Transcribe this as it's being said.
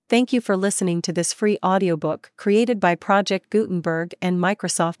Thank you for listening to this free audiobook created by Project Gutenberg and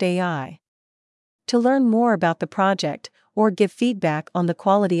Microsoft AI. To learn more about the project or give feedback on the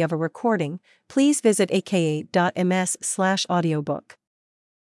quality of a recording, please visit aka.ms/audiobook.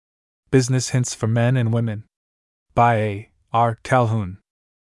 Business Hints for Men and Women by A. R. Calhoun.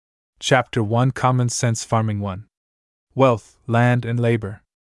 Chapter 1 Common Sense Farming 1. Wealth, Land and Labor.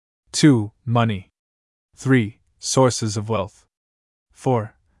 2. Money. 3. Sources of wealth.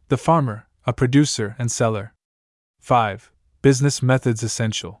 4. The farmer, a producer and seller. 5. Business methods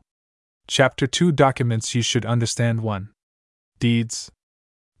essential. Chapter 2 Documents you should understand 1. Deeds.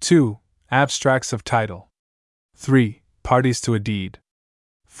 2. Abstracts of title. 3. Parties to a deed.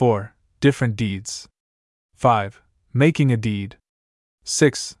 4. Different deeds. 5. Making a deed.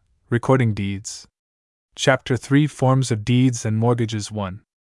 6. Recording deeds. Chapter 3 Forms of deeds and mortgages 1.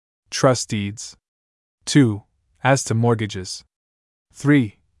 Trust deeds. 2. As to mortgages.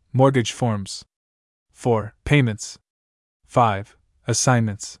 3. Mortgage forms. 4. Payments. 5.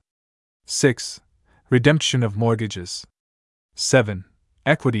 Assignments. 6. Redemption of mortgages. 7.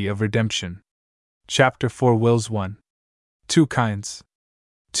 Equity of redemption. Chapter 4 Wills 1. 2 kinds.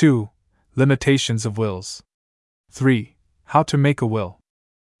 2. Limitations of wills. 3. How to make a will.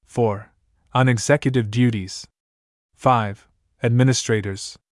 4. On executive duties. 5.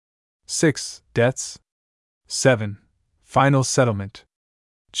 Administrators. 6. Debts. 7. Final settlement.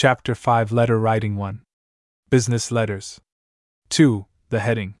 Chapter 5 Letter Writing 1. Business letters. 2. The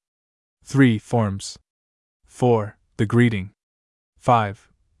heading. 3. Forms. 4. The greeting. 5.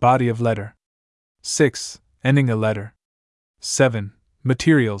 Body of letter. 6. Ending a letter. 7.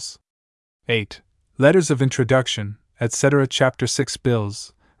 Materials. 8. Letters of introduction, etc. Chapter 6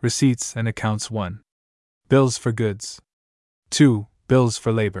 Bills, Receipts and Accounts 1. Bills for goods. 2. Bills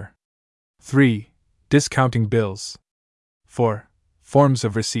for labor. 3. Discounting bills. 4. Forms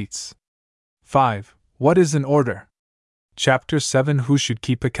of receipts. 5. What is an order? Chapter 7 Who should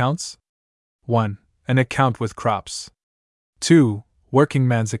keep accounts? 1. An account with crops. 2. Working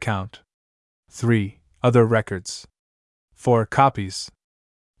man's account. 3. Other records. 4. Copies.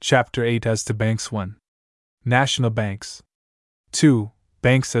 Chapter 8 As to banks 1. National banks. 2.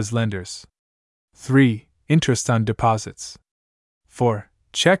 Banks as lenders. 3. Interest on deposits. 4.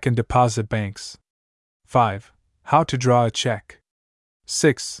 Check and deposit banks. 5. How to draw a check.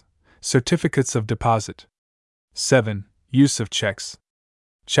 6. Certificates of deposit. 7. Use of checks.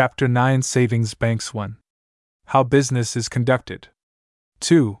 Chapter 9 Savings Banks 1. How business is conducted.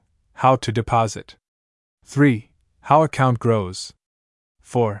 2. How to deposit. 3. How account grows.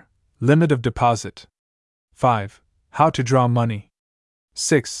 4. Limit of deposit. 5. How to draw money.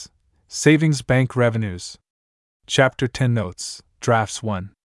 6. Savings bank revenues. Chapter 10 Notes, Drafts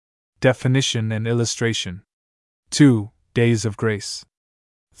 1. Definition and illustration. 2. Days of grace.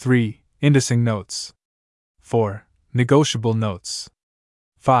 3. Indexing notes. 4. Negotiable notes.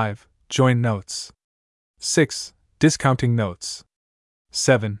 5. Joint notes. 6. Discounting notes.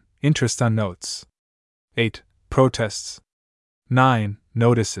 7. Interest on notes. 8. Protests. 9.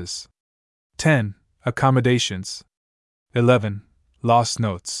 Notices. 10. Accommodations. 11. Lost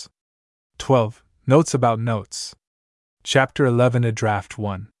notes. 12. Notes about notes. Chapter 11 A draft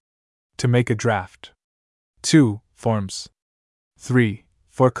 1. To make a draft. 2. Forms. 3.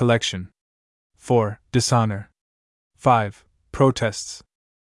 For collection. 4. Dishonor. 5. Protests.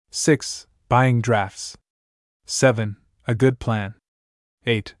 6. Buying drafts. 7. A good plan.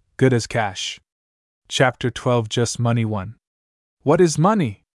 8. Good as cash. Chapter 12 Just Money 1. What is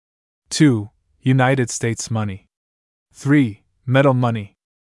money? 2. United States money. 3. Metal money.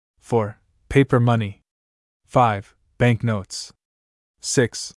 4. Paper money. 5. Banknotes.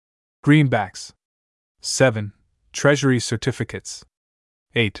 6. Greenbacks. 7. Treasury certificates.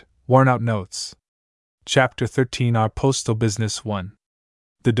 8. Worn-out notes. Chapter 13 Our Postal Business 1.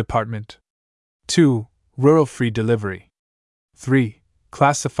 The Department. 2. Rural Free Delivery. 3.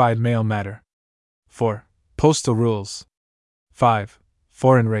 Classified Mail Matter. 4. Postal Rules. 5.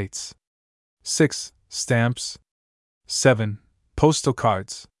 Foreign Rates. 6. Stamps. 7. Postal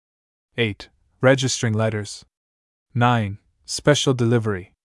Cards. 8. Registering Letters. 9. Special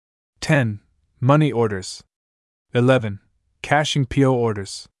Delivery. 10. Money Orders. 11. Cashing PO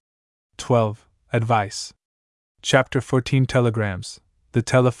Orders. 12. Advice. Chapter 14 Telegrams, the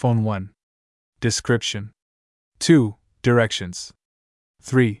Telephone 1. Description. 2. Directions.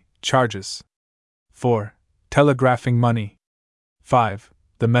 3. Charges. 4. Telegraphing money. 5.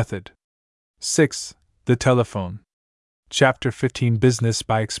 The method. 6. The telephone. Chapter 15 Business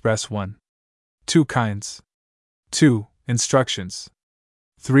by Express 1. 2 kinds. 2. Instructions.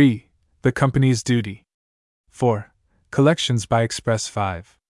 3. The company's duty. 4. Collections by Express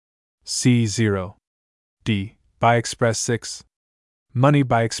 5. C0. D. By Express 6. Money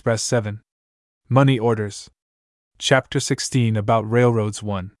by Express 7. Money Orders. Chapter 16 about Railroads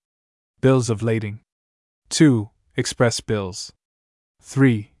 1. Bills of lading. 2. Express bills.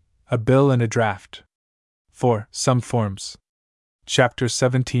 3. A bill and a draft. 4. Some forms. Chapter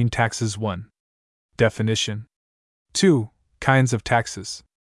 17 Taxes 1. Definition. 2. Kinds of taxes.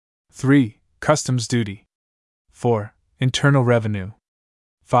 3. Customs duty. 4. Internal revenue.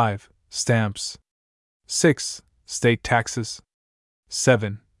 5. Stamps. 6. State taxes.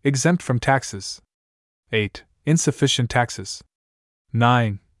 7. Exempt from taxes. 8. Insufficient taxes.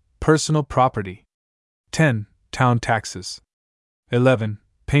 9. Personal property. 10. Town taxes. 11.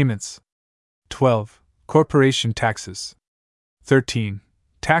 Payments. 12. Corporation taxes. 13.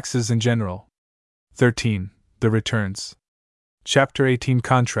 Taxes in general. 13. The returns. Chapter 18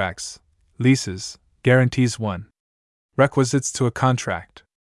 Contracts, Leases, Guarantees 1. Requisites to a contract.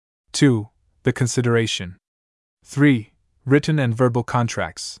 2. The consideration. 3. Written and verbal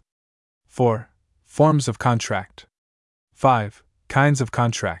contracts. 4. Forms of contract. 5. Kinds of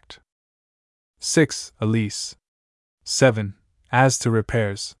contract. 6. A lease. 7. As to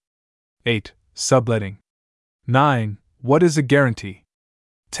repairs. 8. Subletting. 9. What is a guarantee?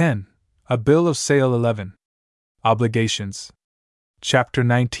 10. A bill of sale. 11. Obligations. Chapter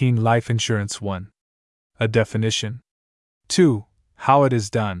 19 Life Insurance 1. A definition. 2. How it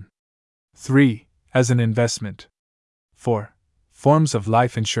is done. 3. As an investment. 4. Forms of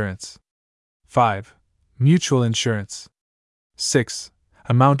life insurance. 5. Mutual insurance. 6.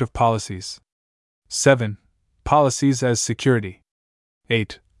 Amount of policies. 7. Policies as security.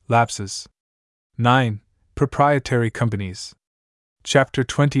 8. Lapses. 9. Proprietary companies. Chapter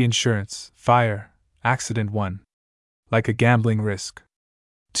 20 Insurance, Fire, Accident 1. Like a gambling risk.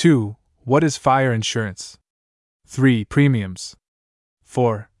 2. What is fire insurance? 3. Premiums.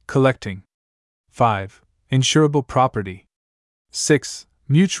 4. Collecting. 5. Insurable property. 6.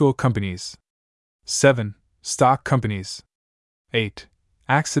 Mutual companies. 7. Stock companies. 8.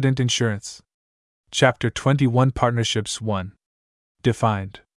 Accident insurance. Chapter 21 Partnerships 1.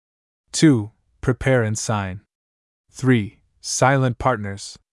 Defined. 2. Prepare and sign. 3. Silent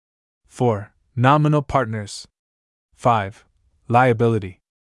partners. 4. Nominal partners. 5. Liability.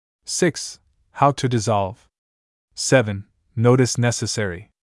 6. How to dissolve. 7. Notice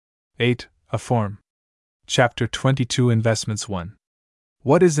necessary. 8. A form. Chapter 22 Investments 1.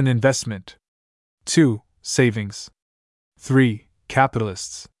 What is an investment? 2. Savings. 3.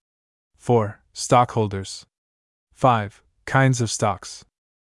 Capitalists. 4. Stockholders. 5. Kinds of stocks.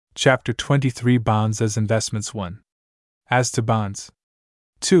 Chapter 23 Bonds as Investments 1. As to bonds.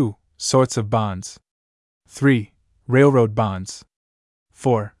 2. Sorts of bonds. 3. Railroad bonds.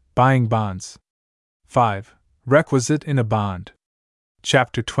 4. Buying bonds. 5. Requisite in a bond.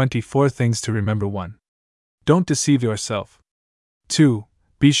 Chapter 24 Things to remember 1. Don't deceive yourself. 2.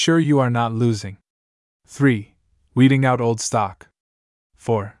 Be sure you are not losing. 3. Weeding out old stock.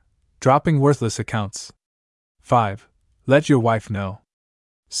 4. Dropping worthless accounts. 5. Let your wife know.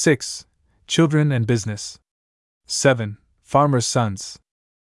 6. Children and business. 7. Farmers' sons.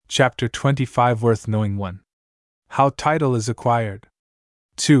 Chapter 25 Worth knowing 1. How title is acquired.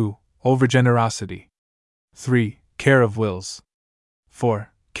 2. Overgenerosity. 3. Care of wills.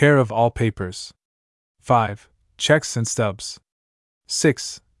 4. Care of all papers. 5. Checks and stubs.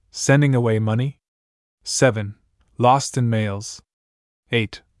 6. Sending away money. 7. Lost in mails.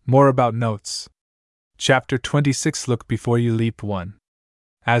 8. More about notes. Chapter 26 Look before you leap 1.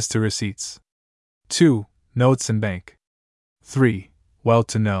 As to receipts. 2. Notes in bank. 3. Well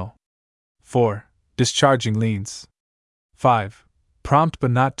to know. 4. Discharging liens. 5. Prompt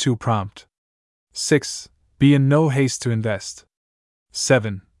but not too prompt. 6. Be in no haste to invest.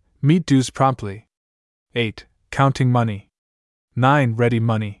 7. Meet dues promptly. 8. Counting money. 9. Ready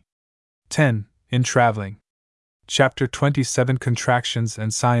money. 10. In traveling. Chapter 27 Contractions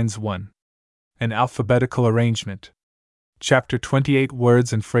and Signs 1. An alphabetical arrangement. Chapter 28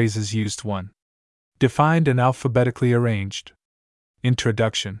 Words and phrases used 1. Defined and alphabetically arranged.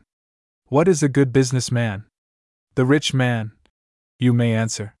 Introduction. What is a good businessman? The rich man. You may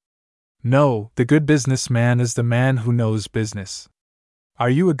answer. No, the good businessman is the man who knows business. Are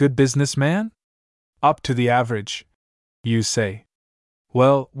you a good businessman? Up to the average, you say.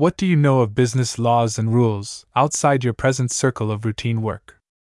 Well, what do you know of business laws and rules outside your present circle of routine work?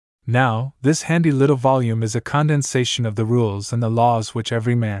 Now, this handy little volume is a condensation of the rules and the laws which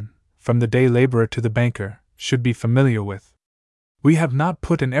every man, from the day laborer to the banker, should be familiar with. We have not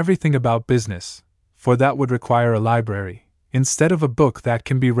put in everything about business, for that would require a library, instead of a book that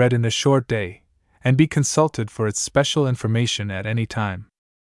can be read in a short day, and be consulted for its special information at any time.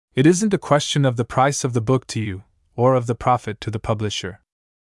 It isn't a question of the price of the book to you, or of the profit to the publisher.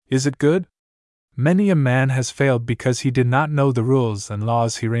 Is it good? Many a man has failed because he did not know the rules and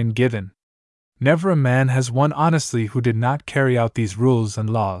laws herein given. Never a man has won honestly who did not carry out these rules and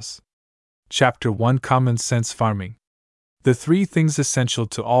laws. Chapter 1: Common Sense Farming. The three things essential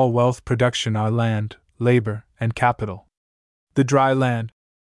to all wealth production are land, labor, and capital. The dry land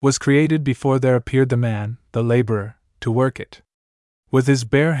was created before there appeared the man, the laborer, to work it. With his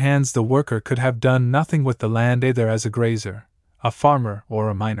bare hands the worker could have done nothing with the land either as a grazer, a farmer, or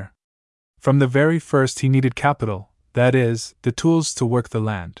a miner. From the very first he needed capital, that is, the tools to work the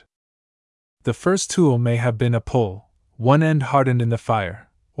land. The first tool may have been a pole, one end hardened in the fire,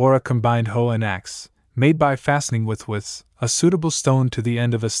 or a combined hoe and axe, made by fastening with withes a suitable stone to the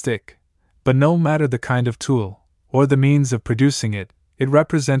end of a stick, but no matter the kind of tool, or the means of producing it, it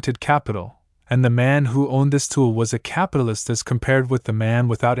represented capital, and the man who owned this tool was a capitalist as compared with the man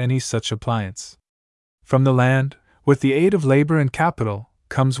without any such appliance. From the land, with the aid of labor and capital,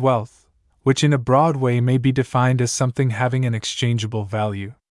 comes wealth, which in a broad way may be defined as something having an exchangeable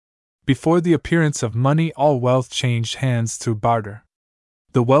value. Before the appearance of money, all wealth changed hands through barter.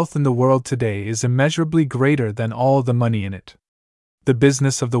 The wealth in the world today is immeasurably greater than all the money in it. The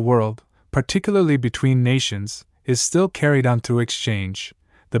business of the world, particularly between nations, is still carried on through exchange,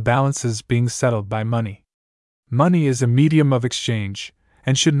 the balances being settled by money. Money is a medium of exchange,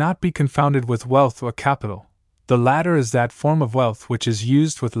 and should not be confounded with wealth or capital. The latter is that form of wealth which is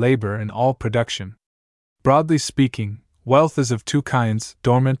used with labor in all production. Broadly speaking, wealth is of two kinds,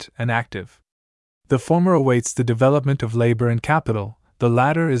 dormant and active. The former awaits the development of labor and capital, the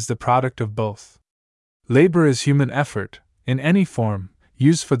latter is the product of both. Labor is human effort, in any form,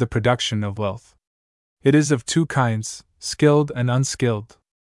 used for the production of wealth. It is of two kinds, skilled and unskilled.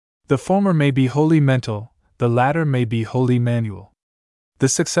 The former may be wholly mental, the latter may be wholly manual. The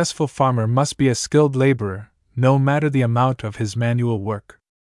successful farmer must be a skilled laborer, no matter the amount of his manual work.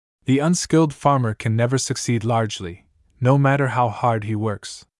 The unskilled farmer can never succeed largely, no matter how hard he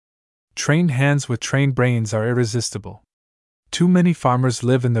works. Trained hands with trained brains are irresistible. Too many farmers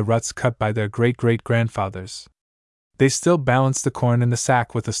live in the ruts cut by their great-great-grandfathers. They still balance the corn in the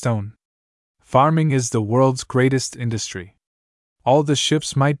sack with a stone. Farming is the world's greatest industry. All the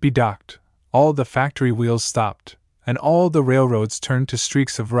ships might be docked, all the factory wheels stopped, and all the railroads turned to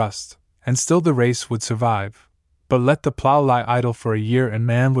streaks of rust, and still the race would survive. But let the plow lie idle for a year and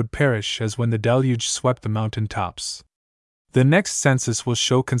man would perish as when the deluge swept the mountain tops. The next census will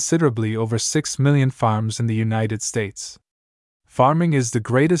show considerably over 6 million farms in the United States. Farming is the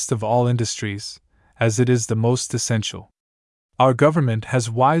greatest of all industries, as it is the most essential. Our government has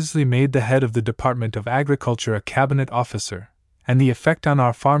wisely made the head of the Department of Agriculture a cabinet officer, and the effect on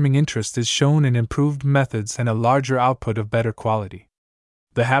our farming interest is shown in improved methods and a larger output of better quality.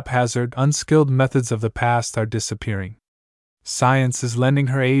 The haphazard, unskilled methods of the past are disappearing. Science is lending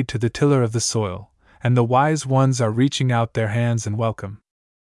her aid to the tiller of the soil, and the wise ones are reaching out their hands in welcome.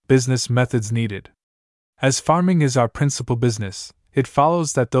 Business methods needed. As farming is our principal business, it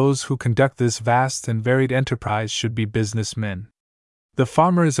follows that those who conduct this vast and varied enterprise should be businessmen. The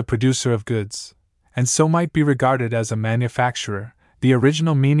farmer is a producer of goods, and so might be regarded as a manufacturer. The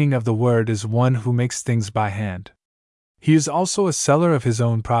original meaning of the word is one who makes things by hand. He is also a seller of his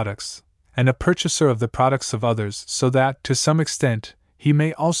own products, and a purchaser of the products of others, so that, to some extent, he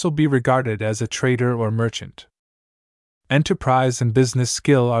may also be regarded as a trader or merchant. Enterprise and business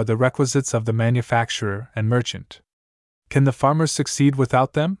skill are the requisites of the manufacturer and merchant. Can the farmer succeed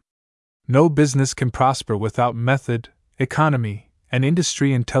without them? No business can prosper without method, economy, and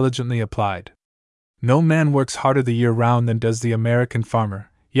industry intelligently applied. No man works harder the year round than does the American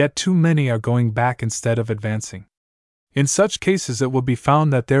farmer, yet too many are going back instead of advancing. In such cases it will be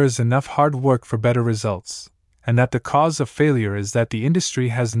found that there is enough hard work for better results, and that the cause of failure is that the industry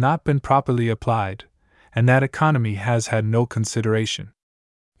has not been properly applied, and that economy has had no consideration.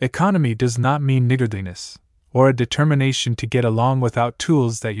 Economy does not mean niggardliness, or a determination to get along without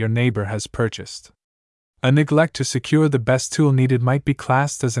tools that your neighbor has purchased. A neglect to secure the best tool needed might be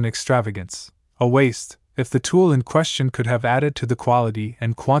classed as an extravagance, a waste, if the tool in question could have added to the quality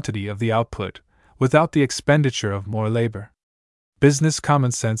and quantity of the output, without the expenditure of more labor. Business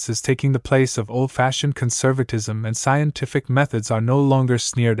common sense is taking the place of old-fashioned conservatism, and scientific methods are no longer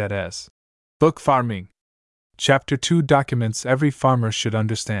sneered at as book farming. Chapter 2: Documents every farmer should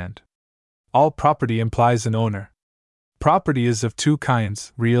understand. All property implies an owner. Property is of two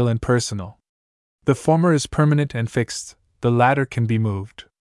kinds, real and personal. The former is permanent and fixed, the latter can be moved.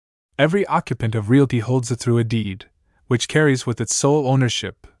 Every occupant of realty holds it through a deed, which carries with it sole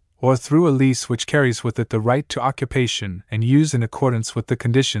ownership, or through a lease which carries with it the right to occupation and use in accordance with the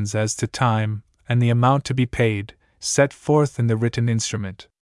conditions as to time and the amount to be paid, set forth in the written instrument.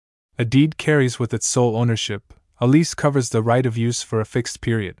 A deed carries with it sole ownership, a lease covers the right of use for a fixed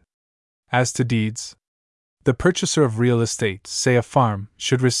period. As to deeds, the purchaser of real estate, say a farm,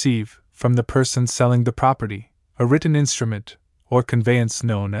 should receive, from the person selling the property, a written instrument, or conveyance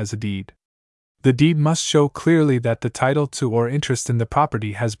known as a deed. The deed must show clearly that the title to or interest in the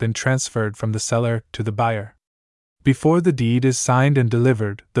property has been transferred from the seller to the buyer. Before the deed is signed and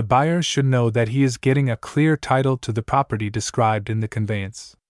delivered, the buyer should know that he is getting a clear title to the property described in the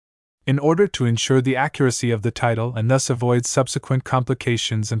conveyance. In order to ensure the accuracy of the title and thus avoid subsequent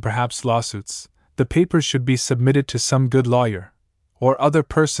complications and perhaps lawsuits, the papers should be submitted to some good lawyer, or other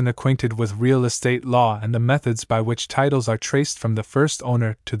person acquainted with real estate law and the methods by which titles are traced from the first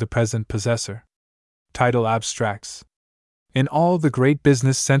owner to the present possessor. Title abstracts. In all the great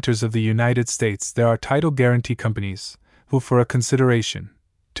business centers of the United States there are title guarantee companies, who for a consideration,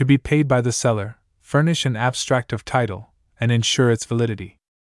 to be paid by the seller, furnish an abstract of title, and ensure its validity.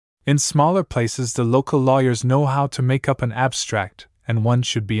 In smaller places the local lawyers know how to make up an abstract, and one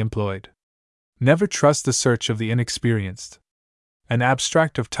should be employed. Never trust the search of the inexperienced. An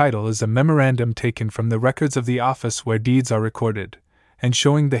abstract of title is a memorandum taken from the records of the office where deeds are recorded, and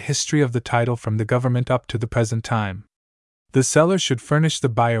showing the history of the title from the government up to the present time. The seller should furnish the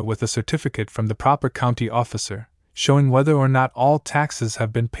buyer with a certificate from the proper county officer, showing whether or not all taxes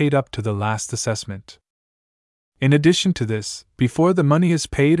have been paid up to the last assessment. In addition to this, before the money is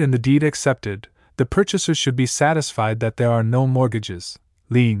paid and the deed accepted, the purchaser should be satisfied that there are no mortgages,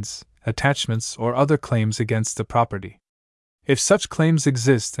 liens, attachments, or other claims against the property. If such claims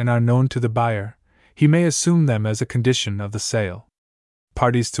exist and are known to the buyer, he may assume them as a condition of the sale.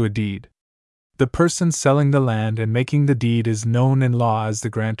 Parties to a deed. The person selling the land and making the deed is known in law as the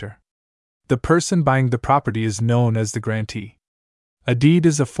grantor. The person buying the property is known as the grantee. A deed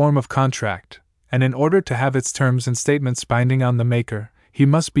is a form of contract, and in order to have its terms and statements binding on the maker, he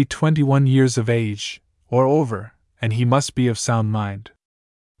must be 21 years of age, or over, and he must be of sound mind.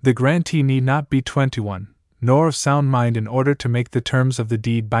 The grantee need not be 21, nor of sound mind in order to make the terms of the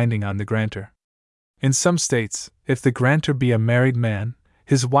deed binding on the grantor. In some states, if the grantor be a married man,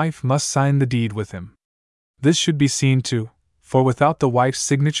 his wife must sign the deed with him. This should be seen to, for without the wife's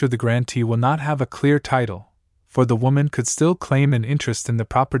signature the grantee will not have a clear title, for the woman could still claim an interest in the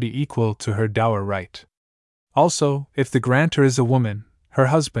property equal to her dower right. Also, if the grantor is a woman, her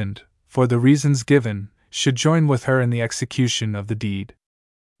husband, for the reasons given, should join with her in the execution of the deed.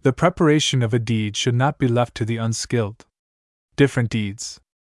 The preparation of a deed should not be left to the unskilled. Different deeds.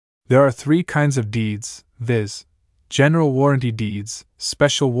 There are 3 kinds of deeds, viz., general warranty deeds,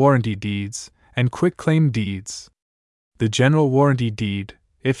 special warranty deeds, and quitclaim deeds. The general warranty deed,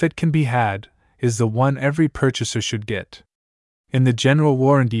 if it can be had, is the one every purchaser should get. In the general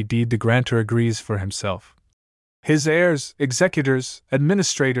warranty deed the grantor agrees for himself, his heirs, executors,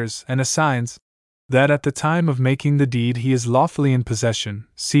 administrators, and assigns that at the time of making the deed he is lawfully in possession,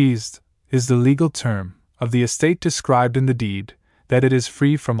 seized, is the legal term, of the estate described in the deed, that it is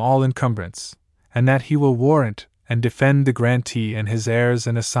free from all encumbrance, and that he will warrant and defend the grantee and his heirs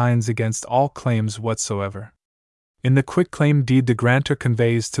and assigns against all claims whatsoever. In the quitclaim deed the grantor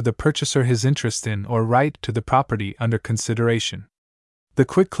conveys to the purchaser his interest in or right to the property under consideration. The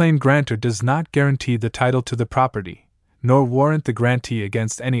quitclaim grantor does not guarantee the title to the property, nor warrant the grantee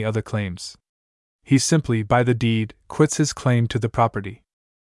against any other claims. He simply, by the deed, quits his claim to the property.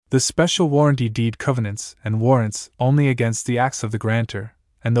 The special warranty deed covenants and warrants only against the acts of the grantor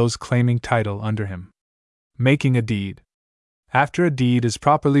and those claiming title under him. Making a deed. After a deed is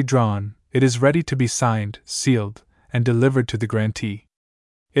properly drawn, it is ready to be signed, sealed, and delivered to the grantee.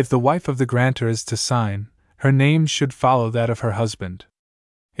 If the wife of the grantor is to sign, her name should follow that of her husband.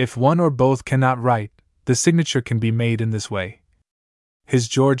 If one or both cannot write, the signature can be made in this way. His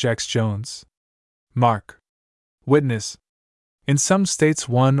George X. Jones. Mark. Witness. In some states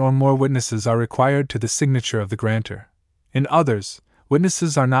one or more witnesses are required to the signature of the grantor. In others,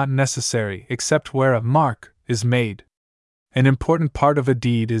 witnesses are not necessary except where a mark is made. An important part of a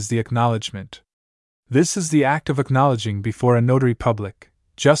deed is the acknowledgment. This is the act of acknowledging before a notary public,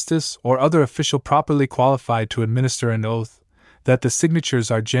 justice, or other official properly qualified to administer an oath, that the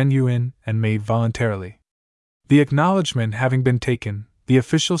signatures are genuine and made voluntarily. The acknowledgment having been taken, the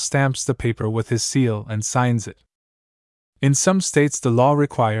official stamps the paper with his seal and signs it. In some states the law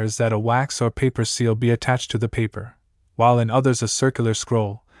requires that a wax or paper seal be attached to the paper, while in others a circular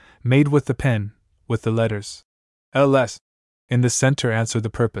scroll, made with the pen, with the letters LS in the center answer the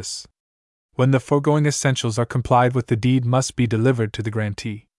purpose. When the foregoing essentials are complied with, the deed must be delivered to the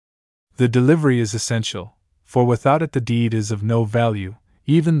grantee. The delivery is essential, for without it the deed is of no value,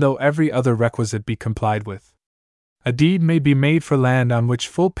 even though every other requisite be complied with. A deed may be made for land on which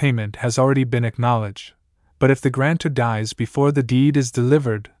full payment has already been acknowledged, but if the grantor dies before the deed is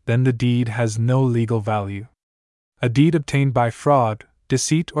delivered, then the deed has no legal value. A deed obtained by fraud,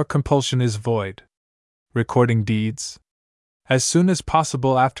 deceit, or compulsion is void. Recording deeds. As soon as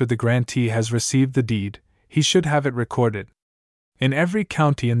possible after the grantee has received the deed, he should have it recorded. In every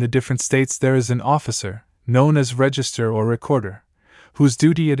county in the different states there is an officer, known as register or recorder, whose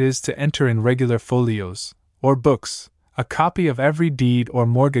duty it is to enter in regular folios, or books, a copy of every deed or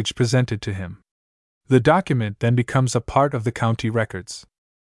mortgage presented to him. The document then becomes a part of the county records.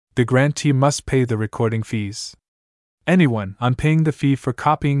 The grantee must pay the recording fees. Anyone, on paying the fee for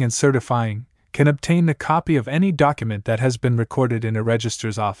copying and certifying, can obtain a copy of any document that has been recorded in a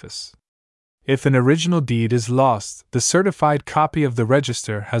register's office. If an original deed is lost, the certified copy of the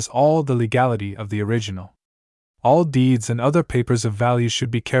register has all the legality of the original. All deeds and other papers of value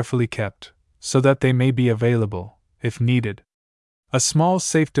should be carefully kept, so that they may be available, if needed. A small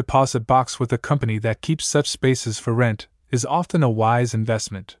safe deposit box with a company that keeps such spaces for rent is often a wise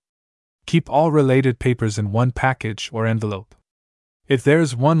investment. Keep all related papers in one package or envelope. If there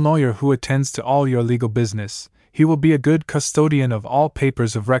is one lawyer who attends to all your legal business, he will be a good custodian of all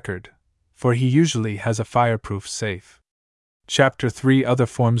papers of record, for he usually has a fireproof safe. Chapter 3: Other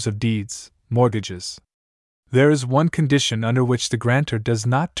Forms of Deeds, Mortgages. There is one condition under which the grantor does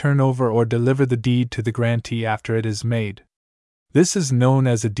not turn over or deliver the deed to the grantee after it is made. This is known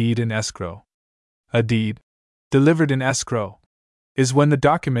as a deed in escrow. A deed, delivered in escrow, is when the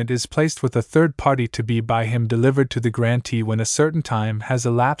document is placed with a third party to be by him delivered to the grantee when a certain time has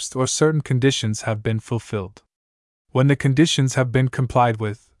elapsed or certain conditions have been fulfilled. When the conditions have been complied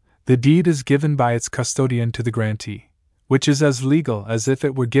with, the deed is given by its custodian to the grantee, which is as legal as if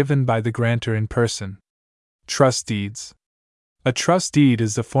it were given by the grantor in person. Trust deeds. A trust deed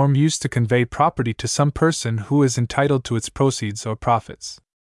is the form used to convey property to some person who is entitled to its proceeds or profits.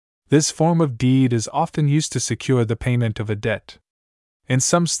 This form of deed is often used to secure the payment of a debt. In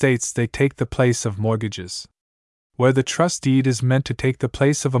some states they take the place of mortgages. Where the trust deed is meant to take the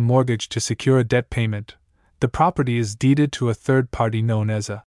place of a mortgage to secure a debt payment, the property is deeded to a third party known as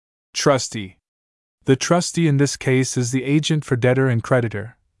a trustee. The trustee in this case is the agent for debtor and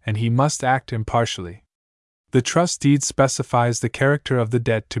creditor, and he must act impartially. The trust deed specifies the character of the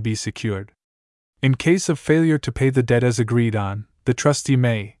debt to be secured. In case of failure to pay the debt as agreed on, the trustee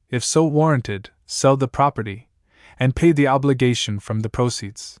may, if so warranted, sell the property and pay the obligation from the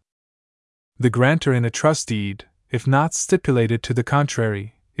proceeds. The grantor in a trust deed, if not stipulated to the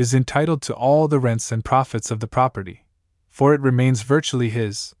contrary, is entitled to all the rents and profits of the property, for it remains virtually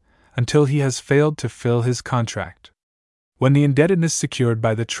his, until he has failed to fill his contract. When the indebtedness secured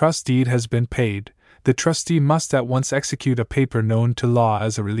by the trust deed has been paid, the trustee must at once execute a paper known to law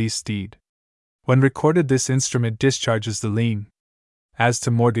as a release deed. When recorded, this instrument discharges the lien. As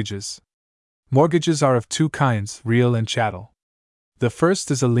to mortgages. Mortgages are of two kinds, real and chattel. The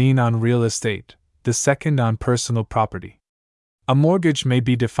first is a lien on real estate, the second on personal property. A mortgage may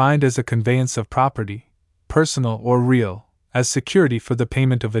be defined as a conveyance of property, personal or real, as security for the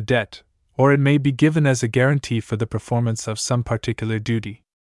payment of a debt, or it may be given as a guarantee for the performance of some particular duty.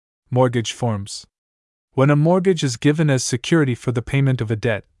 Mortgage forms. When a mortgage is given as security for the payment of a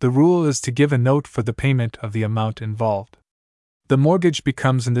debt, the rule is to give a note for the payment of the amount involved. The mortgage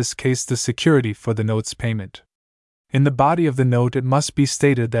becomes in this case the security for the note's payment. In the body of the note it must be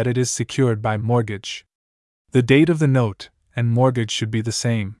stated that it is secured by mortgage. The date of the note and mortgage should be the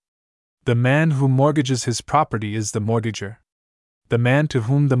same. The man who mortgages his property is the mortgager. The man to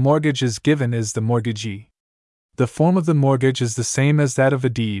whom the mortgage is given is the mortgagee. The form of the mortgage is the same as that of a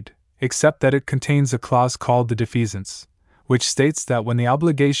deed, except that it contains a clause called the defeasance, which states that when the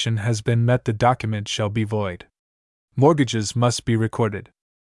obligation has been met the document shall be void. Mortgages must be recorded.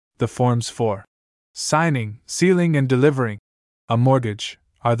 The forms for signing, sealing, and delivering a mortgage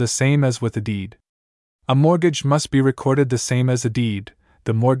are the same as with a deed. A mortgage must be recorded the same as a deed,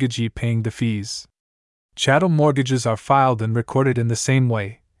 the mortgagee paying the fees. Chattel mortgages are filed and recorded in the same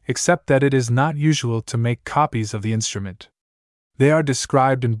way, except that it is not usual to make copies of the instrument. They are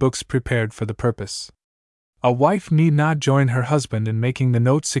described in books prepared for the purpose. A wife need not join her husband in making the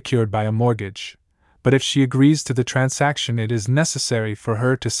note secured by a mortgage, but if she agrees to the transaction it is necessary for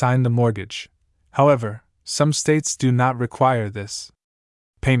her to sign the mortgage. However, some states do not require this.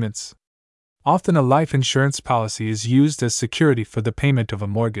 Payments. Often a life insurance policy is used as security for the payment of a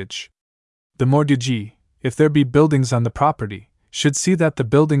mortgage. The mortgagee, if there be buildings on the property, should see that the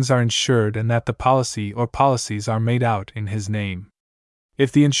buildings are insured and that the policy or policies are made out in his name.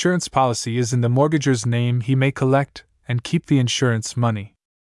 If the insurance policy is in the mortgager's name, he may collect and keep the insurance money.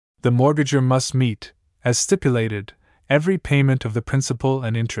 The mortgager must meet, as stipulated, every payment of the principal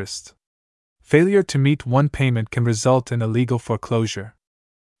and interest. Failure to meet one payment can result in a legal foreclosure.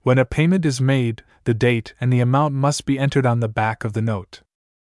 When a payment is made, the date and the amount must be entered on the back of the note.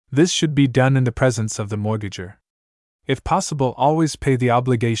 This should be done in the presence of the mortgager. If possible, always pay the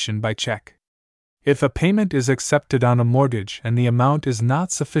obligation by check. If a payment is accepted on a mortgage and the amount is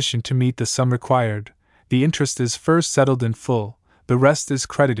not sufficient to meet the sum required, the interest is first settled in full, the rest is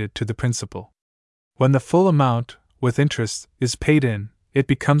credited to the principal. When the full amount, with interest, is paid in, it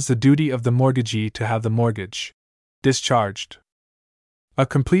becomes the duty of the mortgagee to have the mortgage discharged. A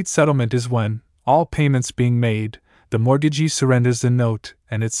complete settlement is when, all payments being made, the mortgagee surrenders the note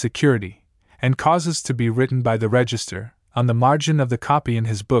and its security, and causes to be written by the register, on the margin of the copy in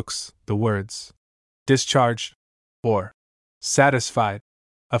his books, the words discharged or satisfied,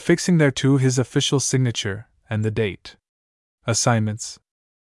 affixing thereto his official signature and the date. Assignments.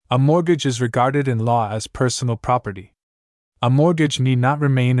 A mortgage is regarded in law as personal property. A mortgage need not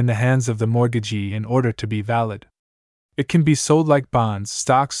remain in the hands of the mortgagee in order to be valid. It can be sold like bonds,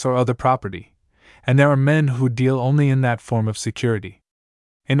 stocks, or other property, and there are men who deal only in that form of security.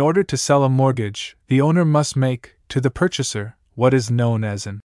 In order to sell a mortgage, the owner must make, to the purchaser, what is known as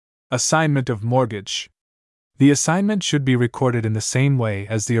an assignment of mortgage. The assignment should be recorded in the same way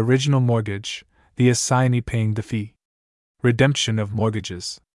as the original mortgage, the assignee paying the fee. Redemption of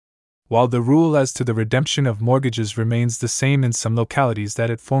mortgages. While the rule as to the redemption of mortgages remains the same in some localities that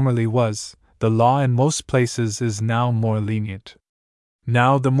it formerly was, the law in most places is now more lenient.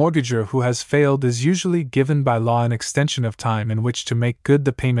 Now, the mortgager who has failed is usually given by law an extension of time in which to make good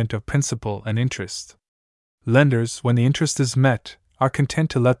the payment of principal and interest. Lenders, when the interest is met, are content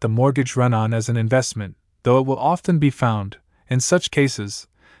to let the mortgage run on as an investment, though it will often be found, in such cases,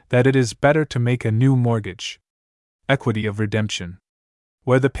 that it is better to make a new mortgage. Equity of redemption.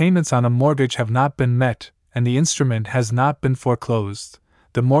 Where the payments on a mortgage have not been met, and the instrument has not been foreclosed,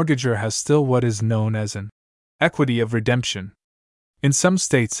 the mortgager has still what is known as an equity of redemption. In some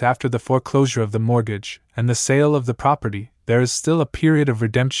states, after the foreclosure of the mortgage and the sale of the property, there is still a period of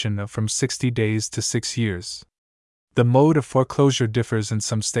redemption of from 60 days to 6 years. The mode of foreclosure differs in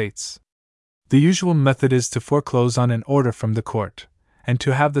some states. The usual method is to foreclose on an order from the court, and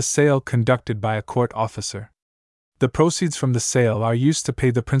to have the sale conducted by a court officer. The proceeds from the sale are used to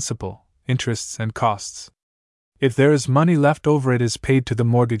pay the principal, interests, and costs. If there is money left over, it is paid to the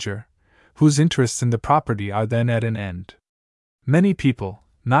mortgager, whose interests in the property are then at an end. Many people,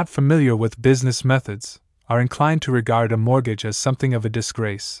 not familiar with business methods, are inclined to regard a mortgage as something of a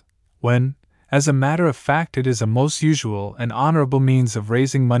disgrace, when, as a matter of fact, it is a most usual and honorable means of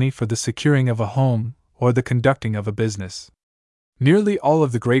raising money for the securing of a home or the conducting of a business. Nearly all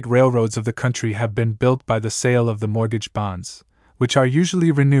of the great railroads of the country have been built by the sale of the mortgage bonds, which are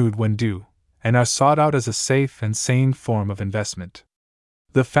usually renewed when due, and are sought out as a safe and sane form of investment.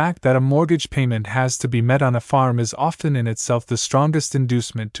 The fact that a mortgage payment has to be met on a farm is often in itself the strongest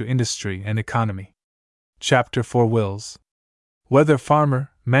inducement to industry and economy. Chapter 4 Wills. Whether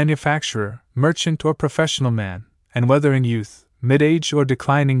farmer, manufacturer, merchant, or professional man, and whether in youth, mid-age, or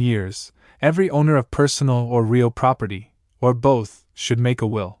declining years, every owner of personal or real property, or both, should make a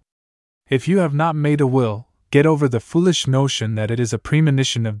will. If you have not made a will, get over the foolish notion that it is a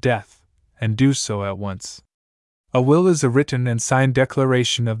premonition of death, and do so at once. A will is a written and signed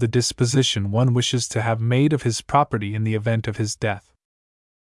declaration of the disposition one wishes to have made of his property in the event of his death.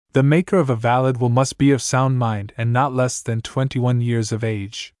 The maker of a valid will must be of sound mind and not less than 21 years of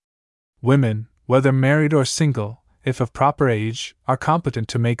age. Women, whether married or single, if of proper age, are competent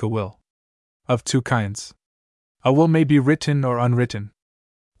to make a will. Of two kinds. A will may be written or unwritten.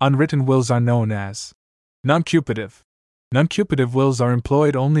 Unwritten wills are known as nuncupative. Nuncupative wills are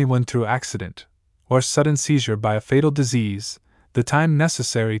employed only when through accident, or sudden seizure by a fatal disease, the time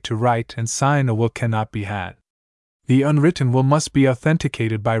necessary to write and sign a will cannot be had. The unwritten will must be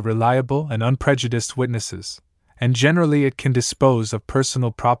authenticated by reliable and unprejudiced witnesses, and generally it can dispose of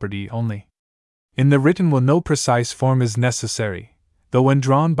personal property only. In the written will no precise form is necessary, though when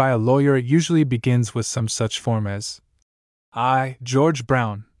drawn by a lawyer it usually begins with some such form as, I, George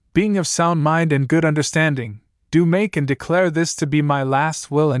Brown, being of sound mind and good understanding, do make and declare this to be my last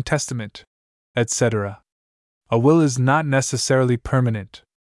will and testament, etc. A will is not necessarily permanent.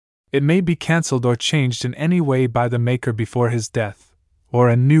 It may be cancelled or changed in any way by the maker before his death, or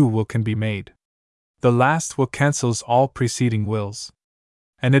a new will can be made. The last will cancels all preceding wills.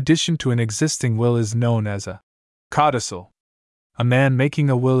 An addition to an existing will is known as a codicil. A man making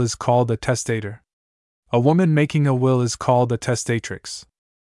a will is called a testator. A woman making a will is called a testatrix.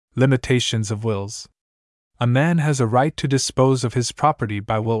 Limitations of wills. A man has a right to dispose of his property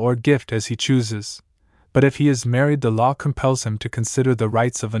by will or gift as he chooses, but if he is married, the law compels him to consider the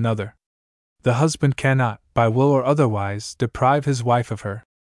rights of another. The husband cannot, by will or otherwise, deprive his wife of her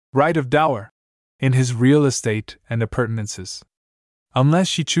right of dower in his real estate and appurtenances. Unless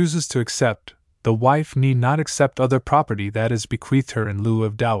she chooses to accept, the wife need not accept other property that is bequeathed her in lieu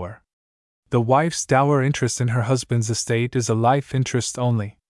of dower. The wife's dower interest in her husband's estate is a life interest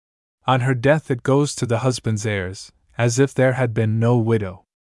only. On her death it goes to the husband's heirs, as if there had been no widow.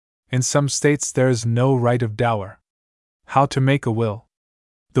 In some states there is no right of dower. How to make a will.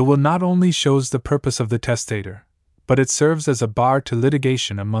 The will not only shows the purpose of the testator, but it serves as a bar to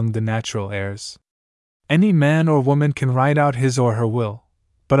litigation among the natural heirs. Any man or woman can write out his or her will,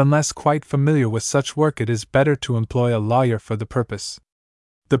 but unless quite familiar with such work it is better to employ a lawyer for the purpose.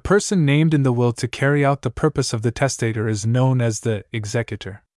 The person named in the will to carry out the purpose of the testator is known as the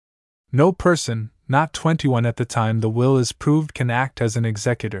executor. No person, not 21 at the time the will is proved, can act as an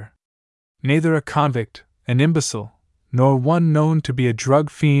executor. Neither a convict, an imbecile, nor one known to be a drug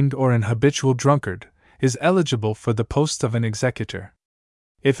fiend or an habitual drunkard, is eligible for the post of an executor.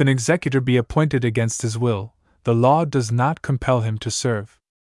 If an executor be appointed against his will, the law does not compel him to serve.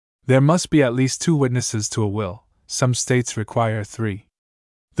 There must be at least 2 witnesses to a will, some states require 3.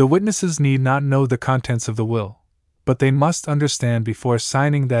 The witnesses need not know the contents of the will, but they must understand before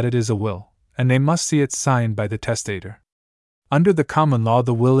signing that it is a will, and they must see it signed by the testator. Under the common law,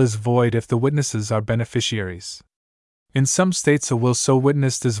 the will is void if the witnesses are beneficiaries. In some states, a will so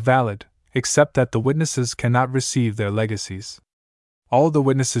witnessed is valid, except that the witnesses cannot receive their legacies. All the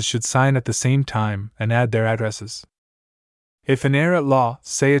witnesses should sign at the same time and add their addresses. If an heir at law,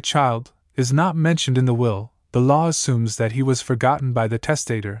 say a child, is not mentioned in the will, the law assumes that he was forgotten by the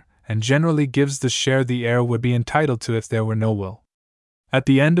testator, and generally gives the share the heir would be entitled to if there were no will. At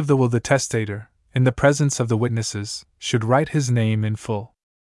the end of the will, the testator, in the presence of the witnesses, should write his name in full.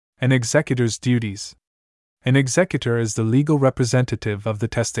 An executor's duties. An executor is the legal representative of the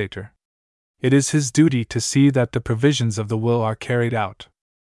testator. It is his duty to see that the provisions of the will are carried out.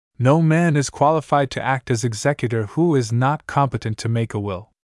 No man is qualified to act as executor who is not competent to make a will.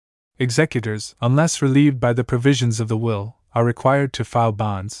 Executors, unless relieved by the provisions of the will, are required to file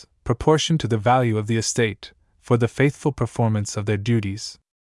bonds, proportioned to the value of the estate, for the faithful performance of their duties.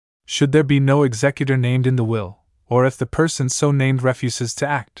 Should there be no executor named in the will, or if the person so named refuses to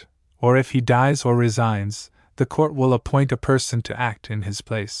act, or if he dies or resigns, the court will appoint a person to act in his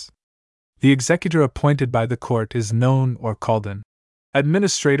place. The executor appointed by the court is known or called an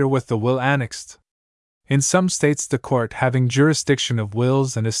administrator with the will annexed. In some states, the court having jurisdiction of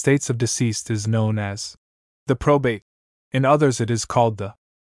wills and estates of deceased is known as the probate. In others it is called the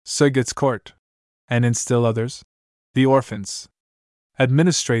surrogate's court, and in still others, the orphans.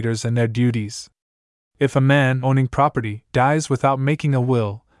 Administrators and their duties. If a man owning property dies without making a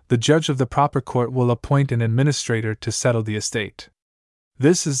will, the judge of the proper court will appoint an administrator to settle the estate.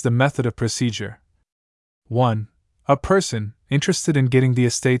 This is the method of procedure. 1. A person, interested in getting the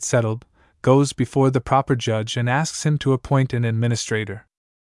estate settled, goes before the proper judge and asks him to appoint an administrator.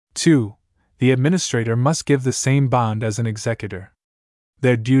 2. The administrator must give the same bond as an executor.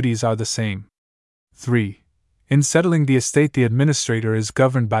 Their duties are the same. 3. In settling the estate, the administrator is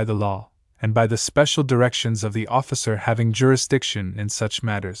governed by the law, and by the special directions of the officer having jurisdiction in such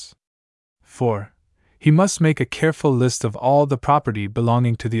matters. 4. He must make a careful list of all the property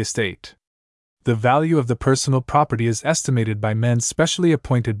belonging to the estate. The value of the personal property is estimated by men specially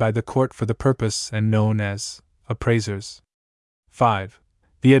appointed by the court for the purpose and known as appraisers. 5.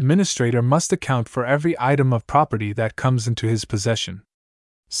 The administrator must account for every item of property that comes into his possession.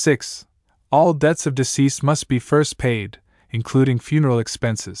 6. All debts of deceased must be first paid, including funeral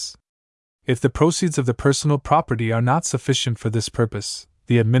expenses. If the proceeds of the personal property are not sufficient for this purpose,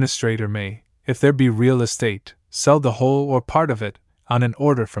 the administrator may, if there be real estate, sell the whole or part of it, on an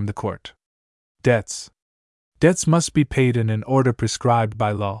order from the court. Debts. Debts must be paid in an order prescribed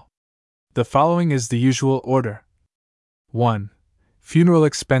by law. The following is the usual order. 1. Funeral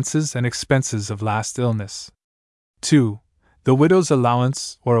expenses and expenses of last illness. 2. The widow's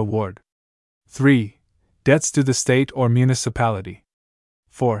allowance or award. 3. Debts to the state or municipality.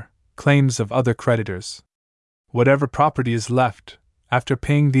 4. Claims of other creditors. Whatever property is left, after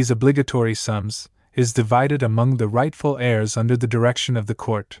paying these obligatory sums, is divided among the rightful heirs under the direction of the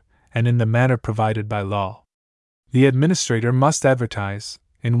court, and in the manner provided by law. The administrator must advertise,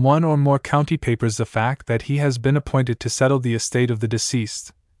 in one or more county papers, the fact that he has been appointed to settle the estate of the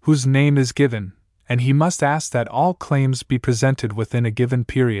deceased, whose name is given, and he must ask that all claims be presented within a given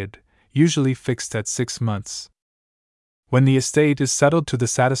period, usually fixed at 6 months. When the estate is settled to the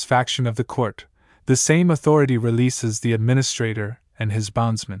satisfaction of the court, the same authority releases the administrator and his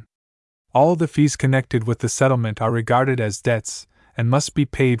bondsman. All the fees connected with the settlement are regarded as debts and must be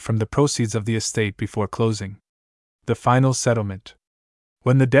paid from the proceeds of the estate before closing. The final settlement.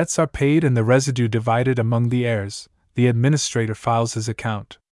 When the debts are paid and the residue divided among the heirs, the administrator files his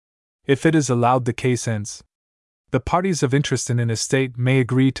account. If it is allowed, the case ends. The parties of interest in an estate may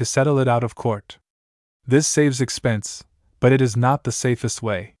agree to settle it out of court. This saves expense, but it is not the safest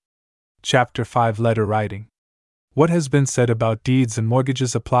way. Chapter 5 Letter Writing. What has been said about deeds and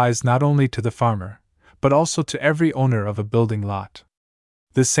mortgages applies not only to the farmer, but also to every owner of a building lot.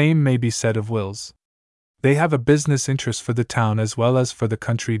 The same may be said of wills. They have a business interest for the town as well as for the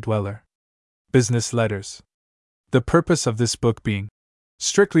country dweller. Business letters. The purpose of this book being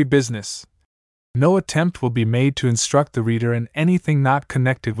strictly business. No attempt will be made to instruct the reader in anything not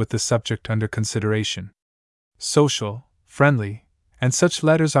connected with the subject under consideration. Social, friendly, and such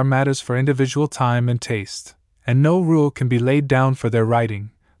letters are matters for individual time and taste, and no rule can be laid down for their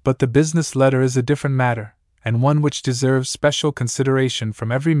writing, but the business letter is a different matter, and one which deserves special consideration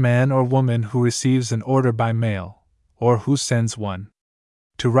from every man or woman who receives an order by mail, or who sends one.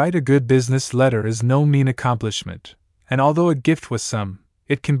 To write a good business letter is no mean accomplishment, and although a gift with some,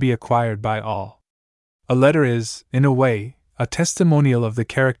 it can be acquired by all. A letter is, in a way, a testimonial of the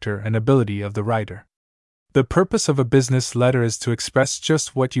character and ability of the writer. The purpose of a business letter is to express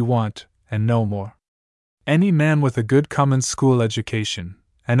just what you want, and no more. Any man with a good common school education,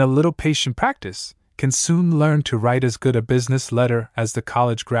 and a little patient practice, can soon learn to write as good a business letter as the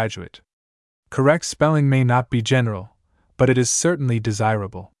college graduate. Correct spelling may not be general, but it is certainly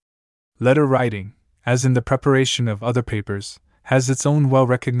desirable. Letter writing, as in the preparation of other papers, has its own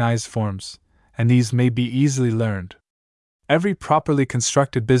well-recognized forms, and these may be easily learned. Every properly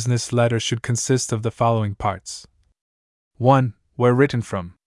constructed business letter should consist of the following parts. 1. Where written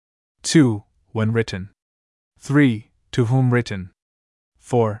from. 2. When written. 3. To whom written.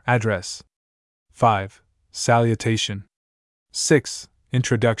 4. Address. 5. Salutation. 6.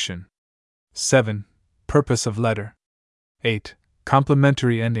 Introduction. 7. Purpose of letter. 8.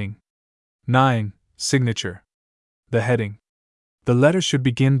 Complimentary ending. 9. Signature. The heading. The letter should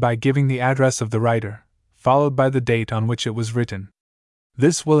begin by giving the address of the writer, followed by the date on which it was written.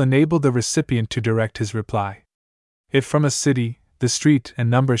 This will enable the recipient to direct his reply. If from a city, the street and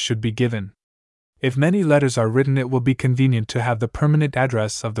number should be given. If many letters are written, it will be convenient to have the permanent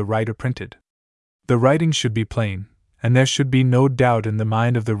address of the writer printed. The writing should be plain, and there should be no doubt in the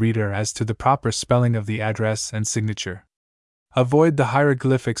mind of the reader as to the proper spelling of the address and signature. Avoid the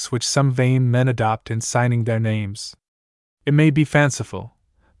hieroglyphics which some vain men adopt in signing their names. It may be fanciful,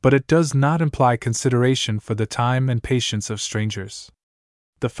 but it does not imply consideration for the time and patience of strangers.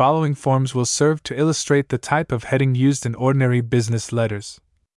 The following forms will serve to illustrate the type of heading used in ordinary business letters.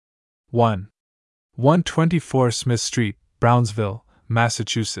 1. 124 Smith Street, Brownsville,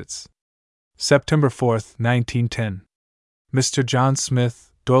 Massachusetts. September 4, 1910. Mr. John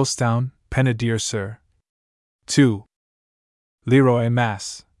Smith, Doylestown, Penna, dear Sir. 2. Leroy,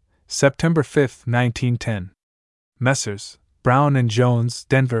 Mass. September 5, 1910. Messrs. Brown and Jones,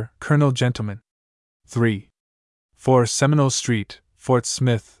 Denver, Colonel Gentleman. 3. 4 Seminole Street, Fort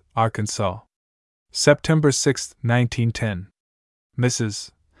Smith, Arkansas. September 6, 1910.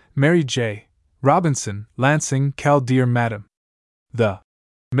 Mrs. Mary J. Robinson, Lansing, Cal. Dear Madam. The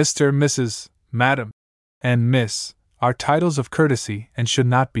Mr., Mrs., Madam, and Miss are titles of courtesy and should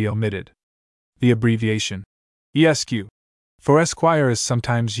not be omitted. The abbreviation ESQ for Esquire is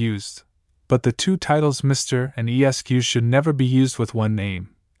sometimes used, but the two titles Mr. and ESQ should never be used with one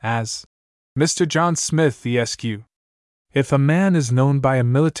name, as Mr. John Smith, ESQ. If a man is known by a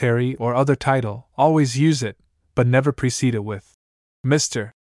military or other title, always use it, but never precede it with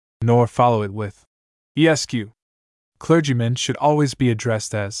Mr., nor follow it with ESQ. Clergymen should always be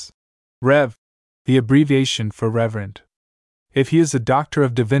addressed as Rev., the abbreviation for Reverend. If he is a doctor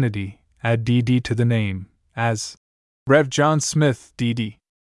of divinity, add DD to the name, as Rev. John Smith, DD.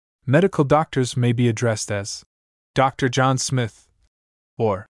 Medical doctors may be addressed as Dr. John Smith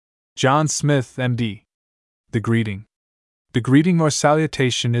or John Smith, MD. The greeting. The greeting or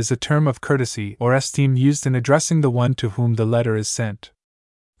salutation is a term of courtesy or esteem used in addressing the one to whom the letter is sent.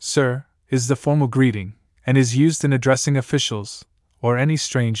 Sir is the formal greeting, and is used in addressing officials or any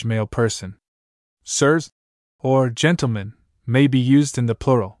strange male person. Sirs or gentlemen may be used in the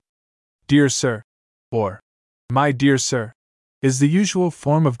plural. Dear Sir or My dear Sir is the usual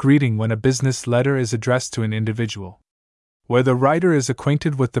form of greeting when a business letter is addressed to an individual. Where the writer is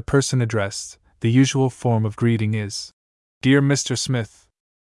acquainted with the person addressed, the usual form of greeting is Dear Mr. Smith.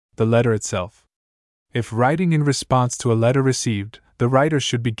 The letter itself If writing in response to a letter received, the writer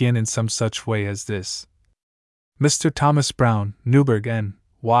should begin in some such way as this: Mr. Thomas Brown, Newburgh,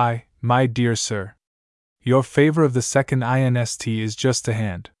 N.Y., my dear sir. Your favor of the 2nd inst is just to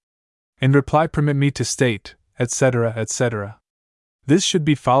hand. In reply, permit me to state, etc., etc. This should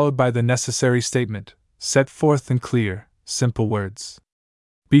be followed by the necessary statement, set forth in clear, simple words.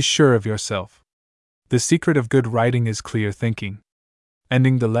 Be sure of yourself. The secret of good writing is clear thinking.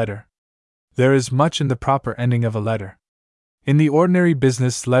 Ending the letter. There is much in the proper ending of a letter. In the ordinary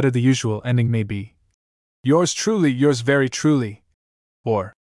business letter, the usual ending may be, yours truly, yours very truly,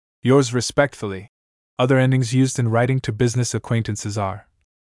 or yours respectfully. Other endings used in writing to business acquaintances are,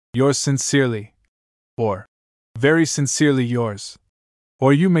 yours sincerely, or very sincerely yours.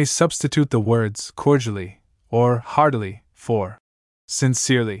 Or you may substitute the words cordially or heartily for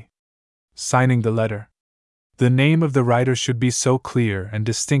sincerely. Signing the letter. The name of the writer should be so clear and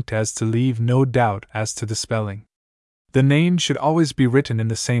distinct as to leave no doubt as to the spelling. The name should always be written in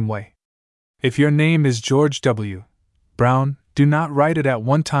the same way. If your name is George W. Brown, do not write it at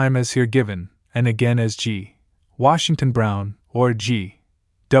one time as here given, and again as G. Washington Brown or G.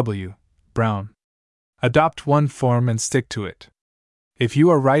 W. Brown. Adopt one form and stick to it. If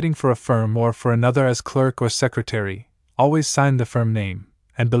you are writing for a firm or for another as clerk or secretary, always sign the firm name,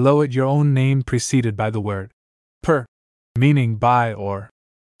 and below it your own name preceded by the word per, meaning by or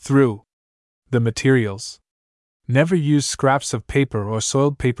through. The materials. Never use scraps of paper or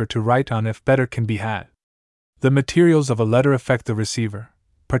soiled paper to write on if better can be had. The materials of a letter affect the receiver,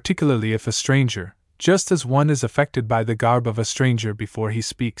 particularly if a stranger, just as one is affected by the garb of a stranger before he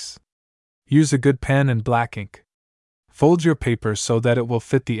speaks. Use a good pen and black ink. Fold your paper so that it will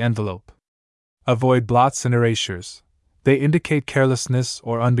fit the envelope. Avoid blots and erasures. They indicate carelessness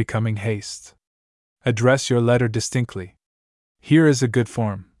or unbecoming haste. Address your letter distinctly. Here is a good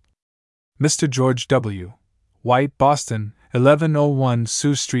form. Mr. George W. White, Boston, 1101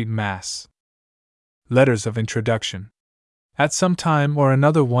 Sioux Street, Mass. Letters of introduction. At some time or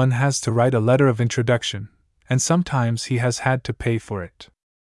another one has to write a letter of introduction, and sometimes he has had to pay for it.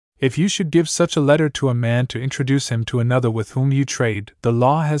 If you should give such a letter to a man to introduce him to another with whom you trade, the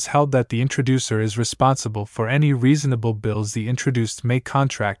law has held that the introducer is responsible for any reasonable bills the introduced may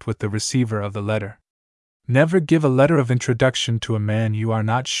contract with the receiver of the letter. Never give a letter of introduction to a man you are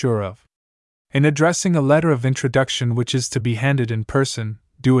not sure of. In addressing a letter of introduction which is to be handed in person,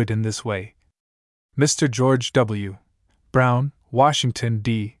 do it in this way. Mr. George W. Brown, Washington,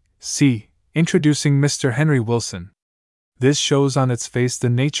 D.C., introducing Mr. Henry Wilson. This shows on its face the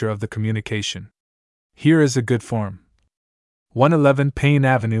nature of the communication. Here is a good form. 111 Payne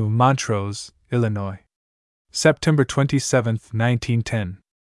Avenue, Montrose, Illinois. September 27, 1910.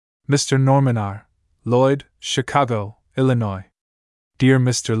 Mr. Norman R. Lloyd, Chicago, Illinois. Dear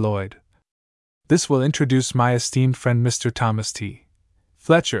Mr. Lloyd, this will introduce my esteemed friend Mr. Thomas T.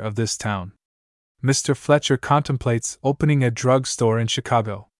 Fletcher of this town. Mr. Fletcher contemplates opening a drug store in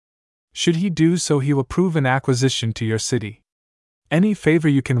Chicago. Should he do so, he will prove an acquisition to your city. Any favor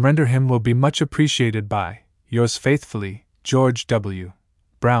you can render him will be much appreciated by yours faithfully, George W.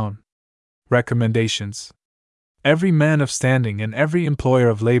 Brown. Recommendations. Every man of standing and every employer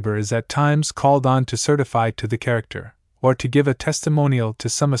of labor is at times called on to certify to the character, or to give a testimonial to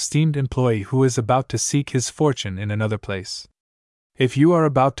some esteemed employee who is about to seek his fortune in another place. If you are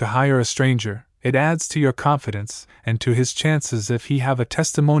about to hire a stranger, it adds to your confidence and to his chances if he have a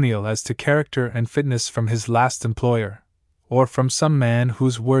testimonial as to character and fitness from his last employer, or from some man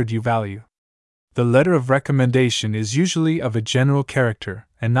whose word you value. The letter of recommendation is usually of a general character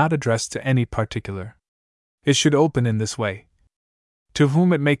and not addressed to any particular. It should open in this way: to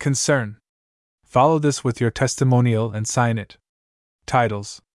whom it may concern. Follow this with your testimonial and sign it.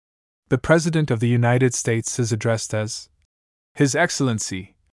 Titles. The President of the United States is addressed as His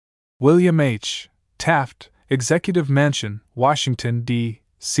Excellency William H. Taft, Executive Mansion, Washington,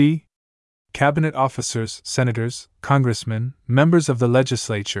 D.C. Cabinet officers, senators, congressmen, members of the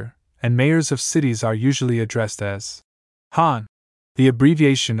legislature, and mayors of cities are usually addressed as Hon, the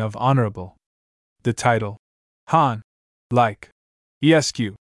abbreviation of Honorable. The title Hon, like Esq,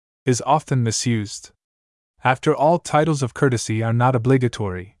 is often misused. After all, titles of courtesy are not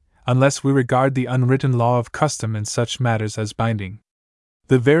obligatory, unless we regard the unwritten law of custom in such matters as binding.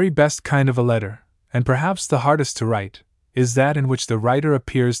 The very best kind of a letter, and perhaps the hardest to write, is that in which the writer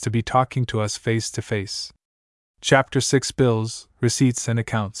appears to be talking to us face to face. Chapter 6: Bills, Receipts and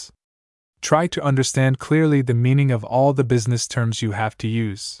Accounts. Try to understand clearly the meaning of all the business terms you have to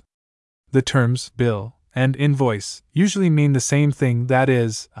use. The terms bill and invoice usually mean the same thing, that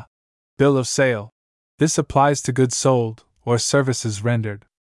is, a bill of sale. This applies to goods sold or services rendered.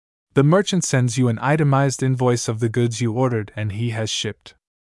 The merchant sends you an itemized invoice of the goods you ordered and he has shipped.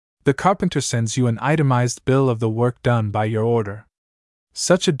 The carpenter sends you an itemized bill of the work done by your order.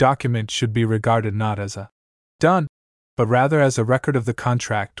 Such a document should be regarded not as a done, but rather as a record of the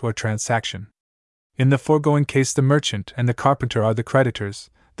contract or transaction. In the foregoing case, the merchant and the carpenter are the creditors,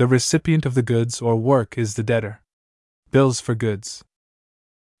 the recipient of the goods or work is the debtor. Bills for goods.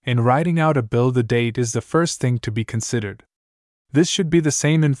 In writing out a bill, the date is the first thing to be considered. This should be the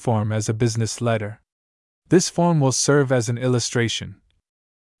same in form as a business letter. This form will serve as an illustration.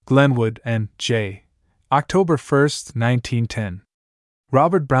 Glenwood, N.J. October 1, 1910.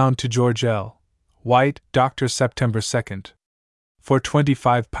 Robert Brown to George L. White, Dr. September 2nd. For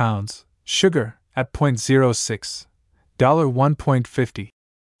 £25, sugar, at .06, $1.50.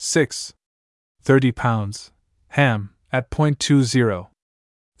 6. £30, ham, at .20,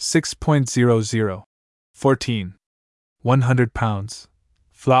 6.00. 14. £100,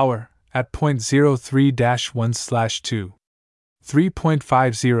 flour, at .03-1/2.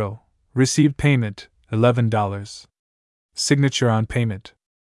 3.50, received payment, $11. Signature on payment.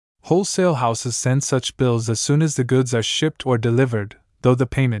 Wholesale houses send such bills as soon as the goods are shipped or delivered, though the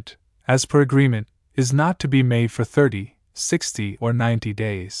payment, as per agreement, is not to be made for 30, 60, or 90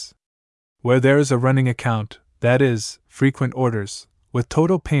 days. Where there is a running account, that is, frequent orders, with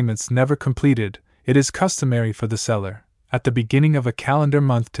total payments never completed, it is customary for the seller, at the beginning of a calendar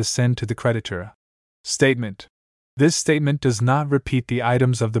month, to send to the creditor a statement. This statement does not repeat the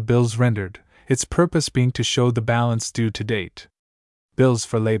items of the bills rendered, its purpose being to show the balance due to date. Bills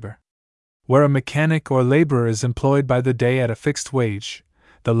for labor. Where a mechanic or laborer is employed by the day at a fixed wage,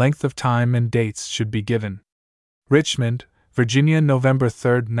 the length of time and dates should be given. Richmond, Virginia, November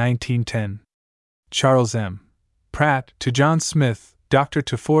 3, 1910. Charles M. Pratt to John Smith, Doctor,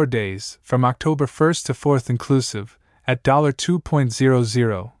 to 4 days, from October 1 to 4 inclusive, at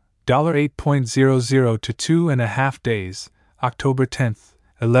 $2.00, $8.00 to 2.5 days, October 10th,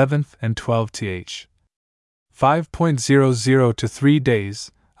 11th, and 12th. 5.00 to 3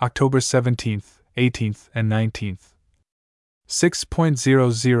 days, October 17th, 18th, and 19th.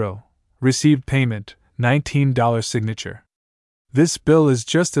 6.00, received payment, $19 signature. This bill is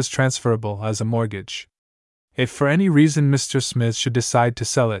just as transferable as a mortgage. If for any reason Mr. Smith should decide to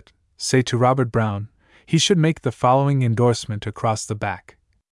sell it, say to Robert Brown, he should make the following endorsement across the back.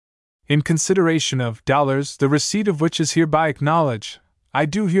 In consideration of dollars, the receipt of which is hereby acknowledged, I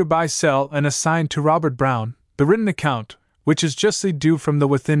do hereby sell and assign to Robert Brown the written account, which is justly due from the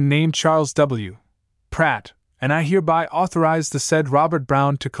within named Charles W. Pratt, and I hereby authorize the said Robert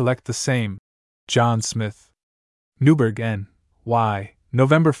Brown to collect the same. John Smith. Newburgh, N.Y.,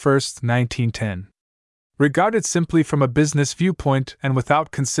 November 1, 1910. Regarded simply from a business viewpoint and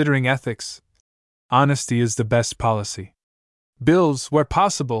without considering ethics, honesty is the best policy. Bills, where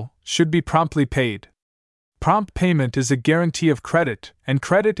possible, should be promptly paid. Prompt payment is a guarantee of credit, and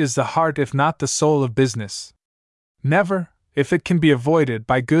credit is the heart if not the soul of business. Never, if it can be avoided,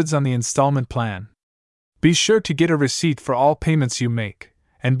 buy goods on the installment plan. Be sure to get a receipt for all payments you make,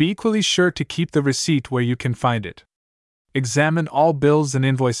 and be equally sure to keep the receipt where you can find it. Examine all bills and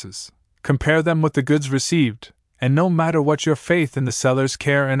invoices, compare them with the goods received, and no matter what your faith in the seller's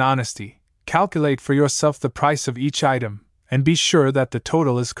care and honesty, calculate for yourself the price of each item, and be sure that the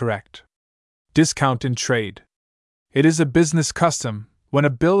total is correct. Discount in trade. It is a business custom, when a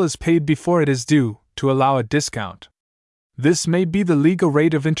bill is paid before it is due, to allow a discount. This may be the legal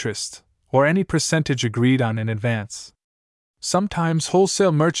rate of interest, or any percentage agreed on in advance. Sometimes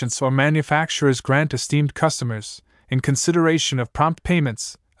wholesale merchants or manufacturers grant esteemed customers, in consideration of prompt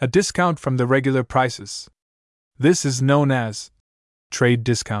payments, a discount from the regular prices. This is known as trade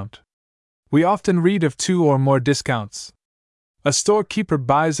discount. We often read of 2 or more discounts. A storekeeper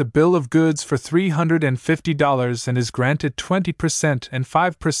buys a bill of goods for $350 and is granted 20% and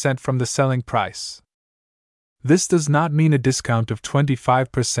 5% from the selling price. This does not mean a discount of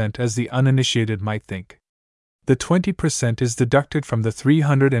 25% as the uninitiated might think. The 20% is deducted from the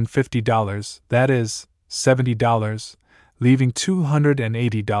 $350, that is, $70, leaving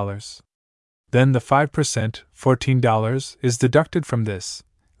 $280. Then the 5%, $14, is deducted from this,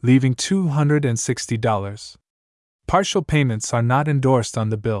 leaving $260. Partial payments are not endorsed on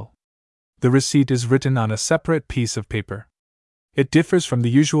the bill. The receipt is written on a separate piece of paper. It differs from the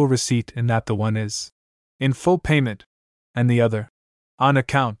usual receipt in that the one is in full payment, and the other on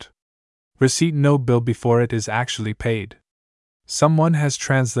account. Receipt no bill before it is actually paid. Someone has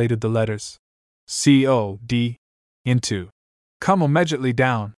translated the letters COD into come immediately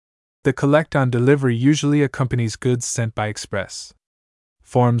down. The collect on delivery usually accompanies goods sent by express.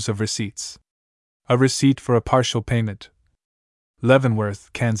 Forms of receipts. A receipt for a partial payment.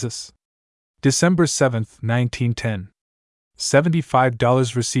 Leavenworth, Kansas. December 7, 1910.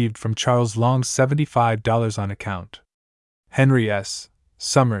 $75 received from Charles Long, $75 on account. Henry S.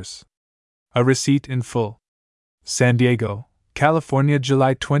 Summers. A receipt in full. San Diego, California,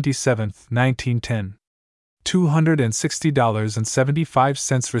 July 27, 1910.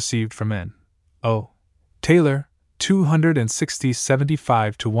 $260.75 received from N. O. Taylor,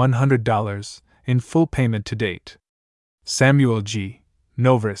 $260.75 to $100 in full payment to date. Samuel G.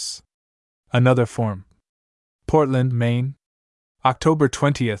 Novris. Another form. Portland, Maine. October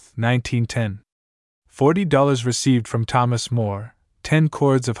 20th, 1910. $40 received from Thomas Moore, 10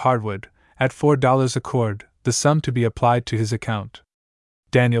 cords of hardwood, at $4 a cord, the sum to be applied to his account.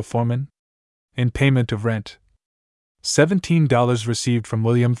 Daniel Foreman. In payment of rent. $17 received from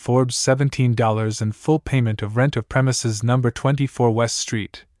William Forbes, $17 in full payment of rent of premises number 24 West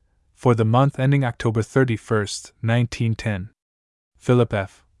Street, for the month ending October 31st, 1910. Philip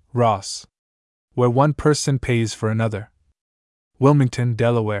F. Ross. Where one person pays for another. Wilmington,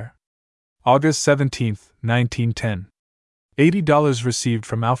 Delaware. August 17, 1910. $80 received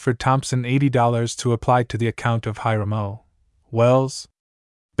from Alfred Thompson, $80 to apply to the account of Hiram O. Wells.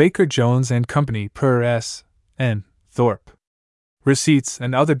 Baker Jones and Company per S. N. Thorpe. Receipts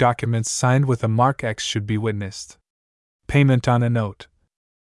and other documents signed with a mark X should be witnessed. Payment on a note.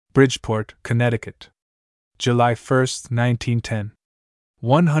 Bridgeport, Connecticut. July 1, 1910.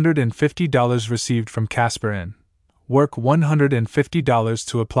 $150 received from Casper N. Work $150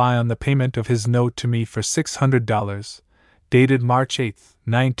 to apply on the payment of his note to me for $600, dated March 8,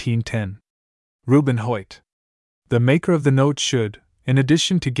 1910. Reuben Hoyt. The maker of the note should, in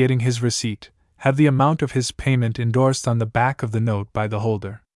addition to getting his receipt, have the amount of his payment endorsed on the back of the note by the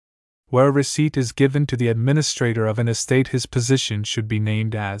holder. Where a receipt is given to the administrator of an estate, his position should be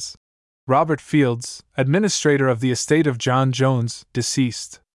named as Robert Fields, administrator of the estate of John Jones,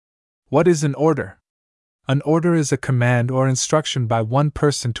 deceased. What is an order? An order is a command or instruction by one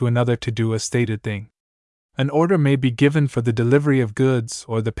person to another to do a stated thing. An order may be given for the delivery of goods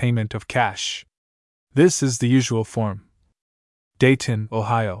or the payment of cash. This is the usual form. Dayton,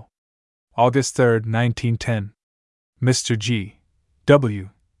 Ohio. August 3, 1910. Mr. G. W.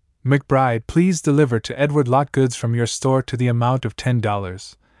 McBride, please deliver to Edward Lot goods from your store to the amount of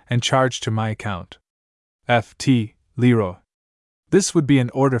 $10, and charge to my account. F. T. Leroy. This would be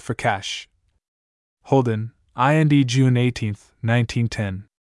an order for cash. Holden, IND, June 18, 1910.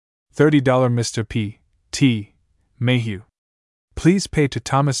 $30 Mr. P. T. Mayhew. Please pay to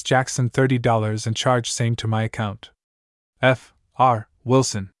Thomas Jackson $30 and charge same to my account. F. R.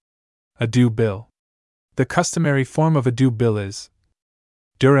 Wilson. A due bill. The customary form of a due bill is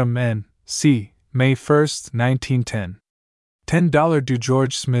Durham, N. C. May 1, 1910. $10 due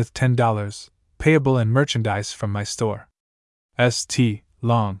George Smith, $10, payable in merchandise from my store. S. T.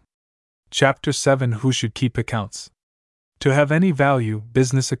 Long. Chapter 7. Who should keep accounts? To have any value,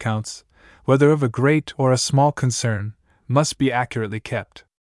 business accounts, whether of a great or a small concern, must be accurately kept.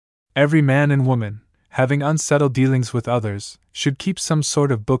 Every man and woman, having unsettled dealings with others, should keep some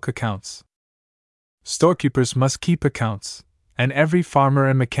sort of book accounts. Storekeepers must keep accounts, and every farmer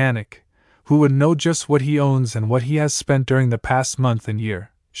and mechanic, who would know just what he owns and what he has spent during the past month and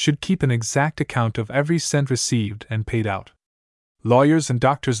year, should keep an exact account of every cent received and paid out. Lawyers and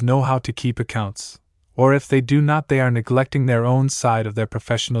doctors know how to keep accounts, or if they do not, they are neglecting their own side of their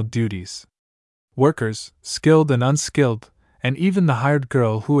professional duties. Workers, skilled and unskilled, and even the hired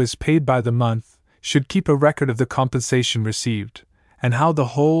girl who is paid by the month, should keep a record of the compensation received, and how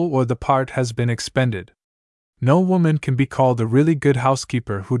the whole or the part has been expended. No woman can be called a really good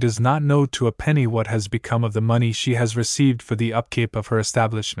housekeeper who does not know to a penny what has become of the money she has received for the upkeep of her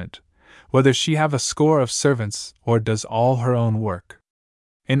establishment, whether she have a score of servants or does all her own work.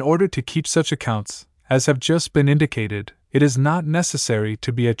 In order to keep such accounts, as have just been indicated, it is not necessary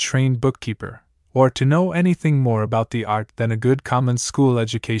to be a trained bookkeeper, or to know anything more about the art than a good common school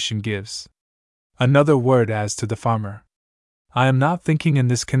education gives. Another word as to the farmer. I am not thinking in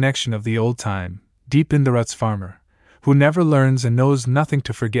this connection of the old-time, deep-in-the-ruts farmer, who never learns and knows nothing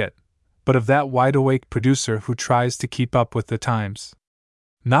to forget, but of that wide-awake producer who tries to keep up with the times.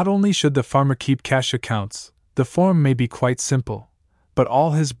 Not only should the farmer keep cash accounts, the form may be quite simple, but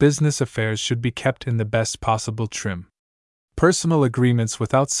all his business affairs should be kept in the best possible trim. Personal agreements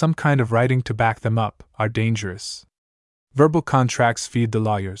without some kind of writing to back them up are dangerous. Verbal contracts feed the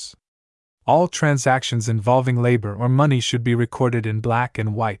lawyers. All transactions involving labor or money should be recorded in black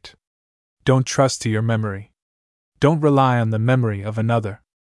and white. Don't trust to your memory. Don't rely on the memory of another.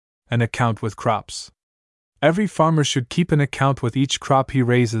 An account with crops. Every farmer should keep an account with each crop he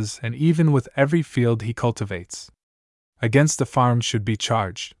raises and even with every field he cultivates. against the farm should be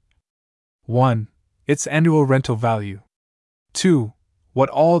charged. 1. Its annual rental value. 2. What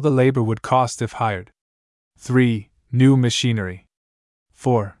all the labor would cost if hired. 3. New machinery.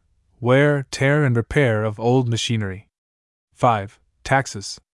 4. Wear, tear, and repair of old machinery. 5.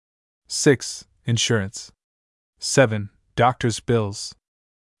 Taxes. 6. Insurance. 7. Doctor's bills.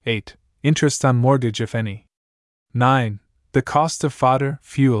 8. Interest on mortgage if any. 9. The cost of fodder,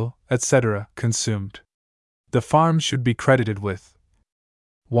 fuel, etc. consumed. The farm should be credited with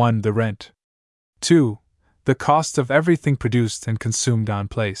 1. The rent. 2. The cost of everything produced and consumed on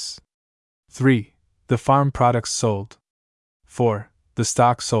place. 3. The farm products sold. 4. The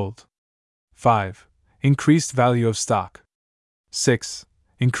stock sold. 5. Increased value of stock. 6.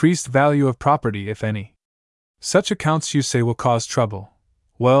 Increased value of property if any. Such accounts you say will cause trouble.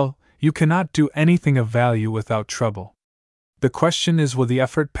 Well, you cannot do anything of value without trouble. The question is, will the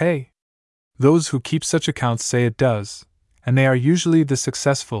effort pay? Those who keep such accounts say it does, and they are usually the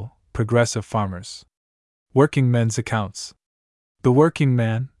successful, progressive farmers. Working men's accounts. The working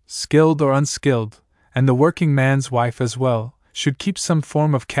man, skilled or unskilled, and the working man's wife as well, should keep some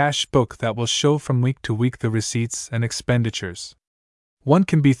form of cash book that will show from week to week the receipts and expenditures. One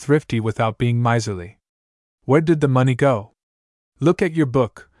can be thrifty without being miserly. Where did the money go? Look at your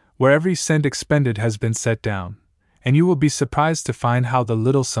book, where every cent expended has been set down, and you will be surprised to find how the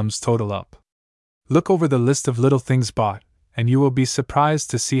little sums total up. Look over the list of little things bought, and you will be surprised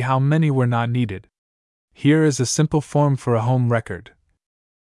to see how many were not needed. Here is a simple form for a home record.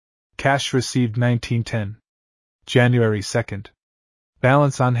 Cash received 1910. January 2nd.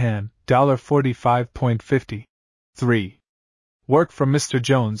 Balance on hand, $45.50. 3. Work from Mr.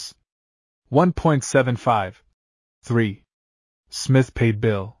 Jones, $1.75. 3. Smith paid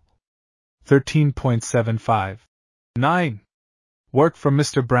bill, $13.75. 9. Work from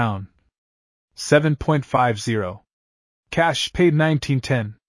Mr. Brown, $7.50. Cash paid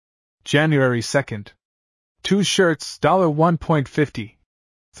 1910. January 2nd. 2 shirts, $1.50.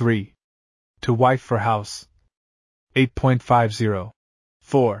 3. To wife for house, $8.50.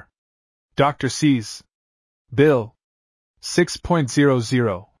 4. Dr. C's bill,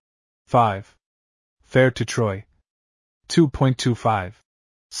 $6.00. 5. Fare to Troy, $2.25.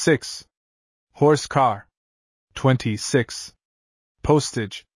 6. Horse car, $26.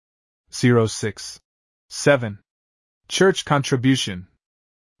 Postage, $06. 7. Church contribution,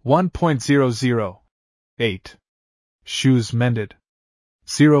 $1.00. 8. Shoes mended,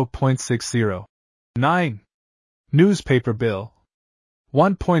 $0.60. 9. Newspaper bill,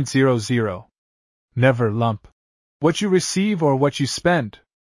 $1.00. Never lump what you receive or what you spend.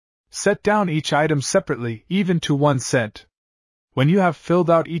 Set down each item separately, even to 1 cent. When you have filled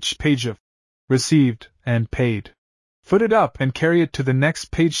out each page of received and paid, foot it up and carry it to the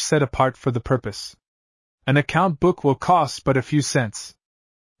next page set apart for the purpose. An account book will cost but a few cents.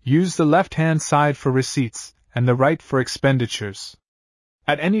 Use the left-hand side for receipts and the right for expenditures.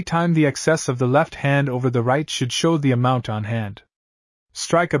 At any time the excess of the left hand over the right should show the amount on hand.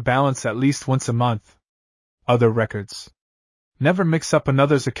 Strike a balance at least once a month. Other records. Never mix up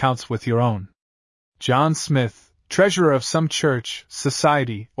another's accounts with your own. John Smith, treasurer of some church,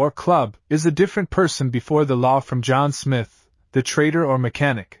 society, or club, is a different person before the law from John Smith, the trader or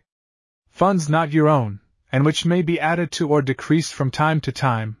mechanic. Funds not your own, and which may be added to or decreased from time to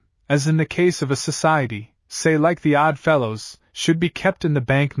time, as in the case of a society, say like the Odd Fellows, should be kept in the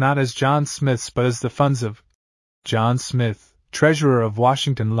bank not as John Smith's but as the funds of John Smith, treasurer of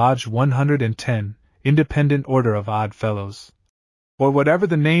Washington Lodge 110, Independent Order of Odd Fellows, or whatever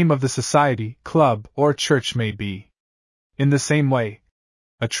the name of the society, club, or church may be. In the same way,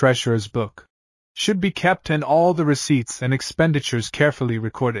 a treasurer's book should be kept and all the receipts and expenditures carefully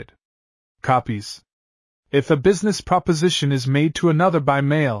recorded. Copies. If a business proposition is made to another by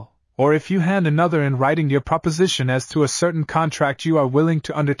mail, or if you hand another in writing your proposition as to a certain contract you are willing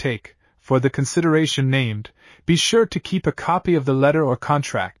to undertake, for the consideration named, be sure to keep a copy of the letter or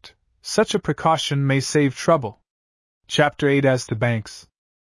contract. Such a precaution may save trouble. Chapter 8 As to banks.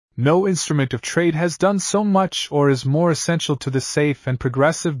 No instrument of trade has done so much or is more essential to the safe and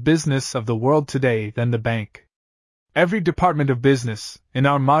progressive business of the world today than the bank. Every department of business, in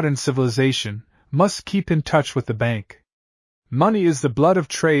our modern civilization, must keep in touch with the bank. Money is the blood of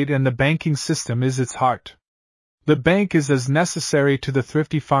trade and the banking system is its heart. The bank is as necessary to the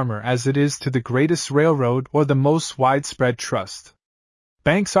thrifty farmer as it is to the greatest railroad or the most widespread trust.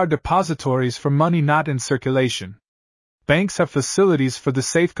 Banks are depositories for money not in circulation. Banks have facilities for the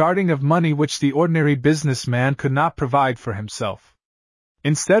safeguarding of money which the ordinary businessman could not provide for himself.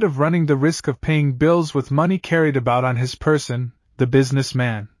 Instead of running the risk of paying bills with money carried about on his person, the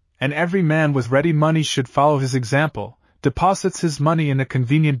businessman, and every man with ready money should follow his example, deposits his money in a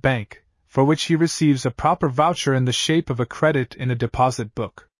convenient bank, for which he receives a proper voucher in the shape of a credit in a deposit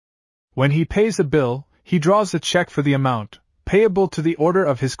book. When he pays a bill, he draws a check for the amount, payable to the order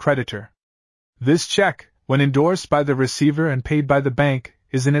of his creditor. This check, when endorsed by the receiver and paid by the bank,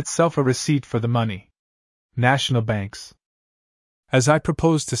 is in itself a receipt for the money. National banks. As I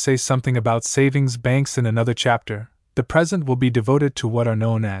propose to say something about savings banks in another chapter, the present will be devoted to what are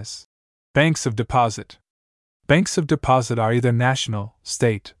known as banks of deposit. Banks of deposit are either national,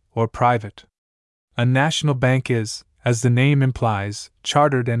 state, or private. A national bank is, as the name implies,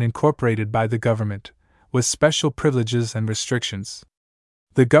 chartered and incorporated by the government, with special privileges and restrictions.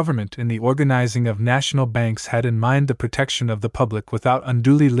 The government, in the organizing of national banks, had in mind the protection of the public without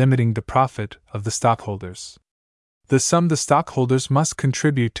unduly limiting the profit of the stockholders. The sum the stockholders must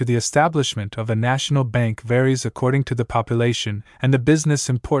contribute to the establishment of a national bank varies according to the population and the business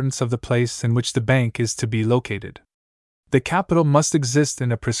importance of the place in which the bank is to be located. The capital must exist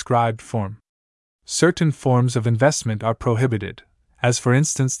in a prescribed form. Certain forms of investment are prohibited, as for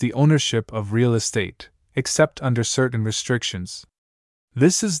instance the ownership of real estate, except under certain restrictions.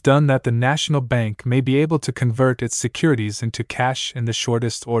 This is done that the national bank may be able to convert its securities into cash in the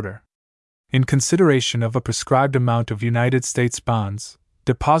shortest order. In consideration of a prescribed amount of United States bonds,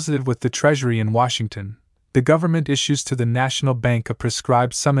 deposited with the Treasury in Washington, the government issues to the national bank a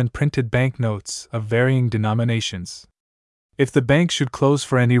prescribed sum in printed banknotes of varying denominations. If the bank should close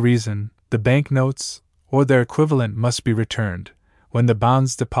for any reason, the banknotes, or their equivalent, must be returned, when the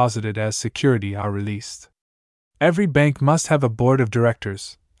bonds deposited as security are released. Every bank must have a board of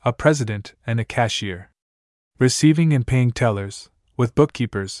directors, a president, and a cashier. Receiving and paying tellers, with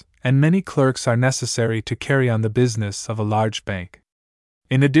bookkeepers, and many clerks are necessary to carry on the business of a large bank.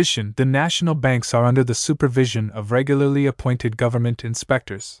 In addition, the national banks are under the supervision of regularly appointed government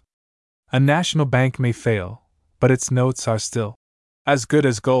inspectors. A national bank may fail, but its notes are still as good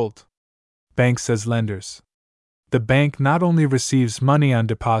as gold. Banks as lenders. The bank not only receives money on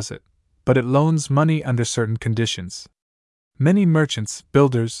deposit, but it loans money under certain conditions. Many merchants,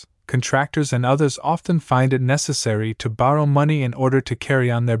 builders, contractors, and others often find it necessary to borrow money in order to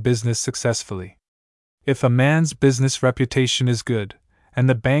carry on their business successfully. If a man's business reputation is good, and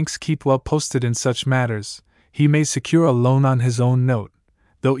the banks keep well posted in such matters, he may secure a loan on his own note,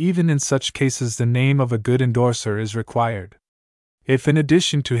 though even in such cases the name of a good endorser is required. If in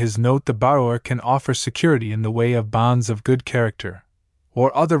addition to his note the borrower can offer security in the way of bonds of good character,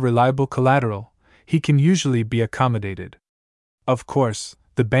 or other reliable collateral, he can usually be accommodated. Of course,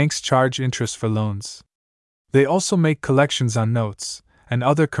 the banks charge interest for loans. They also make collections on notes and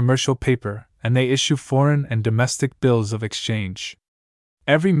other commercial paper, and they issue foreign and domestic bills of exchange.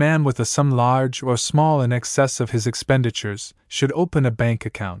 Every man with a sum large or small in excess of his expenditures should open a bank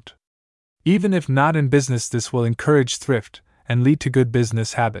account. Even if not in business, this will encourage thrift and lead to good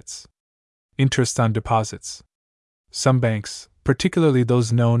business habits. Interest on deposits. Some banks, particularly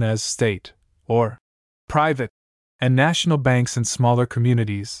those known as state, or private, and national banks in smaller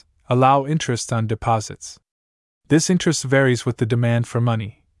communities, allow interest on deposits. This interest varies with the demand for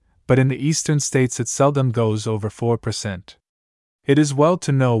money, but in the eastern states it seldom goes over 4%. It is well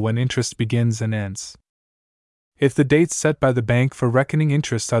to know when interest begins and ends. If the dates set by the bank for reckoning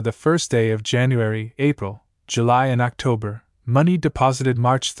interest are the first day of January, April, July, and October, money deposited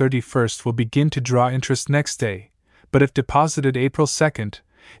March 31st will begin to draw interest next day, but if deposited April 2nd,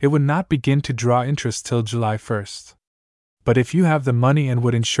 it would not begin to draw interest till July 1st. But if you have the money and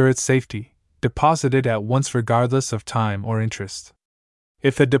would ensure its safety, deposit it at once regardless of time or interest.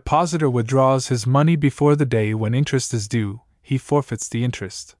 If a depositor withdraws his money before the day when interest is due, he forfeits the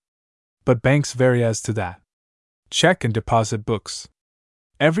interest. But banks vary as to that. Check and deposit books.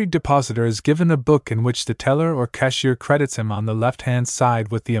 Every depositor is given a book in which the teller or cashier credits him on the left-hand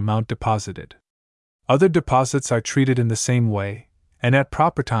side with the amount deposited. Other deposits are treated in the same way, and at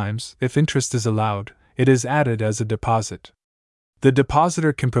proper times, if interest is allowed, it is added as a deposit. The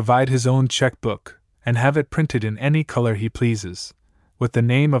depositor can provide his own checkbook, and have it printed in any color he pleases, with the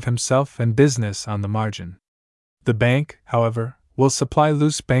name of himself and business on the margin. The bank, however, will supply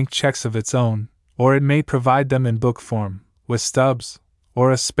loose bank checks of its own, or it may provide them in book form, with stubs,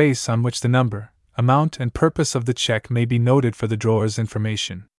 or a space on which the number, amount, and purpose of the check may be noted for the drawer's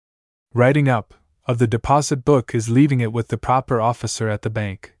information. Writing up of the deposit book is leaving it with the proper officer at the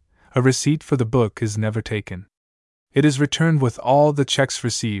bank. A receipt for the book is never taken. It is returned with all the checks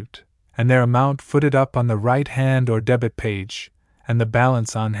received, and their amount footed up on the right hand or debit page, and the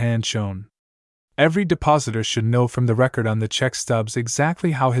balance on hand shown. Every depositor should know from the record on the check stubs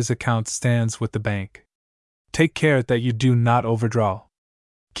exactly how his account stands with the bank. Take care that you do not overdraw.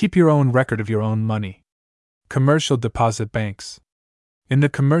 Keep your own record of your own money. Commercial deposit banks. In the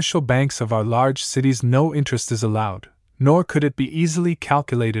commercial banks of our large cities, no interest is allowed, nor could it be easily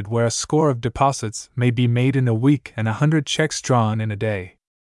calculated where a score of deposits may be made in a week and 100 checks drawn in a day.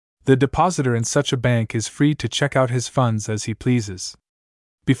 The depositor in such a bank is free to check out his funds as he pleases.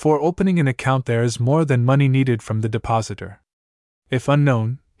 Before opening an account, there is more than money needed from the depositor. If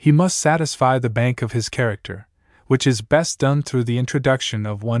unknown, he must satisfy the bank of his character, which is best done through the introduction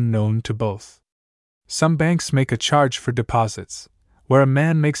of one known to both. Some banks make a charge for deposits, where a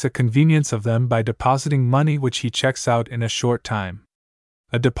man makes a convenience of them by depositing money which he checks out in a short time.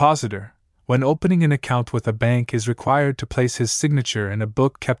 A depositor, when opening an account with a bank, is required to place his signature in a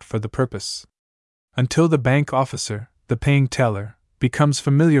book kept for the purpose. Until the bank officer, the paying teller, becomes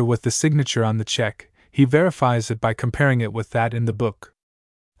familiar with the signature on the check, he verifies it by comparing it with that in the book.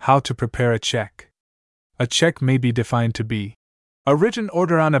 How to prepare a check. A check may be defined to be a written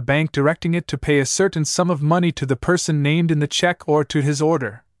order on a bank directing it to pay a certain sum of money to the person named in the check or to his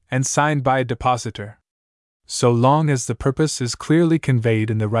order, and signed by a depositor. So long as the purpose is clearly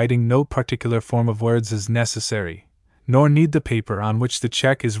conveyed in the writing, no particular form of words is necessary, nor need the paper on which the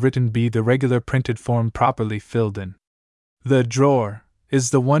check is written be the regular printed form properly filled in. The drawer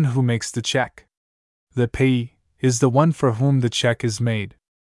is the one who makes the check. The payee is the one for whom the check is made.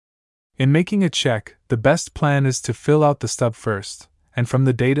 In making a check, the best plan is to fill out the stub first, and from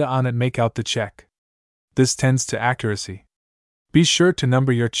the data on it make out the check. This tends to accuracy. Be sure to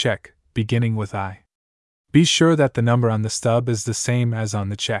number your check, beginning with I. Be sure that the number on the stub is the same as on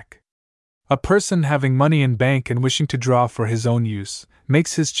the check. A person having money in bank and wishing to draw for his own use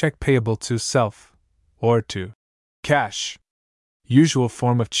makes his check payable to self, or to cash. Usual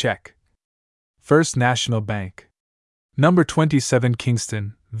form of check. First National Bank. Number 27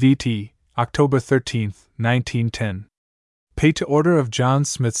 Kingston, VT, October 13, 1910. Pay to order of John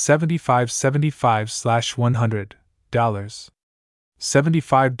Smith $75.75/$100.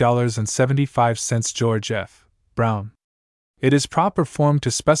 $75.75 George F. Brown. It is proper form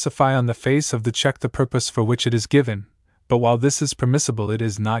to specify on the face of the check the purpose for which it is given, but while this is permissible, it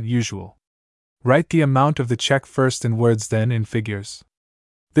is not usual. Write the amount of the check first in words, then in figures.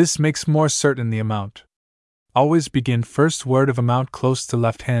 This makes more certain the amount. Always begin first word of amount close to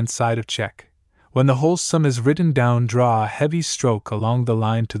left-hand side of check. When the whole sum is written down, draw a heavy stroke along the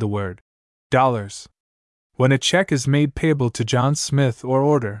line to the word dollars. When a check is made payable to John Smith or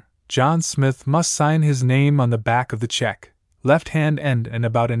order, John Smith must sign his name on the back of the check, left-hand end and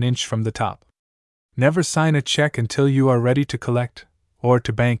about an inch from the top. Never sign a check until you are ready to collect, or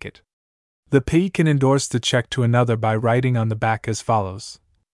to bank it. The payee can endorse the check to another by writing on the back as follows: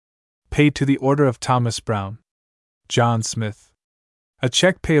 Paid to the order of Thomas Brown, John Smith. A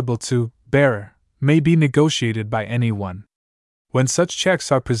check payable to bearer may be negotiated by any one. When such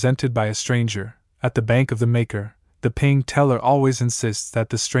checks are presented by a stranger at the bank of the maker, the paying teller always insists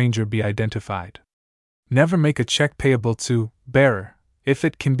that the stranger be identified. Never make a check payable to bearer if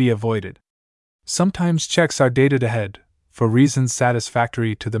it can be avoided. Sometimes checks are dated ahead, for reasons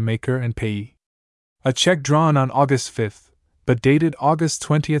satisfactory to the maker and payee. A check drawn on August 5th, but dated August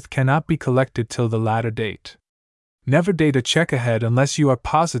 20th, cannot be collected till the latter date. Never date a check ahead unless you are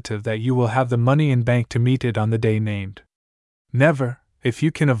positive that you will have the money in bank to meet it on the day named. Never, if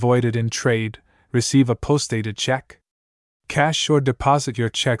you can avoid it in trade, receive a post-dated check. Cash or deposit your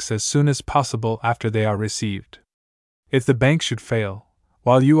checks as soon as possible after they are received. If the bank should fail,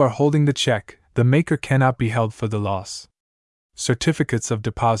 while you are holding the check, the maker cannot be held for the loss. Certificates of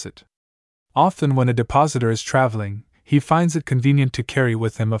deposit. Often when a depositor is traveling, he finds it convenient to carry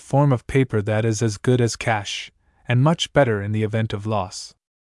with him a form of paper that is as good as cash, and much better in the event of loss.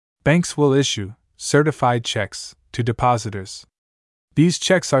 Banks will issue certified checks to depositors. These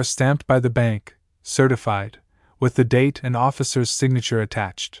checks are stamped by the bank, certified, with the date and officer's signature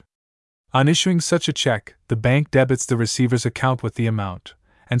attached. On issuing such a check, the bank debits the receiver's account with the amount,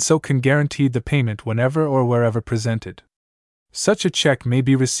 and so can guarantee the payment whenever or wherever presented. Such a check may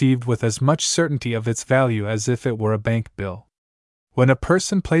be received with as much certainty of its value as if it were a bank bill. When a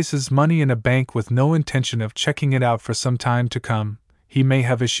person places money in a bank with no intention of checking it out for some time to come, he may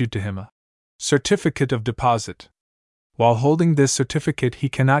have issued to him a certificate of deposit. While holding this certificate, he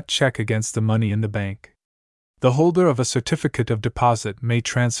cannot check against the money in the bank. The holder of a certificate of deposit may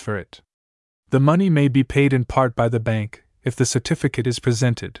transfer it. The money may be paid in part by the bank, if the certificate is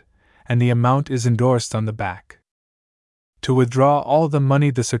presented, and the amount is endorsed on the back. To withdraw all the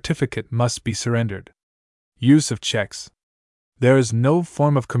money, the certificate must be surrendered. Use of checks. There is no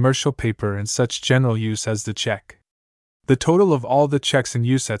form of commercial paper in such general use as the check. The total of all the checks in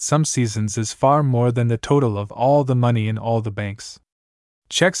use at some seasons is far more than the total of all the money in all the banks.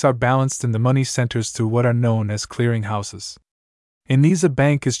 Checks are balanced in the money centers through what are known as clearing houses. In these, a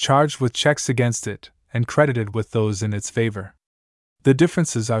bank is charged with checks against it and credited with those in its favor. The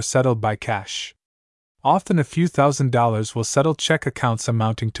differences are settled by cash. Often a few $1,000s will settle check accounts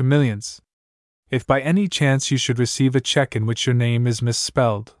amounting to millions. If by any chance you should receive a check in which your name is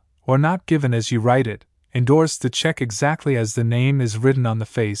misspelled, or not given as you write it, endorse the check exactly as the name is written on the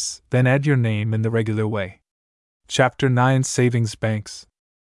face, then add your name in the regular way. Chapter 9: Savings Banks.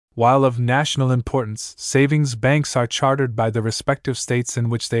 While of national importance, savings banks are chartered by the respective states in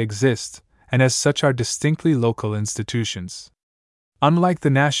which they exist, and as such are distinctly local institutions. Unlike the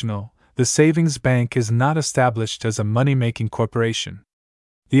national, the savings bank is not established as a money-making corporation.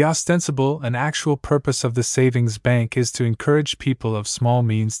 The ostensible and actual purpose of the savings bank is to encourage people of small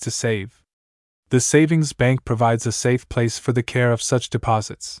means to save. The savings bank provides a safe place for the care of such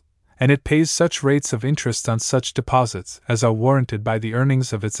deposits, and it pays such rates of interest on such deposits as are warranted by the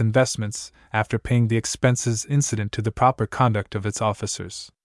earnings of its investments after paying the expenses incident to the proper conduct of its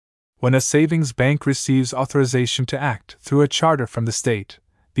officers. When a savings bank receives authorization to act through a charter from the state,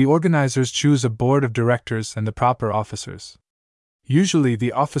 the organizers choose a board of directors and the proper officers. Usually,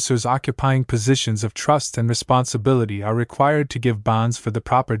 the officers occupying positions of trust and responsibility are required to give bonds for the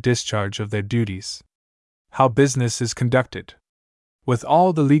proper discharge of their duties. How business is conducted. With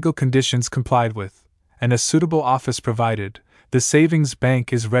all the legal conditions complied with, and a suitable office provided, the savings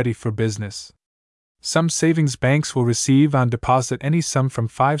bank is ready for business. Some savings banks will receive on deposit any sum from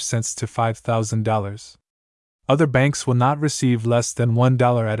 5 cents to $5,000. Other banks will not receive less than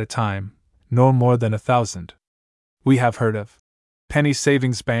 $1 at a time, nor more than 1,000. We have heard of penny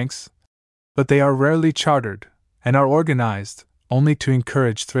savings banks, but they are rarely chartered, and are organized only to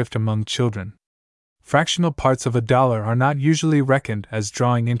encourage thrift among children. Fractional parts of $1 are not usually reckoned as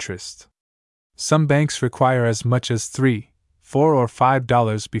drawing interest. Some banks require as much as $3, $4, or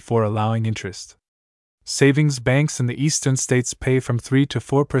 $5 before allowing interest. Savings banks in the eastern states pay from 3 to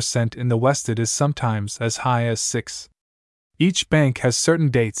 4%. In the West it is sometimes as high as 6. Each bank has certain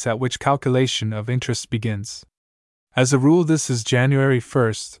dates at which calculation of interest begins. As a rule, this is January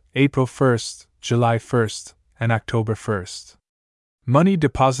 1st, April 1st, July 1st, and October 1st. Money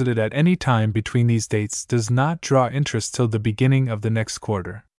deposited at any time between these dates does not draw interest till the beginning of the next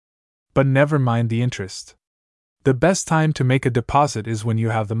quarter. But never mind the interest. The best time to make a deposit is when you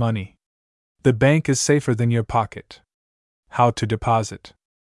have the money. The bank is safer than your pocket. How to deposit.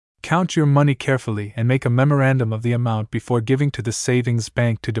 Count your money carefully and make a memorandum of the amount before giving to the savings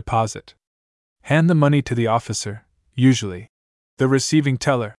bank to deposit. Hand the money to the officer, usually the receiving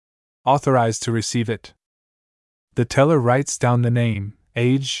teller, authorized to receive it. The teller writes down the name,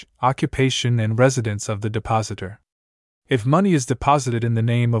 age, occupation, and residence of the depositor. If money is deposited in the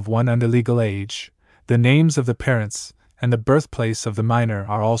name of one under legal age, the names of the parents and the birthplace of the minor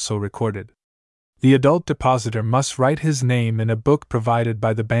are also recorded. The adult depositor must write his name in a book provided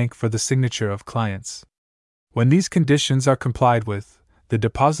by the bank for the signature of clients. When these conditions are complied with, the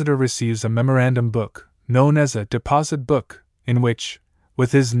depositor receives a memorandum book, known as a deposit book, in which,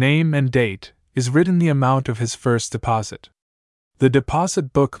 with his name and date, is written the amount of his first deposit. The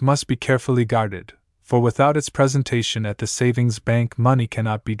deposit book must be carefully guarded, for without its presentation at the savings bank money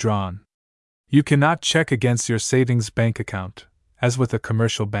cannot be drawn. You cannot check against your savings bank account, as with a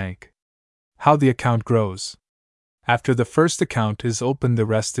commercial bank. How the account grows. After the first account is opened, the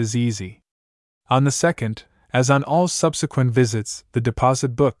rest is easy. On the second, as on all subsequent visits, the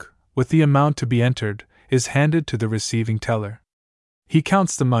deposit book, with the amount to be entered, is handed to the receiving teller. He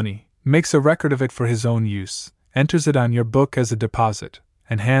counts the money, makes a record of it for his own use, enters it on your book as a deposit,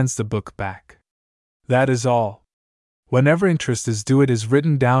 and hands the book back. That is all. Whenever interest is due, it is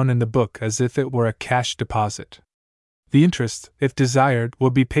written down in the book as if it were a cash deposit. The interest, if desired,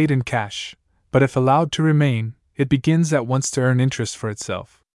 will be paid in cash, but if allowed to remain, it begins at once to earn interest for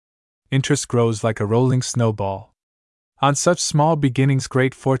itself. Interest grows like a rolling snowball. On such small beginnings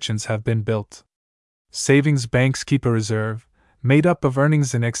great fortunes have been built. Savings banks keep a reserve, made up of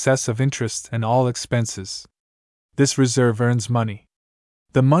earnings in excess of interest and all expenses. This reserve earns money.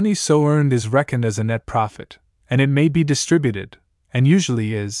 The money so earned is reckoned as a net profit, and it may be distributed, and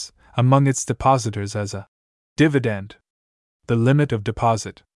usually is, among its depositors as a dividend. The limit of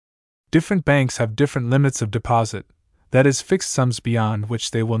deposit. Different banks have different limits of deposit, that is, fixed sums beyond which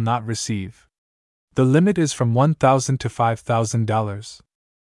they will not receive. The limit is from $1,000 to $5,000.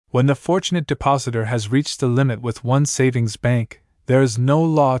 When the fortunate depositor has reached the limit with one savings bank, there is no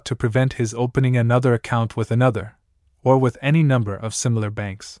law to prevent his opening another account with another, or with any number of similar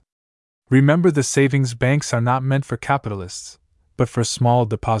banks. Remember, the savings banks are not meant for capitalists, but for small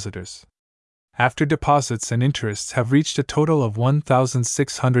depositors. After deposits and interests have reached a total of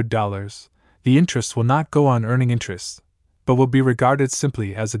 $1,600, the interest will not go on earning interest, but will be regarded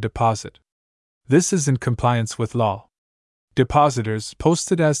simply as a deposit. This is in compliance with law. Depositors,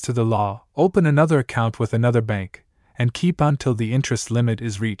 posted as to the law, open another account with another bank, and keep on till the interest limit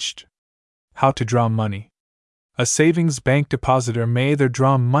is reached. How to draw money. A savings bank depositor may either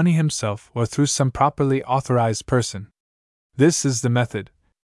draw money himself or through some properly authorized person. This is the method.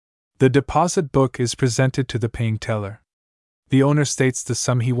 The deposit book is presented to the paying teller. The owner states the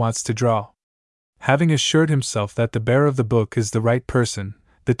sum he wants to draw. Having assured himself that the bearer of the book is the right person,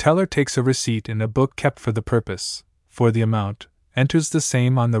 the teller takes a receipt in a book kept for the purpose, for the amount, enters the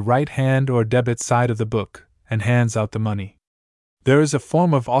same on the right hand or debit side of the book, and hands out the money. There is a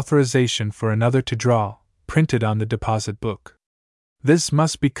form of authorization for another to draw, printed on the deposit book. This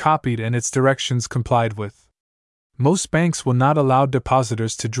must be copied and its directions complied with. Most banks will not allow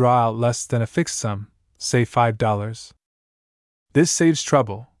depositors to draw out less than a fixed sum, say $5. This saves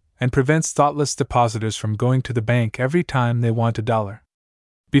trouble, and prevents thoughtless depositors from going to the bank every time they want $1.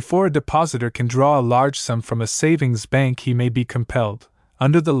 Before a depositor can draw a large sum from a savings bank, he may be compelled,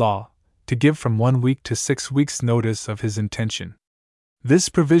 under the law, to give from 1 week to 6 weeks' notice of his intention. This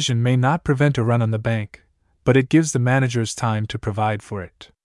provision may not prevent a run on the bank, but it gives the managers time to provide for it.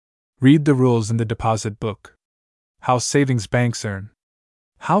 Read the rules in the deposit book. How savings banks earn.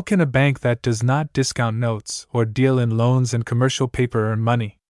 How can a bank that does not discount notes or deal in loans and commercial paper earn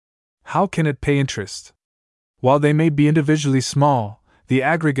money? How can it pay interest? While they may be individually small, the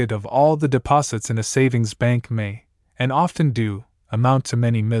aggregate of all the deposits in a savings bank may, and often do, amount to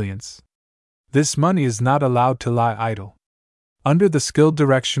many millions. This money is not allowed to lie idle. Under the skilled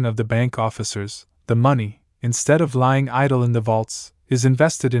direction of the bank officers, the money, instead of lying idle in the vaults, is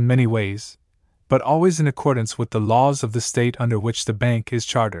invested in many ways, but always in accordance with the laws of the state under which the bank is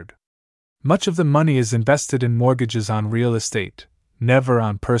chartered. Much of the money is invested in mortgages on real estate, never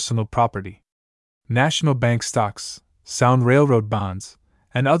on personal property. National bank stocks, sound railroad bonds,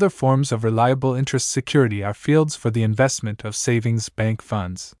 and other forms of reliable interest security are fields for the investment of savings bank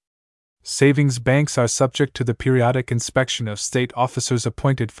funds. Savings banks are subject to the periodic inspection of state officers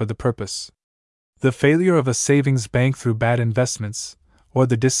appointed for the purpose. The failure of a savings bank through bad investments, or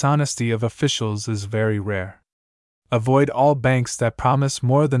the dishonesty of officials, is very rare. Avoid all banks that promise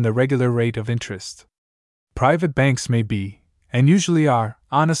more than the regular rate of interest. Private banks may be, and usually are,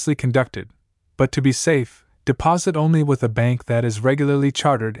 honestly conducted, but to be safe, deposit only with a bank that is regularly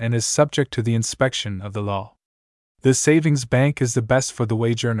chartered and is subject to the inspection of the law. The savings bank is the best for the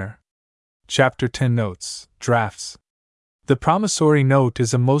wage earner. Chapter 10 Notes, Drafts. The promissory note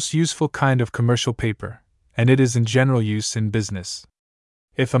is a most useful kind of commercial paper, and it is in general use in business.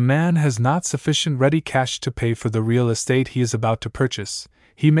 If a man has not sufficient ready cash to pay for the real estate he is about to purchase,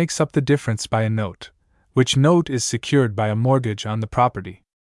 he makes up the difference by a note, which note is secured by a mortgage on the property.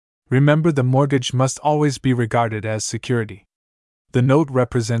 Remember, the mortgage must always be regarded as security. The note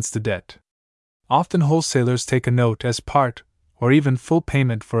represents the debt. Often wholesalers take a note as part, or even full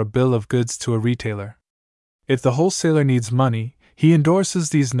payment for a bill of goods to a retailer. If the wholesaler needs money, he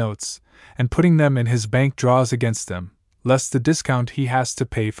endorses these notes, and putting them in his bank draws against them, less the discount he has to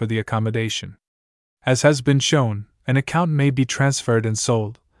pay for the accommodation. As has been shown, an account may be transferred and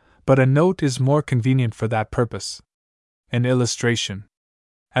sold, but a note is more convenient for that purpose. An illustration.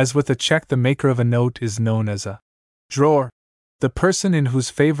 As with a check, the maker of a note is known as a drawer. The person in whose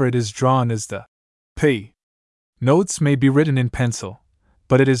favor it is drawn is the payee. Notes may be written in pencil,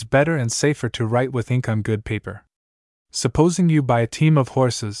 but it is better and safer to write with ink on good paper. Supposing you buy a team of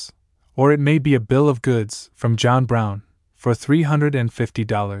horses, or it may be a bill of goods, from John Brown, for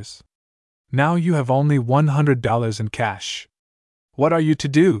 $350. Now you have only $100 in cash. What are you to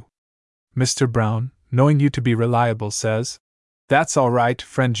do? Mr. Brown, knowing you to be reliable, says, "That's all right,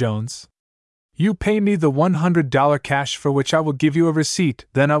 friend Jones. You pay me the $100 cash, for which I will give you a receipt,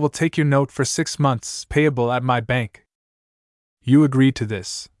 then I will take your note for 6 months, payable at my bank." You agree to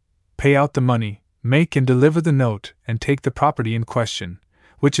this, pay out the money, make and deliver the note, and take the property in question,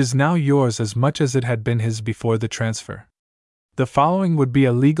 which is now yours as much as it had been his before the transfer. The following would be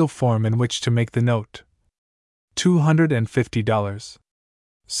a legal form in which to make the note. $250.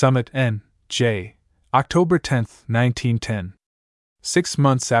 Summit, N.J., October 10, 1910. 6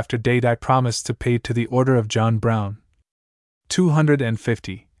 months after date I promised to pay to the order of John Brown.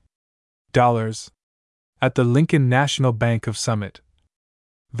 $250. At the Lincoln National Bank of Summit.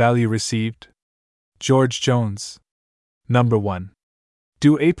 Value received. George Jones. Number 1.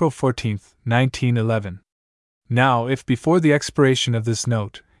 Due April 14, 1911. Now, if before the expiration of this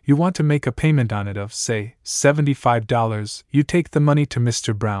note, you want to make a payment on it of, say, $75, you take the money to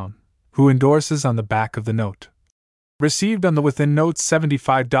Mr. Brown, who endorses on the back of the note. Received on the within note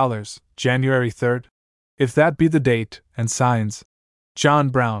 $75, January 3rd, if that be the date, and signs, John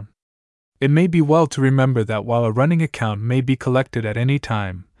Brown. It may be well to remember that while a running account may be collected at any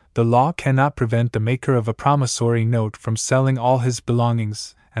time, the law cannot prevent the maker of a promissory note from selling all his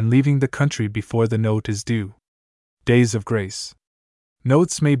belongings and leaving the country before the note is due. Days of grace.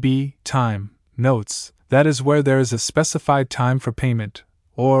 Notes may be time notes, that is where there is a specified time for payment,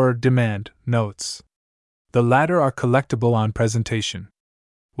 or demand notes. The latter are collectible on presentation.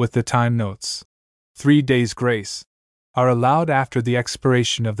 With the time notes, 3 days' grace are allowed after the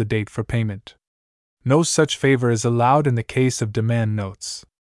expiration of the date for payment. No such favor is allowed in the case of demand notes.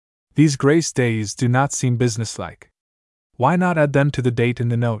 These grace days do not seem businesslike. Why not add them to the date in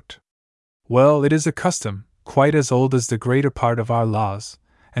the note? Well, it is a custom, quite as old as the greater part of our laws,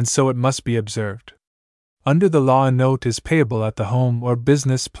 and so it must be observed. Under the law, a note is payable at the home or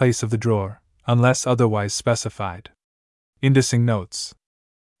business place of the drawer, unless otherwise specified. Indexing notes.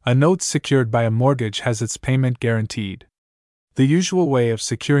 A note secured by a mortgage has its payment guaranteed. The usual way of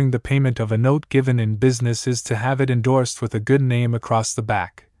securing the payment of a note given in business is to have it endorsed with a good name across the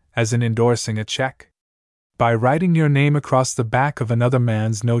back, as in endorsing a check. By writing your name across the back of another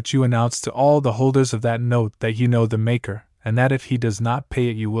man's note, you announce to all the holders of that note that you know the maker, and that if he does not pay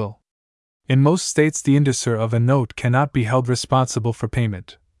it, you will. In most states, the endorser of a note cannot be held responsible for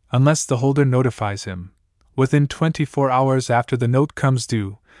payment, unless the holder notifies him, within 24 hours after the note comes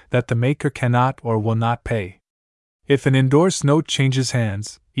due, that the maker cannot or will not pay. If an endorsed note changes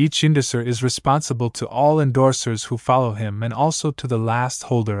hands, each endorser is responsible to all endorsers who follow him and also to the last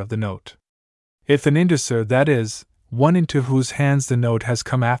holder of the note. If an endorser, that is, one into whose hands the note has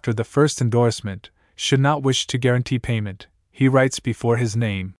come after the first endorsement, should not wish to guarantee payment, he writes before his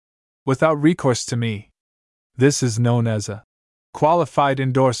name, without recourse to me. This is known as a qualified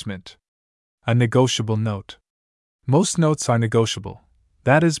endorsement. A negotiable note. Most notes are negotiable.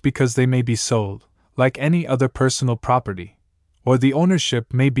 That is because they may be sold, like any other personal property, or the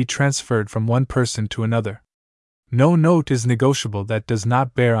ownership may be transferred from one person to another. No note is negotiable that does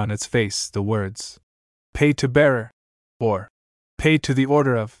not bear on its face the words, "Pay to bearer," or "Pay to the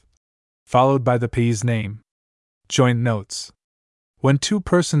order of," followed by the payee's name. Joint notes. When two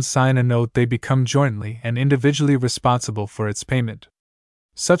persons sign a note, they become jointly and individually responsible for its payment.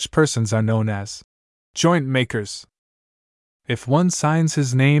 Such persons are known as joint makers. If one signs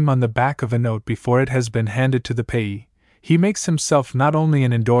his name on the back of a note before it has been handed to the payee, he makes himself not only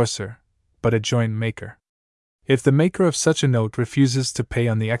an endorser, but a joint maker. If the maker of such a note refuses to pay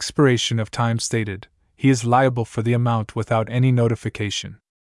on the expiration of time stated, he is liable for the amount without any notification.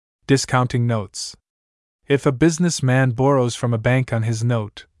 Discounting notes. If a businessman borrows from a bank on his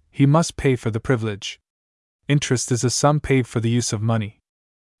note, he must pay for the privilege. Interest is a sum paid for the use of money.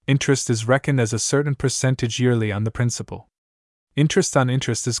 Interest is reckoned as a certain percentage yearly on the principal. Interest on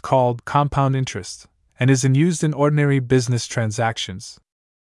interest is called compound interest, and is used in ordinary business transactions.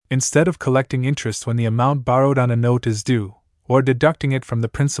 Instead of collecting interest when the amount borrowed on a note is due, or deducting it from the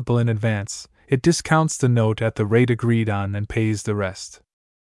principal in advance, it discounts the note at the rate agreed on and pays the rest.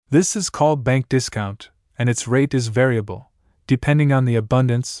 This is called bank discount, and its rate is variable, depending on the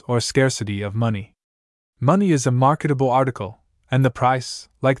abundance or scarcity of money. Money is a marketable article, and the price,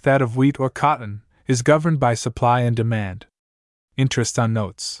 like that of wheat or cotton, is governed by supply and demand. Interest on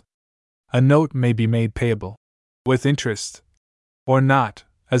notes. A note may be made payable with interest, or not,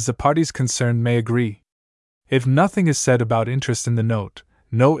 as the parties concerned may agree. If nothing is said about interest in the note,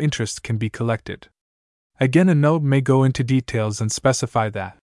 no interest can be collected. Again, a note may go into details and specify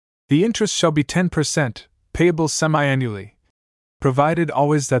that the interest shall be 10%, payable semi-annually, provided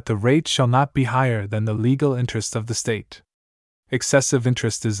always that the rate shall not be higher than the legal interest of the state. Excessive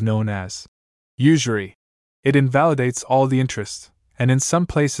interest is known as usury. It invalidates all the interest, and in some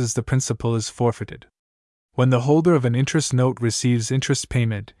places the principal is forfeited. When the holder of an interest note receives interest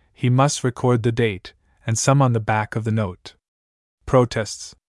payment, he must record the date, and sum on the back of the note.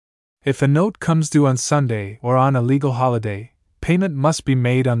 Protests. If a note comes due on Sunday or on a legal holiday, payment must be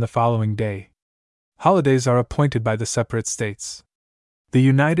made on the following day. Holidays are appointed by the separate states. The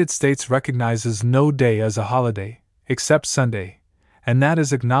United States recognizes no day as a holiday, except Sunday, and that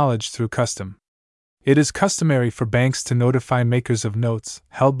is acknowledged through custom. It is customary for banks to notify makers of notes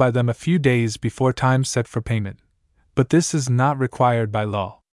held by them a few days before time set for payment, but this is not required by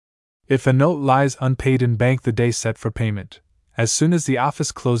law. If a note lies unpaid in bank the day set for payment, as soon as the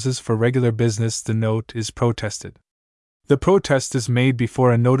office closes for regular business, the note is protested. The protest is made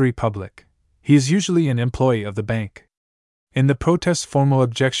before a notary public. He is usually an employee of the bank. In the protest, formal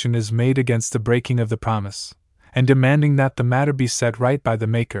objection is made against the breaking of the promise, and demanding that the matter be set right by the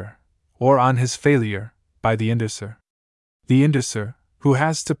maker, or on his failure, by the indexer. The indexer, who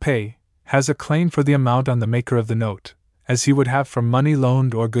has to pay, has a claim for the amount on the maker of the note, as he would have for money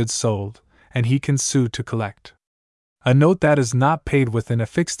loaned or goods sold, and he can sue to collect. A note that is not paid within a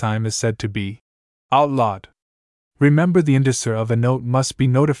fixed time is said to be outlawed. Remember, the indexer of a note must be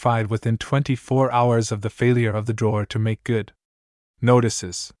notified within 24 hours of the failure of the drawer to make good.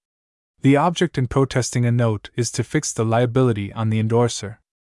 Notices. The object in protesting a note is to fix the liability on the endorser.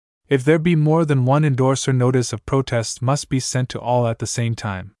 If there be more than one endorser, notice of protest must be sent to all at the same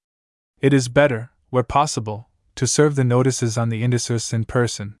time. It is better, where possible, to serve the notices on the indexers in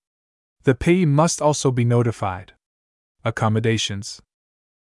person. The payee must also be notified. Accommodations.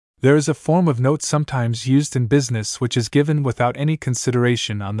 There is a form of note sometimes used in business which is given without any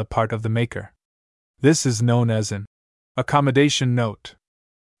consideration on the part of the maker. This is known as an accommodation note.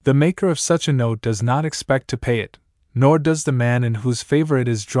 The maker of such a note does not expect to pay it, nor does the man in whose favor it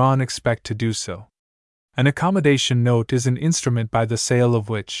is drawn expect to do so. An accommodation note is an instrument by the sale of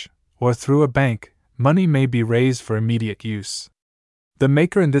which, or through a bank, money may be raised for immediate use. The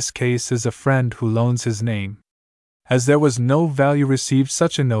maker in this case is a friend who loans his name. As there was no value received,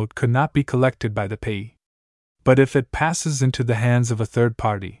 such a note could not be collected by the payee. But if it passes into the hands of a third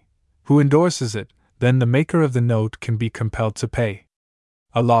party, who endorses it, then the maker of the note can be compelled to pay.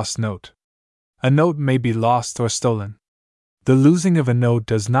 A lost note. A note may be lost or stolen. The losing of a note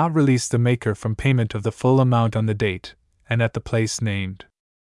does not release the maker from payment of the full amount on the date, and at the place named.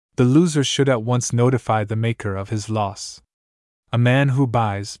 The loser should at once notify the maker of his loss. A man who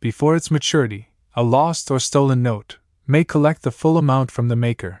buys, before its maturity, a lost or stolen note, may collect the full amount from the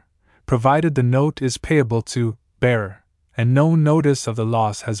maker, provided the note is payable to bearer, and no notice of the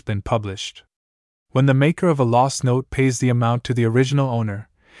loss has been published. When the maker of a lost note pays the amount to the original owner,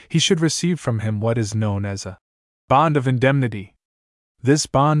 he should receive from him what is known as a bond of indemnity. This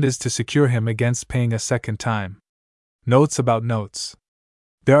bond is to secure him against paying a second time. Notes about notes.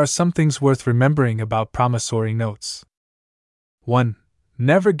 There are some things worth remembering about promissory notes. 1.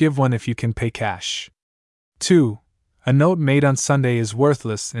 Never give one if you can pay cash. 2. A note made on Sunday is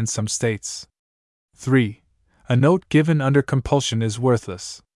worthless in some states. 3. A note given under compulsion is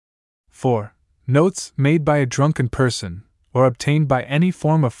worthless. 4. Notes made by a drunken person, or obtained by any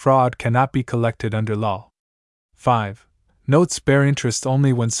form of fraud, cannot be collected under law. 5. Notes bear interest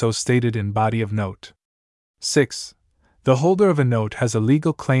only when so stated in body of note. 6. The holder of a note has a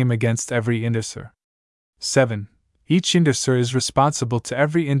legal claim against every indexer. 7. Each indexer is responsible to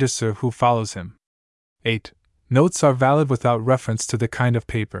every indexer who follows him. 8. Notes are valid without reference to the kind of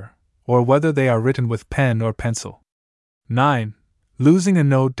paper, or whether they are written with pen or pencil. 9. Losing a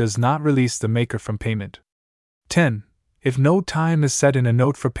note does not release the maker from payment. 10. If no time is set in a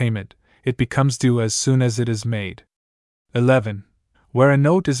note for payment, it becomes due as soon as it is made. 11. Where a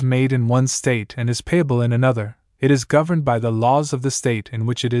note is made in one state and is payable in another, it is governed by the laws of the state in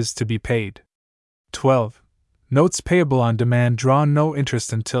which it is to be paid. 12. Notes payable on demand draw no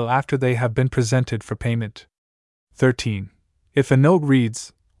interest until after they have been presented for payment. 13. If a note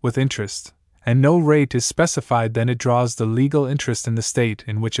reads, with interest, and no rate is specified, then it draws the legal interest in the state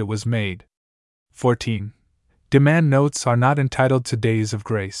in which it was made. 14. Demand notes are not entitled to days of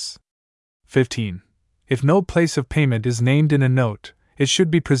grace. 15. If no place of payment is named in a note, it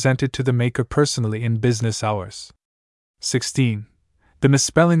should be presented to the maker personally in business hours. 16. The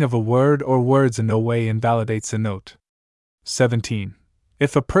misspelling of a word or words in no way invalidates a note. 17.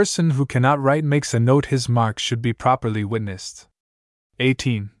 If a person who cannot write makes a note, his mark should be properly witnessed.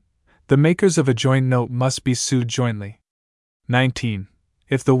 18. The makers of a joint note must be sued jointly. 19.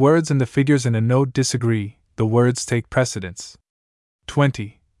 If the words and the figures in a note disagree, the words take precedence.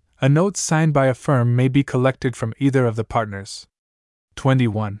 20. A note signed by a firm may be collected from either of the partners.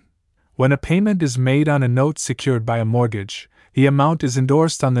 21. When a payment is made on a note secured by a mortgage, the amount is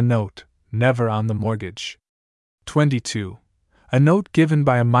endorsed on the note, never on the mortgage. 22. A note given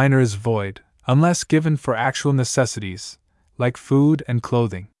by a minor is void, unless given for actual necessities, like food and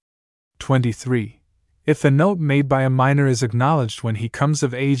clothing. 23. If a note made by a minor is acknowledged when he comes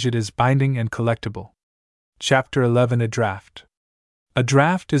of age, it is binding and collectible. Chapter 11. A draft. A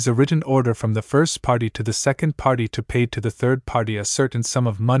draft is a written order from the first party to the second party to pay to the third party a certain sum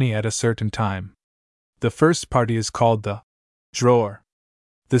of money at a certain time. The first party is called the drawer.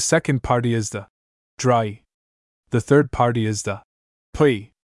 The second party is the drawee. The third party is the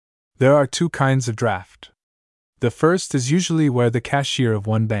payee. There are two kinds of draft. The first is usually where the cashier of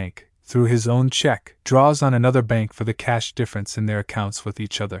one bank, through his own check, draws on another bank for the cash difference in their accounts with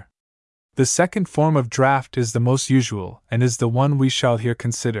each other. The second form of draft is the most usual and is the one we shall here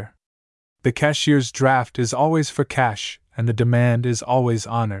consider. The cashier's draft is always for cash, and the demand is always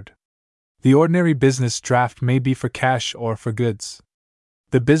honored. The ordinary business draft may be for cash or for goods.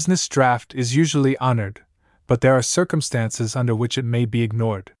 The business draft is usually honored, but there are circumstances under which it may be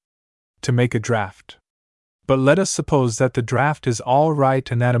ignored. To make a draft. But let us suppose that the draft is all right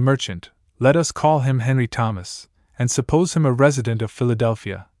and that a merchant, let us call him Henry Thomas, and suppose him a resident of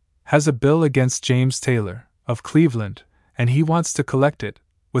Philadelphia, has a bill against James Taylor, of Cleveland, and he wants to collect it,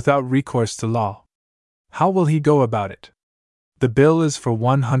 without recourse to law. How will he go about it? The bill is for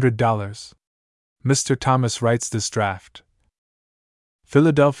 $100. Mr. Thomas writes this draft.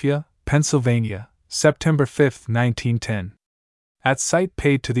 Philadelphia, Pennsylvania, September 5, 1910. At site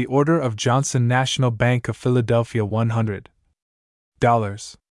paid to the order of Johnson National Bank of Philadelphia $100.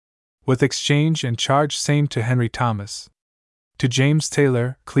 With exchange and charge same to Henry Thomas. To James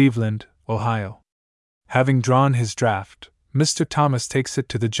Taylor, Cleveland, Ohio. Having drawn his draft, Mr. Thomas takes it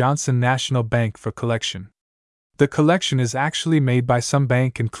to the Johnson National Bank for collection. The collection is actually made by some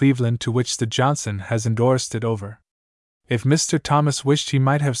bank in Cleveland to which the Johnson has endorsed it over. If Mr. Thomas wished, he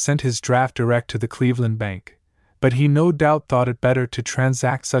might have sent his draft direct to the Cleveland Bank, but he no doubt thought it better to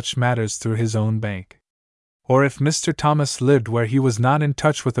transact such matters through his own bank. Or if Mr. Thomas lived where he was not in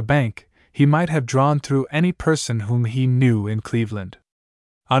touch with a bank, he might have drawn through any person whom he knew in Cleveland.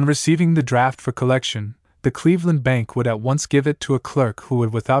 On receiving the draft for collection, the Cleveland Bank would at once give it to a clerk who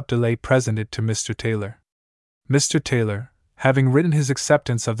would without delay present it to Mr. Taylor. Mr. Taylor, having written his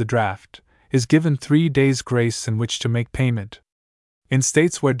acceptance of the draft, is given 3 days' grace in which to make payment. In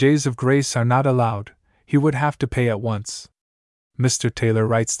states where days of grace are not allowed, he would have to pay at once. Mr. Taylor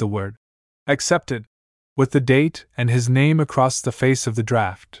writes the word accepted with the date and his name across the face of the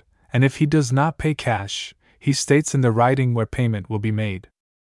draft, and if he does not pay cash, he states in the writing where payment will be made.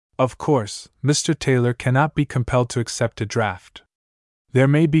 Of course, Mr. Taylor cannot be compelled to accept a draft. There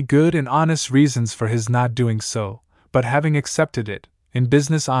may be good and honest reasons for his not doing so, but having accepted it, in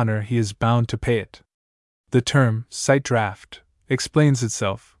business honor he is bound to pay it. The term, sight draft, explains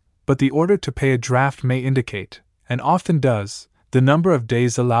itself, but the order to pay a draft may indicate, and often does, the number of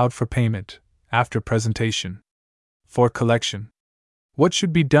days allowed for payment, after presentation. For collection. What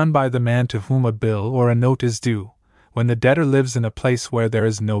should be done by the man to whom a bill or a note is due, when the debtor lives in a place where there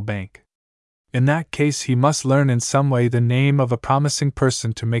is no bank? In that case he must learn in some way the name of a promising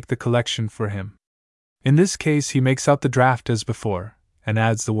person to make the collection for him. In this case he makes out the draft as before, and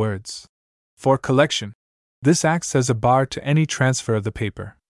adds the words, "For collection." This acts as a bar to any transfer of the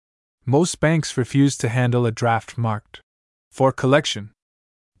paper. Most banks refuse to handle a draft marked, "For collection."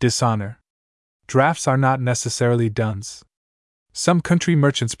 Dishonor. Drafts are not necessarily duns. Some country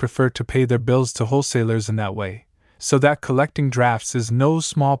merchants prefer to pay their bills to wholesalers in that way, so that collecting drafts is no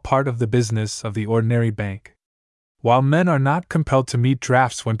small part of the business of the ordinary bank. While men are not compelled to meet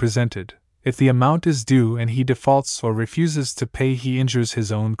drafts when presented, if the amount is due and he defaults or refuses to pay, he injures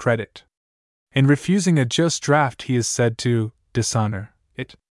his own credit. In refusing a just draft, he is said to dishonor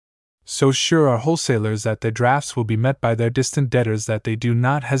it. So sure are wholesalers that their drafts will be met by their distant debtors that they do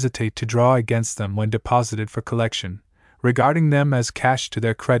not hesitate to draw against them when deposited for collection, regarding them as cash to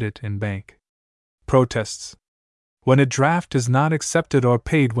their credit in bank. Protests. When a draft is not accepted or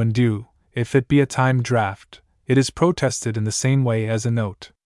paid when due, if it be a time draft, it is protested in the same way as a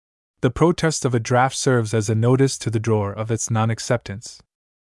note. The protest of a draft serves as a notice to the drawer of its non-acceptance.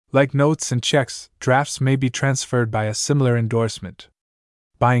 Like notes and checks, drafts may be transferred by a similar endorsement.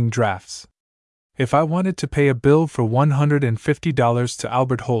 Buying drafts. If I wanted to pay a bill for $150 to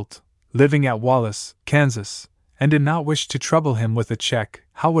Albert Holt, living at Wallace, Kansas, and did not wish to trouble him with a check,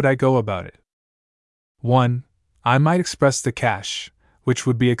 how would I go about it? 1. I might express the cash, which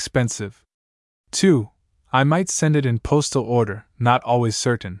would be expensive. 2. I might send it in postal order, not always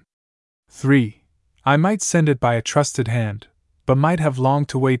certain. 3. I might send it by a trusted hand, but might have long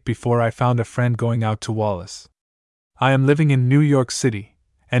to wait before I found a friend going out to Wallace. I am living in New York City,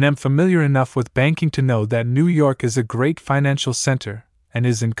 and am familiar enough with banking to know that New York is a great financial center and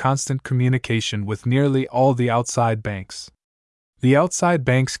is in constant communication with nearly all the outside banks. The outside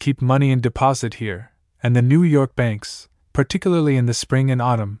banks keep money in deposit here, and the New York banks, particularly in the spring and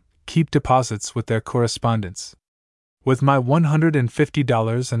autumn, keep deposits with their correspondents. With my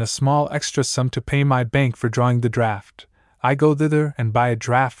 $150 and a small extra sum to pay my bank for drawing the draft, I go thither and buy a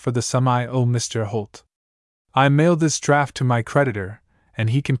draft for the sum I owe Mr. Holt. I mail this draft to my creditor,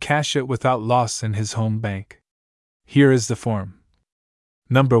 and he can cash it without loss in his home bank. Here is the form.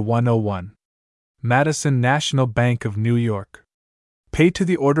 Number 101. Madison National Bank of New York. Pay to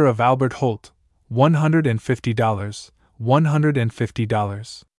the order of Albert Holt, $150,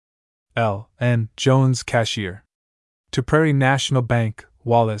 $150. L. N. Jones, Cashier. To Prairie National Bank,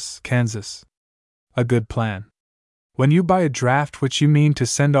 Wallace, Kansas. A good plan. When you buy a draft which you mean to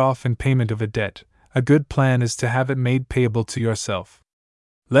send off in payment of a debt, a good plan is to have it made payable to yourself.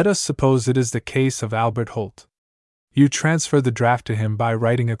 Let us suppose it is the case of Albert Holt. You transfer the draft to him by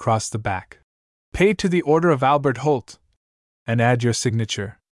writing across the back, "Paid to the order of Albert Holt," and add your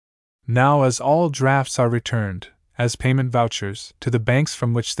signature. Now, as all drafts are returned, as payment vouchers, to the banks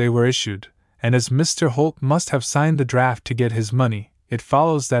from which they were issued, and as Mr. Holt must have signed the draft to get his money, it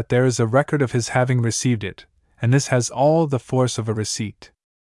follows that there is a record of his having received it, and this has all the force of a receipt.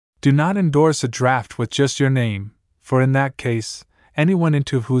 Do not endorse a draft with just your name, for in that case, anyone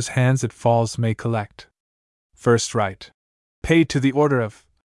into whose hands it falls may collect. First write, "Paid to the order of"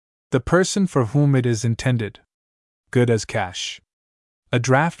 the person for whom it is intended. Good as cash. A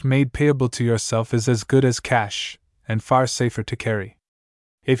draft made payable to yourself is as good as cash, and far safer to carry.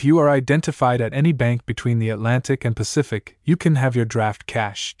 If you are identified at any bank between the Atlantic and Pacific, you can have your draft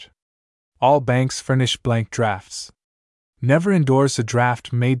cashed. All banks furnish blank drafts. Never endorse a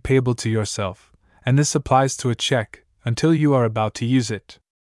draft made payable to yourself, and this applies to a check, until you are about to use it.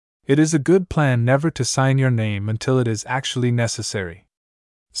 It is a good plan never to sign your name until it is actually necessary.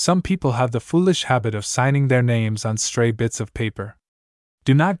 Some people have the foolish habit of signing their names on stray bits of paper.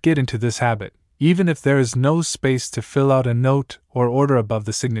 Do not get into this habit, even if there is no space to fill out a note or order above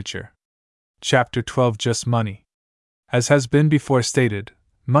the signature. Chapter 12. Just money. As has been before stated,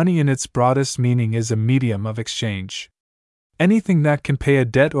 money in its broadest meaning is a medium of exchange. Anything that can pay a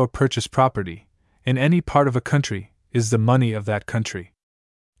debt or purchase property, in any part of a country, is the money of that country.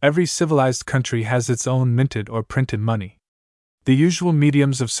 Every civilized country has its own minted or printed money. The usual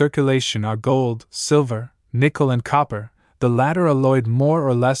mediums of circulation are gold, silver, nickel, and copper, the latter alloyed more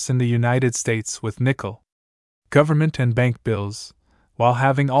or less in the United States with nickel. Government and bank bills, while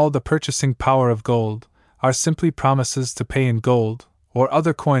having all the purchasing power of gold, are simply promises to pay in gold, or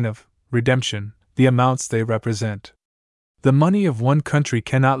other coin of redemption, the amounts they represent. The money of one country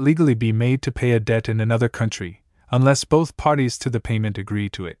cannot legally be made to pay a debt in another country, unless both parties to the payment agree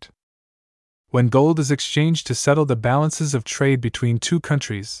to it. When gold is exchanged to settle the balances of trade between two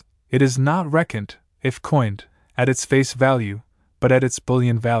countries, it is not reckoned, if coined, at its face value, but at its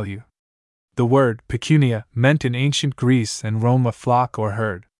bullion value. The word pecunia meant in ancient Greece and Rome a flock or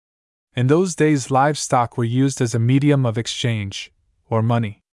herd. In those days livestock were used as a medium of exchange, or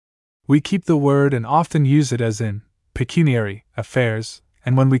money. We keep the word and often use it as in pecuniary affairs,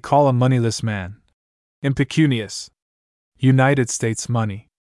 and when we call a moneyless man impecunious. United States money.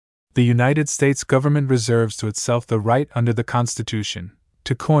 The United States government reserves to itself the right under the Constitution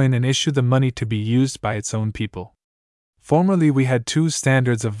to coin and issue the money to be used by its own people. Formerly we had two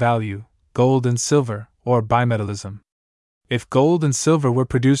standards of value, gold and silver, or bimetallism. If gold and silver were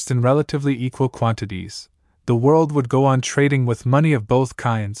produced in relatively equal quantities, the world would go on trading with money of both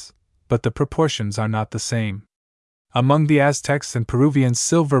kinds, but the proportions are not the same. Among the Aztecs and Peruvians,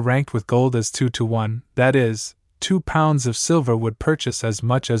 silver ranked with gold as 2 to 1, that is, 2 pounds of silver would purchase as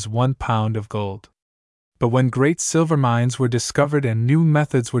much as 1 pound of gold. But when great silver mines were discovered and new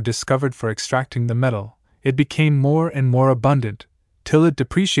methods were discovered for extracting the metal, it became more and more abundant, till it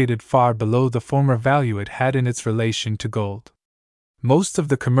depreciated far below the former value it had in its relation to gold. Most of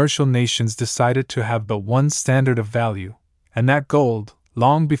the commercial nations decided to have but one standard of value, and that gold,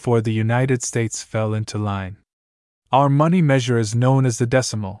 long before the United States fell into line. Our money measure is known as the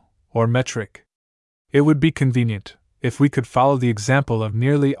decimal, or metric. It would be convenient, if we could follow the example of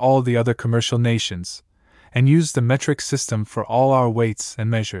nearly all the other commercial nations, and use the metric system for all our weights and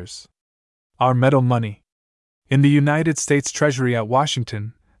measures. Our metal money. In the United States Treasury at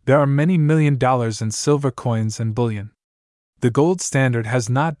Washington, there are many $1 million in silver coins and bullion. The gold standard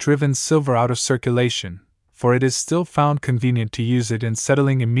has not driven silver out of circulation, for it is still found convenient to use it in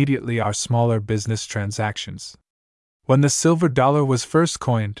settling immediately our smaller business transactions. When the silver dollar was first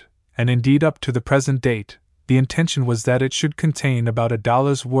coined, and indeed up to the present date, the intention was that it should contain about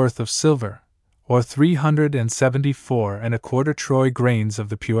 $1 worth of silver, or 374 1/4 troy grains of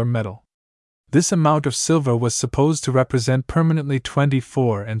the pure metal. This amount of silver was supposed to represent permanently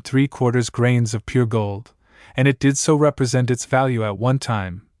 24 3/4 grains of pure gold, and it did so represent its value at one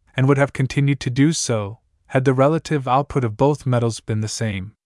time, and would have continued to do so, had the relative output of both metals been the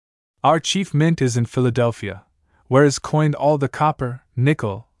same. Our chief mint is in Philadelphia, where is coined all the copper,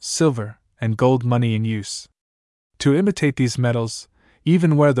 nickel, silver, and gold money in use. To imitate these metals,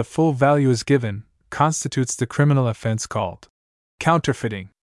 even where the full value is given, constitutes the criminal offense called counterfeiting.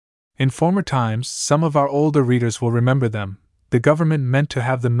 In former times, some of our older readers will remember them, the government meant to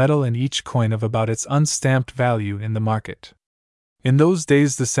have the metal in each coin of about its unstamped value in the market. In those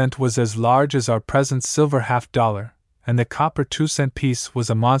days the cent was as large as our present silver $half, and the copper 2-cent piece was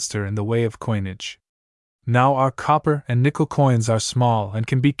a monster in the way of coinage. Now our copper and nickel coins are small and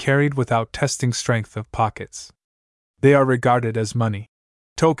can be carried without testing strength of pockets. They are regarded as money.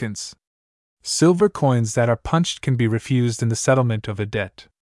 Tokens. Silver coins that are punched can be refused in the settlement of a debt.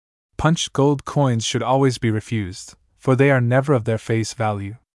 Punched gold coins should always be refused, for they are never of their face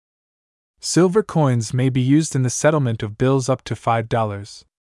value. Silver coins may be used in the settlement of bills up to $5.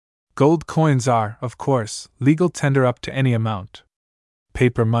 Gold coins are, of course, legal tender up to any amount.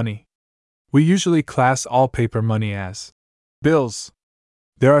 Paper money. We usually class all paper money as bills.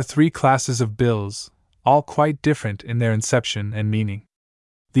 There are 3 classes of bills, all quite different in their inception and meaning.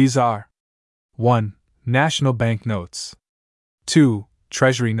 These are 1. National bank notes. 2.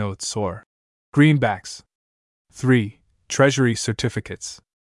 Treasury notes or greenbacks. 3. Treasury certificates.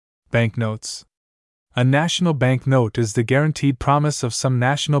 Banknotes. A national bank note is the guaranteed promise of some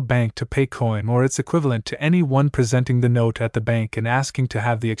national bank to pay coin or its equivalent to any one presenting the note at the bank and asking to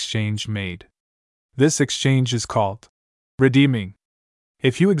have the exchange made. This exchange is called redeeming.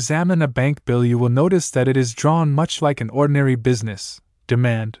 If you examine a bank bill, you will notice that it is drawn much like an ordinary business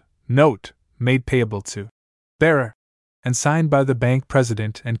demand note made payable to bearer and signed by the bank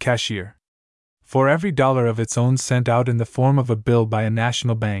president and cashier. For every dollar of its own sent out in the form of a bill by a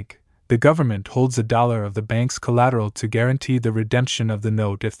national bank, the government holds $1 of the bank's collateral to guarantee the redemption of the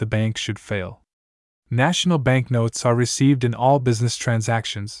note if the bank should fail. National banknotes are received in all business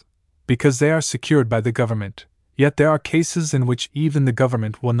transactions, because they are secured by the government, yet there are cases in which even the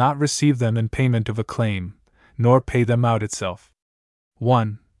government will not receive them in payment of a claim, nor pay them out itself.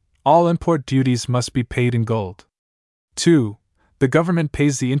 1. All import duties must be paid in gold. 2. The government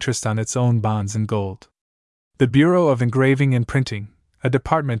pays the interest on its own bonds in gold. The Bureau of Engraving and Printing, a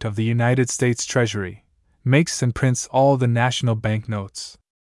department of the United States Treasury, makes and prints all the national bank notes.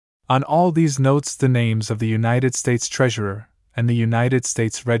 On all these notes the names of the United States Treasurer and the United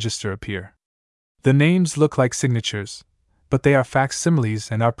States Register appear. The names look like signatures, but they are facsimiles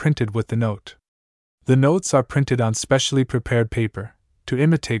and are printed with the note. The notes are printed on specially prepared paper, to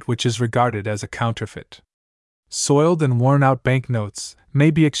imitate which is regarded as a counterfeit. Soiled and worn-out banknotes may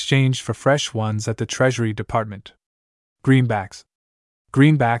be exchanged for fresh ones at the Treasury Department. Greenbacks.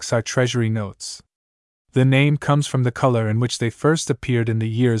 Greenbacks are Treasury notes. The name comes from the color in which they first appeared in the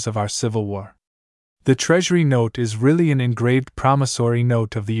years of our Civil War. The Treasury note is really an engraved promissory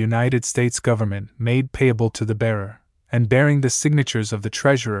note of the United States government made payable to the bearer, and bearing the signatures of the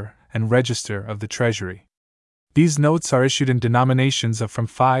Treasurer and Register of the Treasury. These notes are issued in denominations of from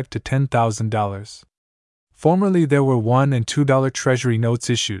 $5 to $10,000. Formerly there were $1 and $2 Treasury notes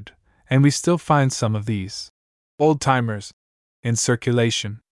issued, and we still find some of these old-timers in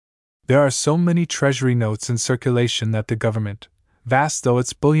circulation. There are so many Treasury notes in circulation that the government, vast though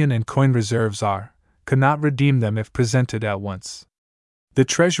its bullion and coin reserves are, could not redeem them if presented at once. The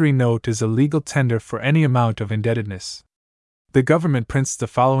Treasury note is a legal tender for any amount of indebtedness. The government prints the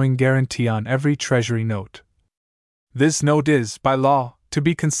following guarantee on every Treasury note. This note is, by law, to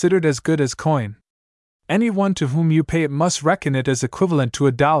be considered as good as coin. Anyone to whom you pay it must reckon it as equivalent to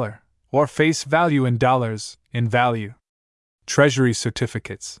 $1, or face value in dollars, in value. Treasury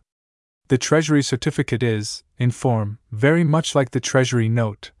certificates. The Treasury certificate is, in form, very much like the Treasury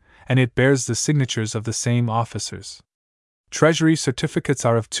note, and it bears the signatures of the same officers. Treasury certificates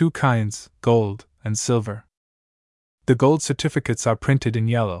are of 2 kinds, gold and silver. The gold certificates are printed in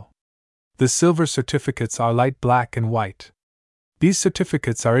yellow. The silver certificates are light black and white. These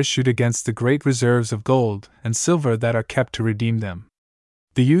certificates are issued against the great reserves of gold and silver that are kept to redeem them.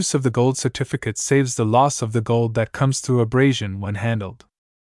 The use of the gold certificate saves the loss of the gold that comes through abrasion when handled.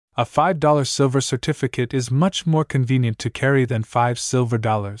 A $5 silver certificate is much more convenient to carry than 5 silver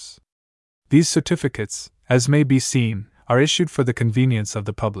dollars. These certificates, as may be seen, are issued for the convenience of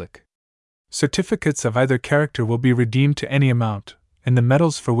the public. Certificates of either character will be redeemed to any amount, in the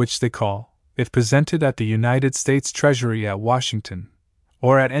metals for which they call, if presented at the United States Treasury at Washington,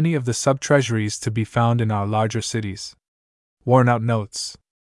 or at any of the sub-treasuries to be found in our larger cities. Worn-out notes.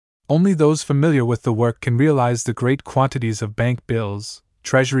 Only those familiar with the work can realize the great quantities of bank bills,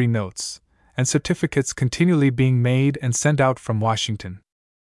 Treasury notes, and certificates continually being made and sent out from Washington.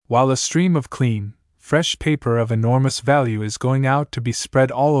 While a stream of clean, fresh paper of enormous value is going out to be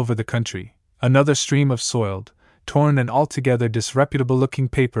spread all over the country, another stream of soiled, torn and altogether disreputable-looking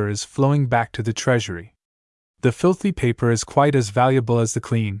paper is flowing back to the Treasury. The filthy paper is quite as valuable as the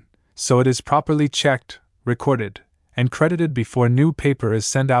clean, so it is properly checked, recorded, and credited before new paper is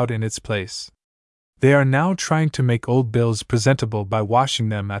sent out in its place. They are now trying to make old bills presentable by washing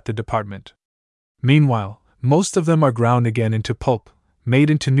them at the department. Meanwhile, most of them are ground again into pulp, made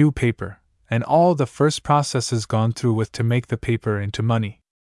into new paper, and all the first processes gone through with to make the paper into money.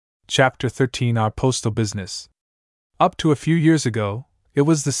 Chapter 13 Our Postal Business. Up to a few years ago, it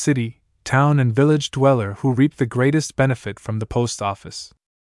was the city, town, and village dweller who reaped the greatest benefit from the post office.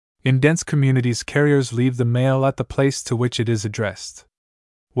 In dense communities, carriers leave the mail at the place to which it is addressed.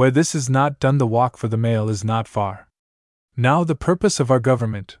 Where this is not done, the walk for the mail is not far. Now, the purpose of our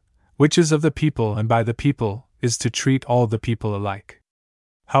government, which is of the people and by the people, is to treat all the people alike.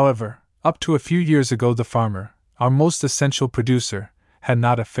 However, up to a few years ago, the farmer, our most essential producer, had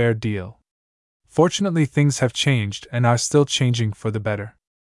not a fair deal. Fortunately, things have changed and are still changing for the better.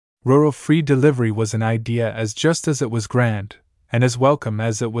 Rural free delivery was an idea as just as it was grand, and as welcome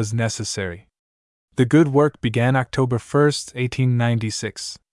as it was necessary. The good work began October 1,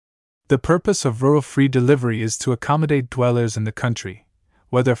 1896. The purpose of rural free delivery is to accommodate dwellers in the country,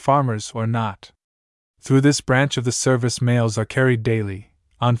 whether farmers or not. Through this branch of the service, mails are carried daily,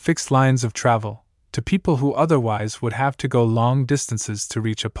 on fixed lines of travel, to people who otherwise would have to go long distances to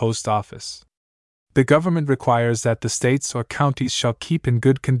reach a post office. The government requires that the states or counties shall keep in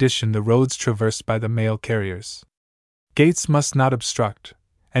good condition the roads traversed by the mail carriers. Gates must not obstruct,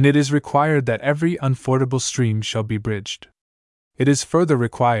 and it is required that every unfordable stream shall be bridged. It is further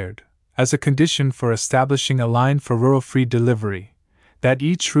required, as a condition for establishing a line for rural free delivery, that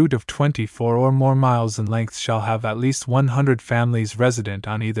each route of 24 or more miles in length shall have at least 100 families resident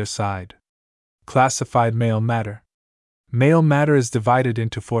on either side. Classified mail matter. Mail matter is divided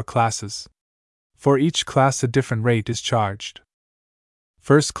into 4 classes. For each class a different rate is charged.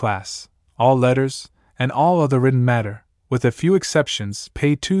 First class, all letters, and all other written matter, with a few exceptions,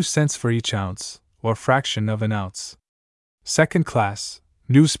 pay 2 cents for each ounce, or fraction of an ounce. Second class,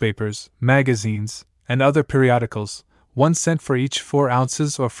 newspapers, magazines, and other periodicals, 1 cent for each 4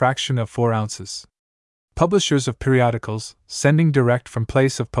 ounces or fraction of 4 ounces. Publishers of periodicals, sending direct from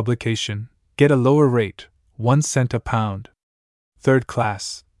place of publication, get a lower rate, 1 cent a pound. Third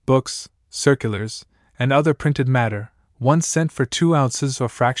class, books, circulars, and other printed matter, 1 cent for 2 ounces or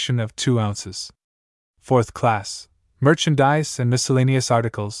fraction of 2 ounces. Fourth class, merchandise and miscellaneous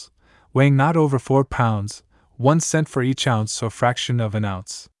articles, weighing not over 4 pounds, 1 cent for each ounce or fraction of an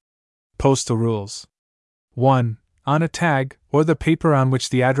ounce. Postal rules. 1. On a tag, or the paper on which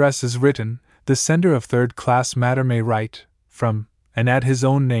the address is written, the sender of third-class matter may write, from, and add his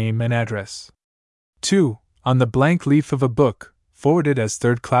own name and address. 2. On the blank leaf of a book, forwarded as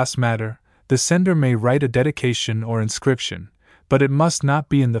third-class matter, the sender may write a dedication or inscription, but it must not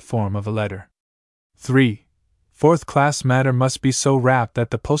be in the form of a letter. 3. Fourth-class matter must be so wrapped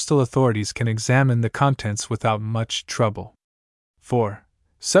that the postal authorities can examine the contents without much trouble. 4.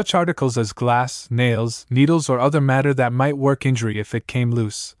 Such articles as glass, nails, needles, or other matter that might work injury if it came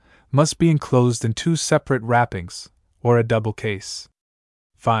loose, must be enclosed in 2 separate wrappings, or a double case.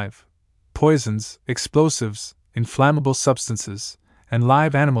 5. Poisons, explosives, inflammable substances, and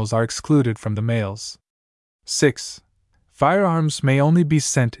live animals are excluded from the mails. 6. Firearms may only be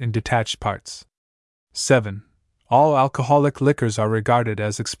sent in detached parts. 7. All alcoholic liquors are regarded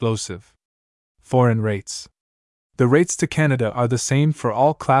as explosive. Foreign rates. The rates to Canada are the same for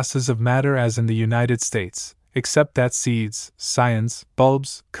all classes of matter as in the United States, except that seeds, scions,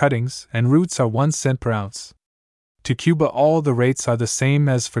 bulbs, cuttings, and roots are 1 cent per ounce. To Cuba all the rates are the same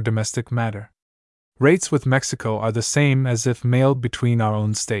as for domestic matter. Rates with Mexico are the same as if mailed between our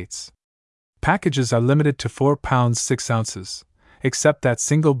own states. Packages are limited to 4 pounds 6 ounces, except that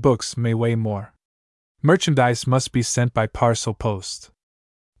single books may weigh more. Merchandise must be sent by parcel post.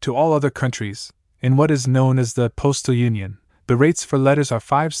 To all other countries, in what is known as the Postal Union, the rates for letters are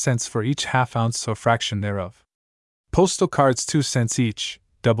 5 cents for each half ounce or fraction thereof. Postal cards 2 cents each,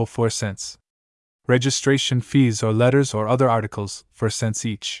 double 4 cents. Registration fees or letters or other articles, 4 cents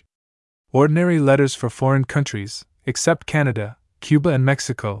each. Ordinary letters for foreign countries, except Canada, Cuba, and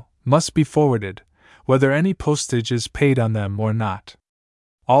Mexico, must be forwarded, whether any postage is paid on them or not.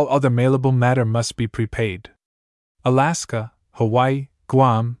 All other mailable matter must be prepaid. Alaska, Hawaii,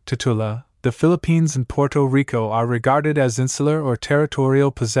 Guam, Tatula, the Philippines, and Puerto Rico are regarded as insular or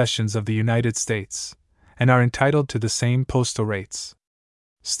territorial possessions of the United States, and are entitled to the same postal rates.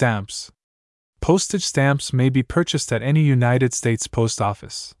 Stamps. Postage stamps may be purchased at any United States post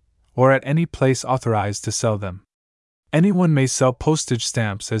office, or at any place authorized to sell them. Anyone may sell postage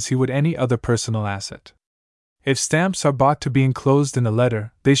stamps as he would any other personal asset. If stamps are bought to be enclosed in a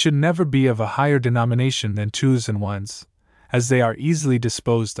letter, they should never be of a higher denomination than 2s and 1s, as they are easily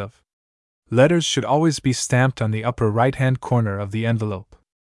disposed of. Letters should always be stamped on the upper right-hand corner of the envelope.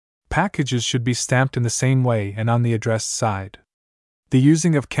 Packages should be stamped in the same way and on the addressed side. The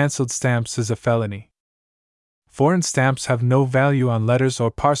using of cancelled stamps is a felony. Foreign stamps have no value on letters or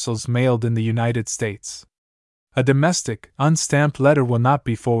parcels mailed in the United States. A domestic, unstamped letter will not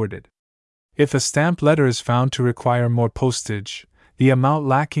be forwarded. If a stamped letter is found to require more postage, the amount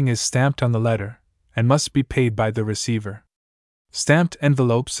lacking is stamped on the letter, and must be paid by the receiver. Stamped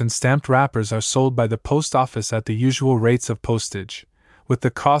envelopes and stamped wrappers are sold by the post office at the usual rates of postage, with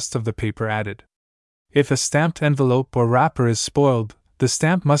the cost of the paper added. If a stamped envelope or wrapper is spoiled, the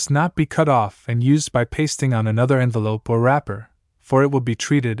stamp must not be cut off and used by pasting on another envelope or wrapper, for it will be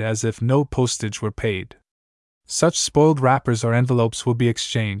treated as if no postage were paid. Such spoiled wrappers or envelopes will be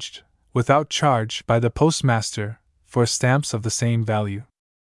exchanged, without charge, by the postmaster, for stamps of the same value.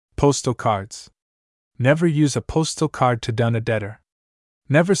 Postal cards. Never use a postal card to dun a debtor.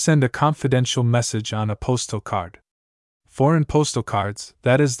 Never send a confidential message on a postal card. Foreign postal cards,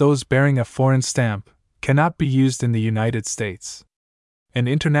 that is those bearing a foreign stamp, cannot be used in the United States. An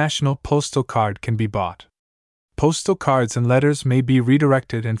international postal card can be bought. Postal cards and letters may be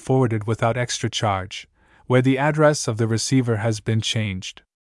redirected and forwarded without extra charge, where the address of the receiver has been changed.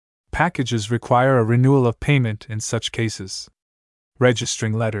 Packages require a renewal of payment in such cases.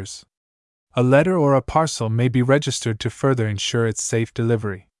 Registering letters. A letter or a parcel may be registered to further ensure its safe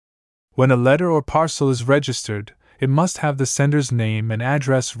delivery. When a letter or parcel is registered, it must have the sender's name and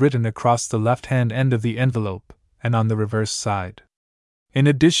address written across the left-hand end of the envelope and on the reverse side. In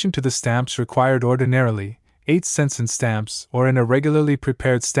addition to the stamps required ordinarily, 8 cents in stamps or in a regularly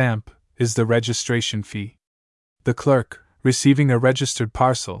prepared stamp, is the registration fee. The clerk, receiving a registered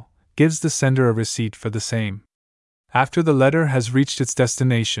parcel, gives the sender a receipt for the same. After the letter has reached its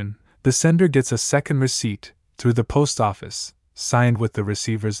destination, the sender gets a second receipt, through the post office, signed with the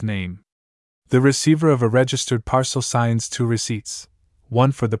receiver's name. The receiver of a registered parcel signs 2 receipts,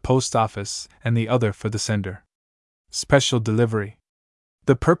 one for the post office and the other for the sender. Special delivery.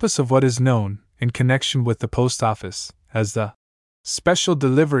 The purpose of what is known, in connection with the post office, as the special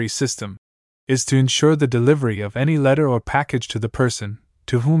delivery system, is to ensure the delivery of any letter or package to the person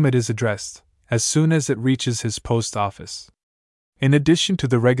to whom it is addressed, as soon as it reaches his post office. In addition to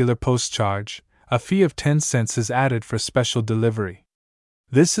the regular post charge, a fee of 10 cents is added for special delivery.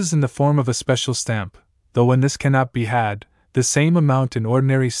 This is in the form of a special stamp, though when this cannot be had, the same amount in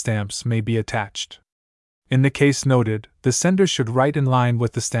ordinary stamps may be attached. In the case noted, the sender should write in line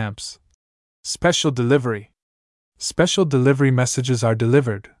with the stamps. Special delivery. Special delivery messages are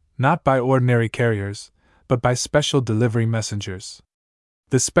delivered, not by ordinary carriers, but by special delivery messengers.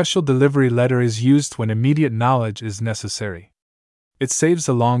 The special delivery letter is used when immediate knowledge is necessary. It saves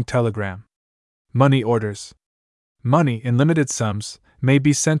a long telegram. Money orders. Money, in limited sums, may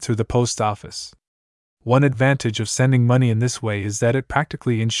be sent through the post office. One advantage of sending money in this way is that it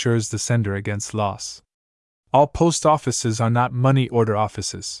practically insures the sender against loss. All post offices are not money order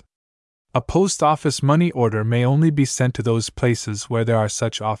offices. A post office money order may only be sent to those places where there are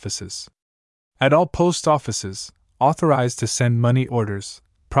such offices. At all post offices, authorized to send money orders,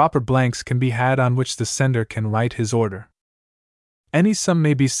 proper blanks can be had on which the sender can write his order. Any sum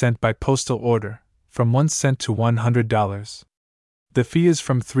may be sent by postal order, from 1 cent to $100. The fee is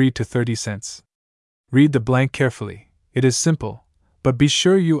from 3 to 30 cents. Read the blank carefully, it is simple, but be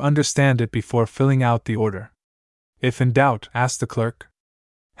sure you understand it before filling out the order. If in doubt, ask the clerk.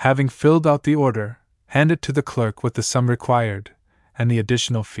 Having filled out the order, hand it to the clerk with the sum required, and the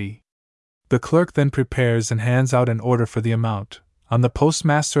additional fee. The clerk then prepares and hands out an order for the amount, on the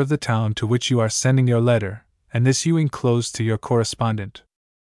postmaster of the town to which you are sending your letter, and this you enclose to your correspondent.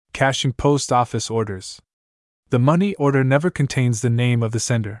 Cashing post office orders. The money order never contains the name of the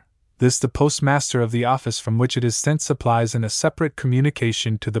sender. This the postmaster of the office from which it is sent supplies in a separate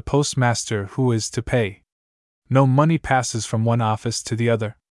communication to the postmaster who is to pay. No money passes from one office to the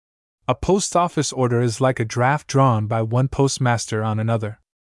other. A post office order is like a draft drawn by one postmaster on another.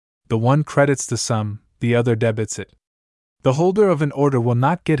 The one credits the sum, the other debits it. The holder of an order will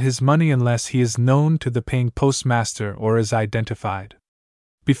not get his money unless he is known to the paying postmaster or is identified.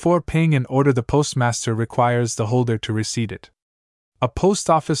 Before paying an order, the postmaster requires the holder to receipt it. A post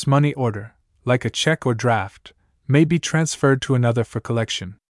office money order, like a check or draft, may be transferred to another for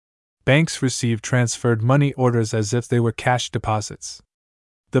collection. Banks receive transferred money orders as if they were cash deposits.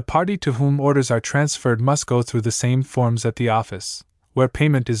 The party to whom orders are transferred must go through the same forms at the office, where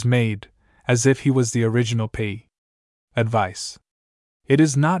payment is made, as if he was the original payee. Advice. It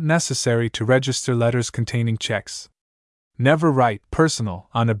is not necessary to register letters containing checks. Never write personal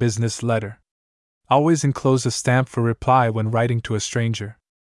on a business letter. Always enclose a stamp for reply when writing to a stranger.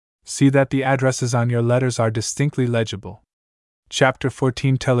 See that the addresses on your letters are distinctly legible. Chapter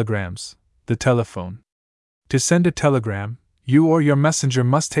 14 Telegrams. The telephone. To send a telegram, you or your messenger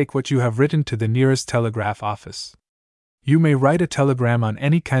must take what you have written to the nearest telegraph office. You may write a telegram on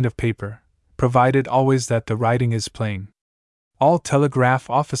any kind of paper, provided always that the writing is plain. All telegraph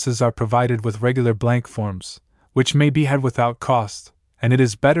offices are provided with regular blank forms, which may be had without cost, and it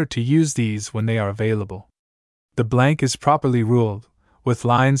is better to use these when they are available. The blank is properly ruled, with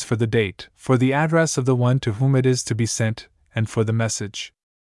lines for the date, for the address of the one to whom it is to be sent, and for the message.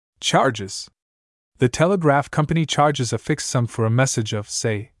 Charges. The telegraph company charges a fixed sum for a message of,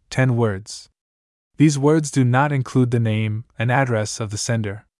 say, 10 words. These words do not include the name and address of the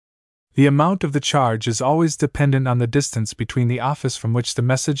sender. The amount of the charge is always dependent on the distance between the office from which the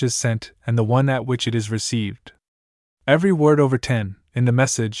message is sent and the one at which it is received. Every word over 10 in the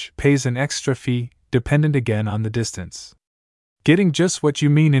message pays an extra fee, dependent again on the distance. Getting just what you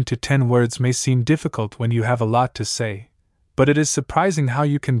mean into 10 words may seem difficult when you have a lot to say, but it is surprising how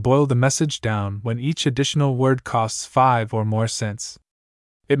you can boil the message down when each additional word costs 5 or more cents.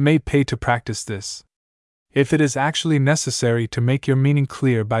 It may pay to practice this. If it is actually necessary to make your meaning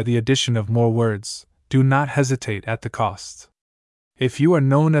clear by the addition of more words, do not hesitate at the cost. If you are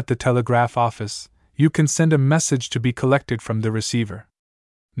known at the telegraph office, you can send a message to be collected from the receiver.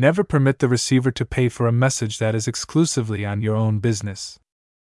 Never permit the receiver to pay for a message that is exclusively on your own business.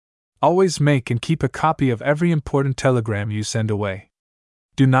 Always make and keep a copy of every important telegram you send away.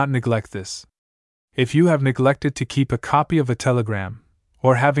 Do not neglect this. If you have neglected to keep a copy of a telegram,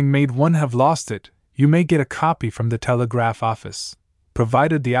 or having made one have lost it, you may get a copy from the telegraph office,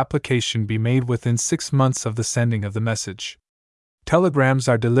 provided the application be made within 6 months of the sending of the message. Telegrams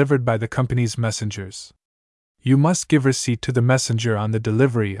are delivered by the company's messengers. You must give receipt to the messenger on the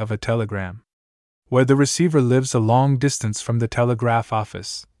delivery of a telegram. Where the receiver lives a long distance from the telegraph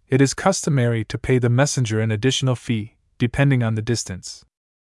office, it is customary to pay the messenger an additional fee, depending on the distance.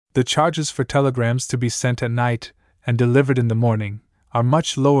 The charges for telegrams to be sent at night and delivered in the morning are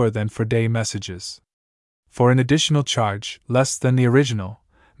much lower than for day messages. For an additional charge, less than the original,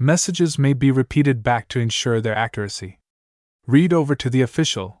 messages may be repeated back to ensure their accuracy. Read over to the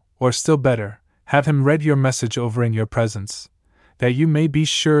official, or still better, have him read your message over in your presence, that you may be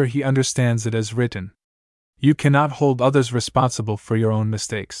sure he understands it as written. You cannot hold others responsible for your own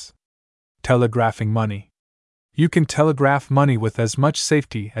mistakes. Telegraphing money. You can telegraph money with as much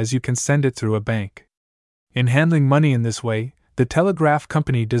safety as you can send it through a bank. In handling money in this way, the telegraph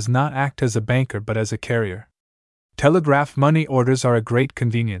company does not act as a banker but as a carrier. Telegraph money orders are a great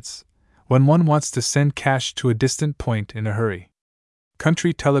convenience when one wants to send cash to a distant point in a hurry.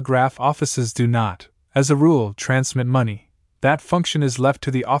 Country telegraph offices do not, as a rule, transmit money. That function is left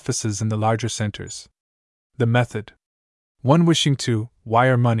to the offices in the larger centers. The method. One wishing to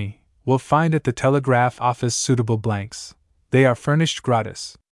wire money will find at the telegraph office suitable blanks. They are furnished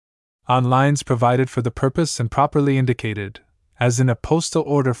gratis on lines provided for the purpose and properly indicated, as in a postal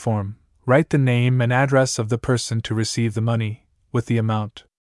order form. Write the name and address of the person to receive the money, with the amount.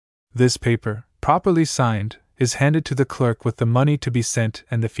 This paper, properly signed, is handed to the clerk with the money to be sent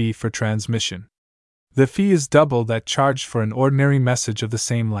and the fee for transmission. The fee is double that charged for an ordinary message of the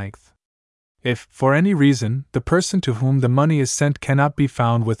same length. If, for any reason, the person to whom the money is sent cannot be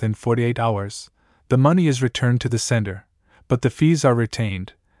found within 48 hours, the money is returned to the sender, but the fees are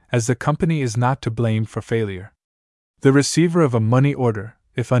retained, as the company is not to blame for failure. The receiver of a money order,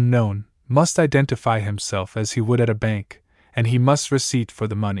 if unknown, must identify himself as he would at a bank, and he must receipt for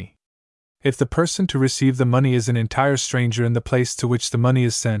the money. If the person to receive the money is an entire stranger in the place to which the money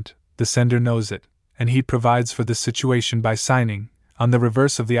is sent, the sender knows it, and he provides for the situation by signing, on the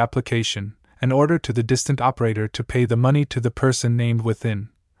reverse of the application, an order to the distant operator to pay the money to the person named within,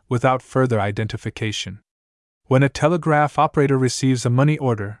 without further identification. When a telegraph operator receives a money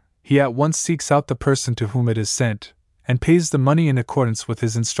order, he at once seeks out the person to whom it is sent, and pays the money in accordance with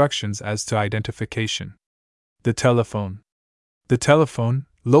his instructions as to identification. The telephone. The telephone,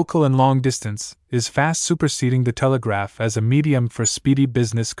 local and long distance, is fast superseding the telegraph as a medium for speedy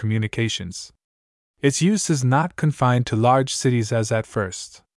business communications. Its use is not confined to large cities as at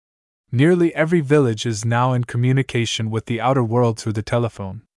first. Nearly every village is now in communication with the outer world through the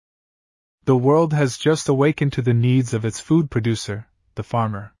telephone. The world has just awakened to the needs of its food producer, the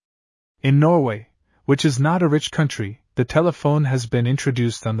farmer. In Norway, which is not a rich country, the telephone has been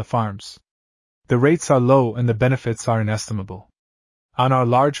introduced on the farms. The rates are low and the benefits are inestimable. On our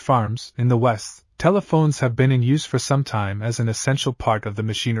large farms, in the West, telephones have been in use for some time as an essential part of the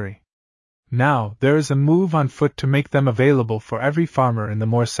machinery. Now, there is a move on foot to make them available for every farmer in the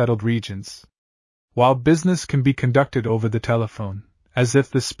more settled regions. While business can be conducted over the telephone, as if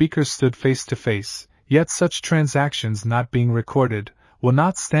the speakers stood face to face, yet such transactions not being recorded, will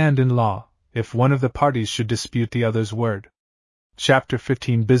not stand in law, if one of the parties should dispute the other's word. Chapter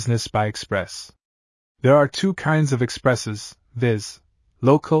 15 Business by Express. There are two kinds of expresses, viz.,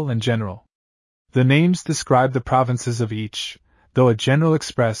 local and general. The names describe the provinces of each, though a general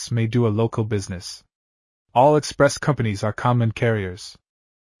express may do a local business. All express companies are common carriers.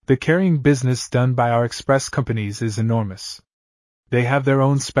 The carrying business done by our express companies is enormous. They have their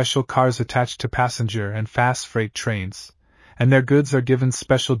own special cars attached to passenger and fast freight trains, and their goods are given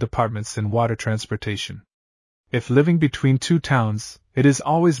special departments in water transportation. If living between two towns, it is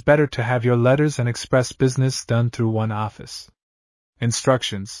always better to have your letters and express business done through one office.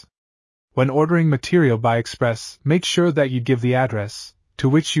 Instructions. When ordering material by express, make sure that you give the address to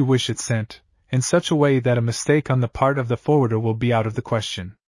which you wish it sent, in such a way that a mistake on the part of the forwarder will be out of the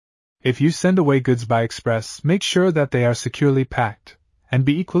question. If you send away goods by express, make sure that they are securely packed, and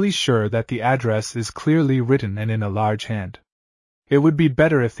be equally sure that the address is clearly written and in a large hand. It would be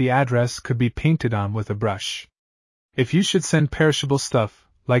better if the address could be painted on with a brush. If you should send perishable stuff,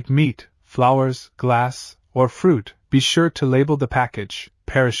 like meat, flowers, glass, or fruit, be sure to label the package,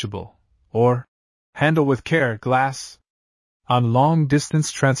 perishable, or handle with care, glass. On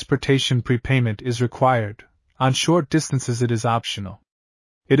long-distance transportation prepayment is required, on short distances it is optional.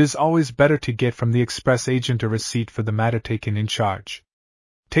 It is always better to get from the express agent a receipt for the matter taken in charge.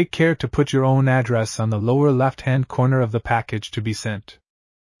 Take care to put your own address on the lower left-hand corner of the package to be sent.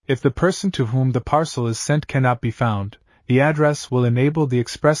 If the person to whom the parcel is sent cannot be found, the address will enable the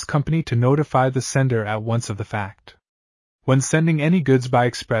express company to notify the sender at once of the fact. When sending any goods by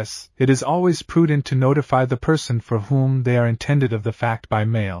express, it is always prudent to notify the person for whom they are intended of the fact by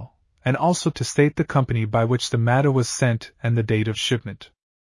mail, and also to state the company by which the matter was sent and the date of shipment.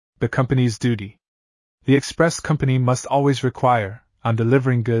 The company's duty. The express company must always require, on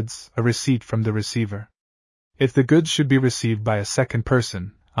delivering goods, a receipt from the receiver. If the goods should be received by a second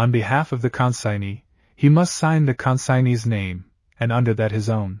person, on behalf of the consignee, he must sign the consignee's name, and under that his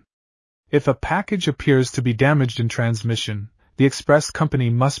own. If a package appears to be damaged in transmission, the express company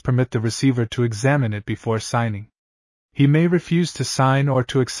must permit the receiver to examine it before signing. He may refuse to sign or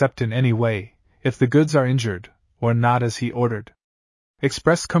to accept in any way, if the goods are injured, or not as he ordered.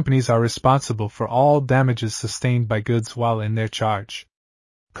 Express companies are responsible for all damages sustained by goods while in their charge.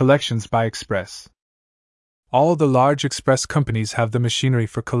 Collections by express. All the large express companies have the machinery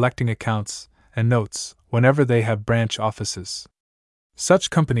for collecting accounts and notes whenever they have branch offices. Such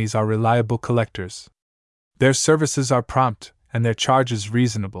companies are reliable collectors. Their services are prompt and their charges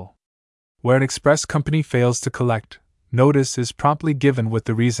reasonable. Where an express company fails to collect, notice is promptly given with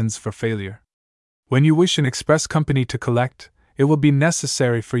the reasons for failure. When you wish an express company to collect, it will be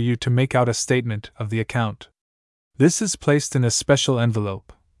necessary for you to make out a statement of the account. This is placed in a special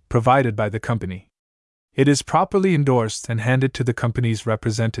envelope, provided by the company. It is properly endorsed and handed to the company's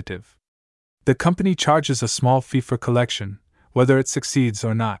representative. The company charges a small fee for collection, whether it succeeds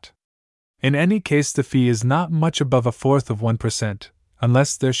or not. In any case, the fee is not much above 1/4%,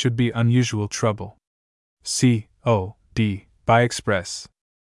 unless there should be unusual trouble. COD, by express.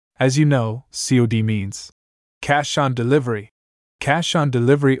 As you know, COD means cash on delivery. Cash on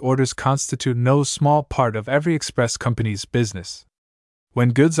delivery orders constitute no small part of every express company's business.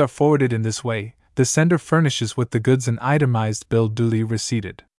 When goods are forwarded in this way, the sender furnishes with the goods an itemized bill duly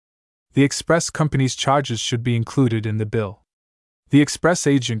receipted. The express company's charges should be included in the bill. The express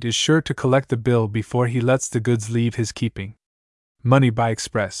agent is sure to collect the bill before he lets the goods leave his keeping. Money by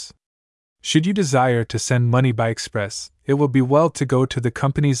express. Should you desire to send money by express, it will be well to go to the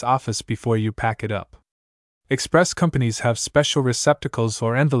company's office before you pack it up. Express companies have special receptacles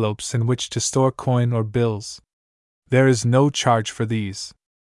or envelopes in which to store coin or bills. There is no charge for these.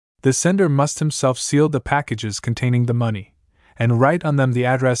 The sender must himself seal the packages containing the money, and write on them the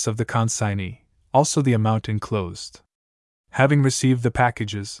address of the consignee, also the amount enclosed. Having received the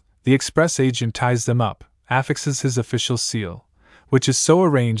packages, the express agent ties them up, affixes his official seal, which is so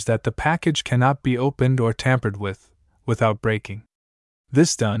arranged that the package cannot be opened or tampered with, without breaking.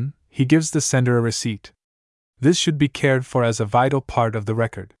 This done, he gives the sender a receipt. This should be cared for as a vital part of the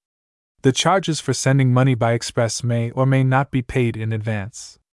record. The charges for sending money by express may or may not be paid in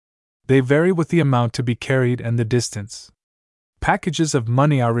advance. They vary with the amount to be carried and the distance. Packages of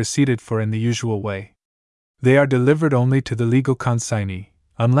money are receipted for in the usual way. They are delivered only to the legal consignee,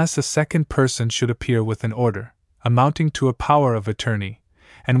 unless a second person should appear with an order, amounting to a power of attorney,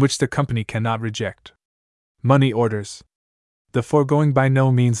 and which the company cannot reject. Money orders. The foregoing by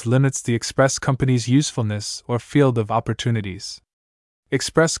no means limits the express company's usefulness or field of opportunities.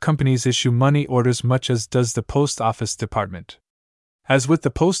 Express companies issue money orders much as does the post office department. As with the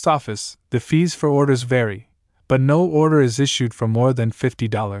post office, the fees for orders vary, but no order is issued for more than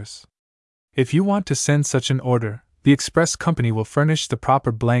 $50. If you want to send such an order, the express company will furnish the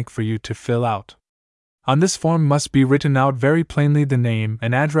proper blank for you to fill out. On this form must be written out very plainly the name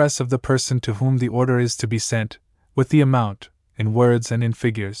and address of the person to whom the order is to be sent, with the amount, in words and in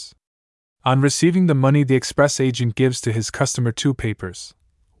figures. On receiving the money, the express agent gives to his customer 2 papers.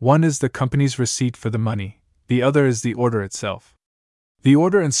 One is the company's receipt for the money, the other is the order itself. The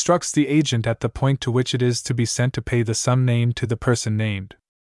order instructs the agent at the point to which it is to be sent to pay the sum named to the person named.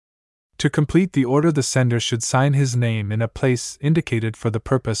 To complete the order, the sender should sign his name in a place indicated for the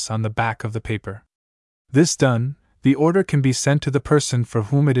purpose on the back of the paper. This done, the order can be sent to the person for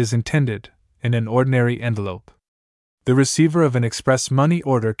whom it is intended, in an ordinary envelope. The receiver of an express money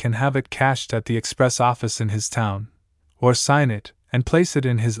order can have it cashed at the express office in his town, or sign it and place it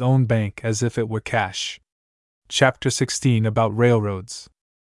in his own bank as if it were cash. Chapter 16 about railroads.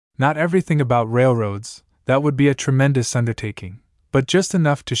 Not everything about railroads, that would be a tremendous undertaking, but just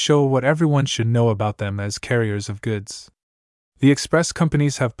enough to show what everyone should know about them as carriers of goods. The express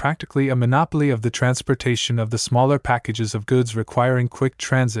companies have practically a monopoly of the transportation of the smaller packages of goods requiring quick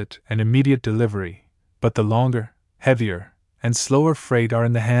transit and immediate delivery, but the longer, heavier, and slower freight are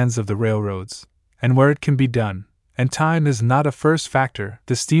in the hands of the railroads, and where it can be done, and time is not a first factor,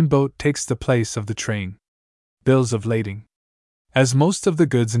 the steamboat takes the place of the train. Bills of lading. As most of the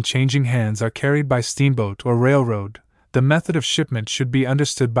goods in changing hands are carried by steamboat or railroad, the method of shipment should be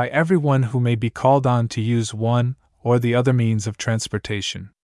understood by everyone who may be called on to use one or the other means of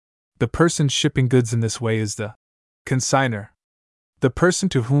transportation. The person shipping goods in this way is the consignor. The person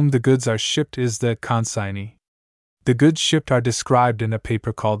to whom the goods are shipped is the consignee. The goods shipped are described in a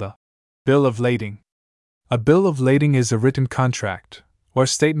paper called a bill of lading. A bill of lading is a written contract, or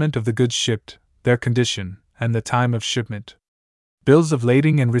statement of the goods shipped, their condition, and the time of shipment. Bills of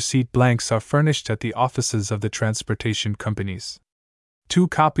lading and receipt blanks are furnished at the offices of the transportation companies. 2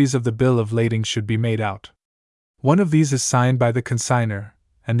 copies of the bill of lading should be made out. One of these is signed by the consignor,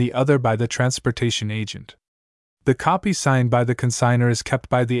 and the other by the transportation agent. The copy signed by the consignor is kept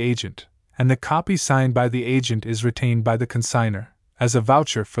by the agent, and the copy signed by the agent is retained by the consignor, as a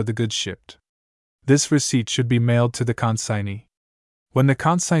voucher for the goods shipped. This receipt should be mailed to the consignee. When the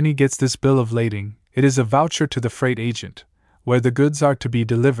consignee gets this bill of lading, it is a voucher to the freight agent, where the goods are to be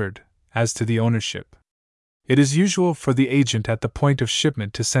delivered, as to the ownership. It is usual for the agent at the point of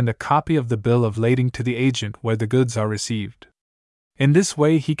shipment to send a copy of the bill of lading to the agent where the goods are received. In this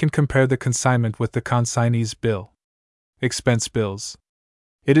way he can compare the consignment with the consignee's bill. Expense bills.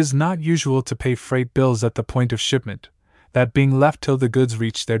 It is not usual to pay freight bills at the point of shipment, that being left till the goods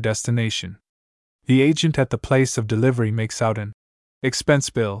reach their destination. The agent at the place of delivery makes out an expense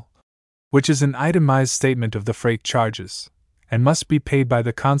bill, which is an itemized statement of the freight charges, and must be paid by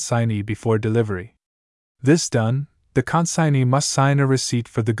the consignee before delivery. This done, the consignee must sign a receipt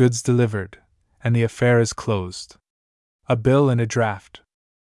for the goods delivered, and the affair is closed. A bill and a draft.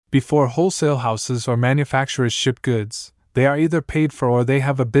 Before wholesale houses or manufacturers ship goods, they are either paid for or they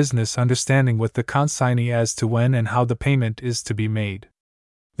have a business understanding with the consignee as to when and how the payment is to be made.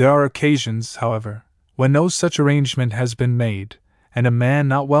 There are occasions, however, when no such arrangement has been made, and a man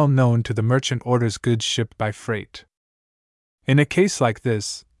not well known to the merchant orders goods shipped by freight. In a case like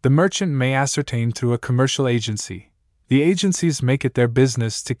this, the merchant may ascertain through a commercial agency, the agencies make it their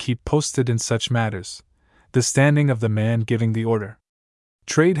business to keep posted in such matters, the standing of the man giving the order.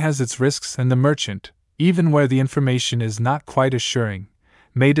 Trade has its risks, and the merchant, even where the information is not quite assuring,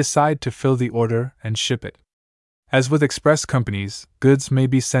 may decide to fill the order and ship it. As with express companies, goods may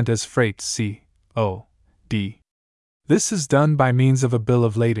be sent as freight C.O.D. This is done by means of a bill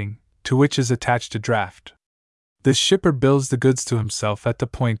of lading, to which is attached a draft. The shipper bills the goods to himself at the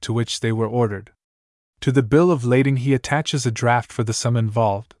point to which they were ordered. To the bill of lading he attaches a draft for the sum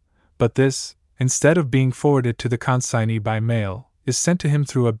involved, but this, instead of being forwarded to the consignee by mail, is sent to him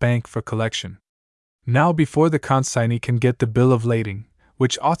through a bank for collection. Now, before the consignee can get the bill of lading,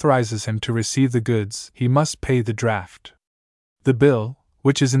 which authorizes him to receive the goods, he must pay the draft. The bill,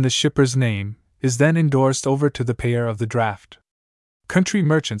 which is in the shipper's name, is then endorsed over to the payer of the draft. Country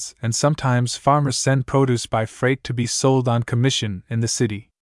merchants and sometimes farmers send produce by freight to be sold on commission in the city.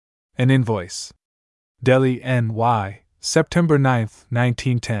 An invoice. Delhi, N.Y., September 9,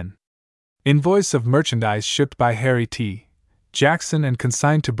 1910. Invoice of merchandise shipped by Harry T. Jackson and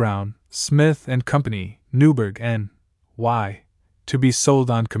consigned to Brown, Smith and Company, Newburgh, N.Y., to be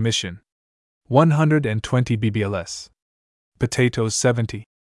sold on commission. 120 bbls. Potatoes 70.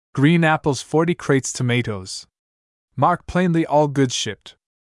 Green apples 40 crates tomatoes. Mark plainly all goods shipped.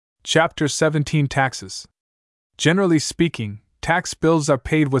 Chapter 17 Taxes. Generally speaking, tax bills are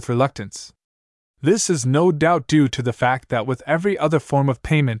paid with reluctance. This is no doubt due to the fact that with every other form of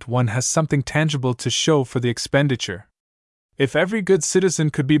payment one has something tangible to show for the expenditure. If every good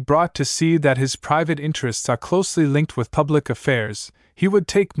citizen could be brought to see that his private interests are closely linked with public affairs, he would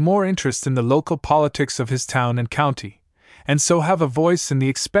take more interest in the local politics of his town and county, and so have a voice in the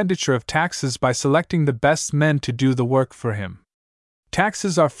expenditure of taxes by selecting the best men to do the work for him.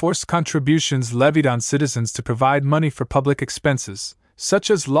 Taxes are forced contributions levied on citizens to provide money for public expenses,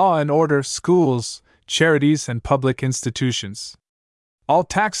 such as law and order, schools, charities, and public institutions. All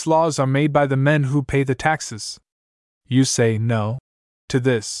tax laws are made by the men who pay the taxes. You say no to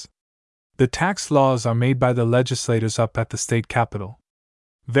this. The tax laws are made by the legislators up at the state capitol.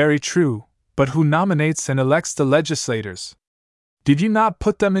 Very true, but who nominates and elects the legislators? Did you not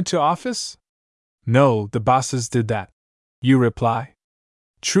put them into office? No, the bosses did that. You reply.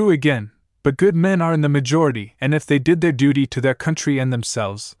 True again, but good men are in the majority, and if they did their duty to their country and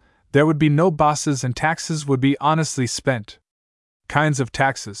themselves, there would be no bosses and taxes would be honestly spent. Kinds of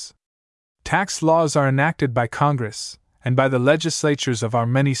taxes. Tax laws are enacted by Congress and by the legislatures of our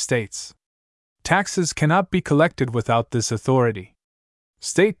many states. Taxes cannot be collected without this authority.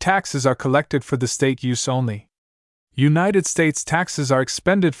 State taxes are collected for the state use only. United States taxes are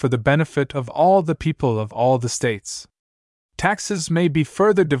expended for the benefit of all the people of all the states. Taxes may be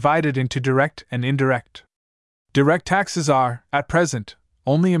further divided into direct and indirect. Direct taxes are, at present,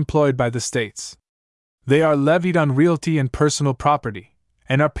 only employed by the states. They are levied on realty and personal property,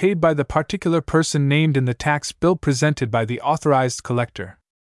 and are paid by the particular person named in the tax bill presented by the authorized collector.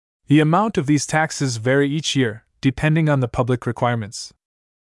 The amount of these taxes vary each year, depending on the public requirements.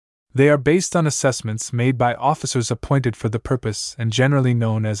 They are based on assessments made by officers appointed for the purpose and generally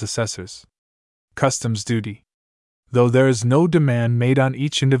known as assessors. Customs duty. Though there is no demand made on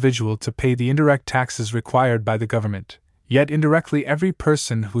each individual to pay the indirect taxes required by the government, yet indirectly every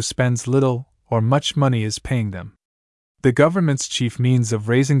person who spends little or much money is paying them. The government's chief means of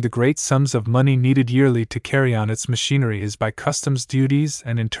raising the great sums of money needed yearly to carry on its machinery is by customs duties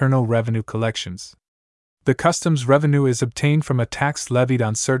and internal revenue collections. The customs revenue is obtained from a tax levied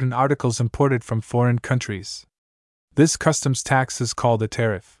on certain articles imported from foreign countries. This customs tax is called a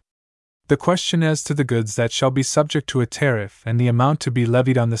tariff. The question as to the goods that shall be subject to a tariff and the amount to be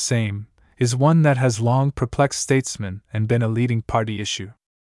levied on the same is one that has long perplexed statesmen and been a leading party issue.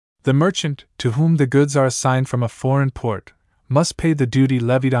 The merchant, to whom the goods are assigned from a foreign port, must pay the duty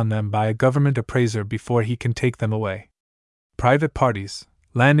levied on them by a government appraiser before he can take them away. Private parties,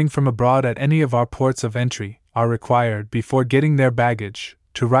 landing from abroad at any of our ports of entry, are required, before getting their baggage,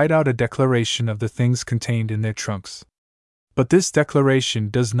 to write out a declaration of the things contained in their trunks. But this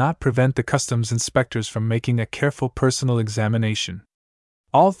declaration does not prevent the customs inspectors from making a careful personal examination.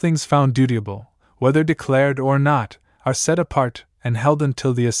 All things found dutiable, whether declared or not, are set apart and held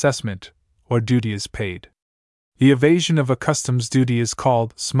until the assessment, or duty is paid. The evasion of a customs duty is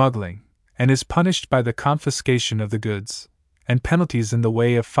called smuggling, and is punished by the confiscation of the goods, and penalties in the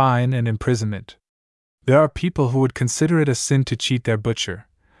way of fine and imprisonment. There are people who would consider it a sin to cheat their butcher,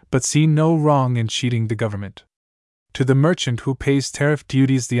 but see no wrong in cheating the government. To the merchant who pays tariff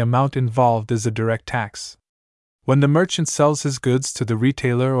duties, the amount involved is a direct tax. When the merchant sells his goods to the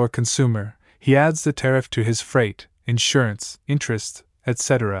retailer or consumer, he adds the tariff to his freight, insurance, interest,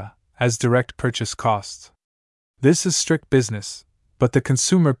 etc., as direct purchase costs. This is strict business, but the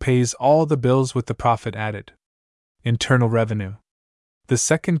consumer pays all the bills with the profit added. Internal revenue. The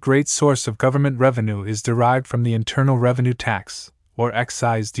second great source of government revenue is derived from the internal revenue tax, or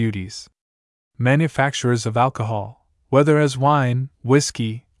excise duties. Manufacturers of alcohol, whether as wine,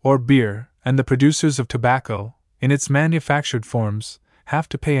 whiskey, or beer, and the producers of tobacco, in its manufactured forms, have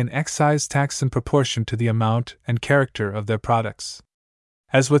to pay an excise tax in proportion to the amount and character of their products.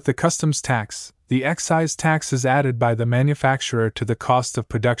 As with the customs tax, the excise tax is added by the manufacturer to the cost of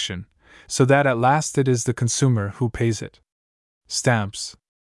production, so that at last it is the consumer who pays it. Stamps.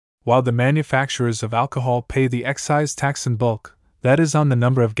 While the manufacturers of alcohol pay the excise tax in bulk, that is on the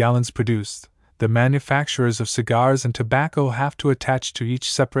number of gallons produced, the manufacturers of cigars and tobacco have to attach to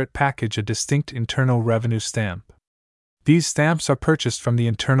each separate package a distinct internal revenue stamp. These stamps are purchased from the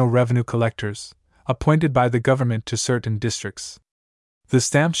internal revenue collectors, appointed by the government to certain districts. The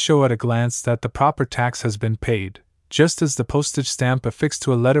stamps show at a glance that the proper tax has been paid, just as the postage stamp affixed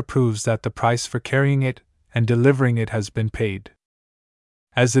to a letter proves that the price for carrying it and delivering it has been paid.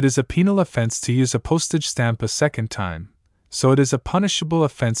 As it is a penal offense to use a postage stamp a second time, so it is a punishable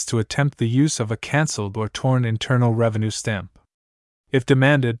offense to attempt the use of a cancelled or torn internal revenue stamp. If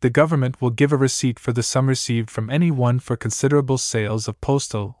demanded, the government will give a receipt for the sum received from any one for considerable sales of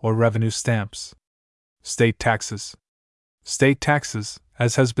postal or revenue stamps. State taxes. State taxes,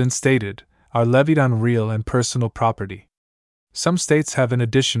 as has been stated, are levied on real and personal property. Some states have in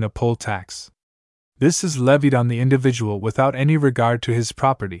addition a poll tax. This is levied on the individual without any regard to his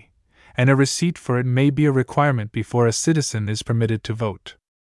property, and a receipt for it may be a requirement before a citizen is permitted to vote.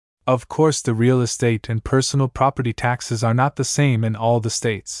 Of course, the real estate and personal property taxes are not the same in all the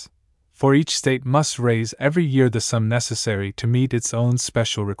states, for each state must raise every year the sum necessary to meet its own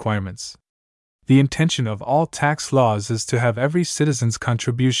special requirements. The intention of all tax laws is to have every citizen's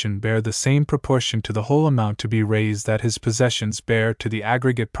contribution bear the same proportion to the whole amount to be raised that his possessions bear to the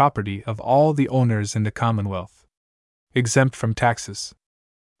aggregate property of all the owners in the Commonwealth. Exempt from taxes.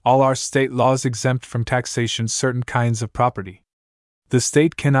 All our state laws exempt from taxation certain kinds of property. The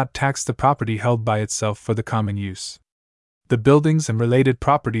state cannot tax the property held by itself for the common use. The buildings and related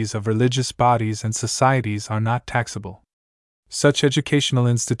properties of religious bodies and societies are not taxable. Such educational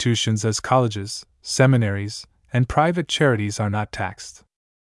institutions as colleges, seminaries, and private charities are not taxed.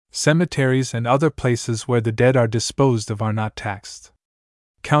 Cemeteries and other places where the dead are disposed of are not taxed.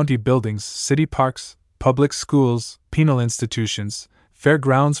 County buildings, city parks, public schools, penal institutions,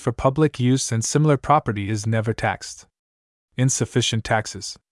 fairgrounds for public use, and similar property is never taxed. Insufficient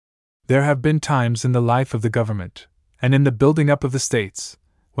taxes. There have been times in the life of the government, and in the building up of the states,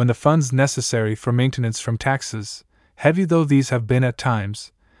 when the funds necessary for maintenance from taxes, heavy though these have been at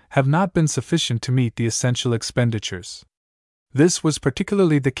times, have not been sufficient to meet the essential expenditures. This was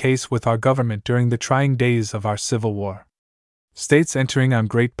particularly the case with our government during the trying days of our Civil War. States entering on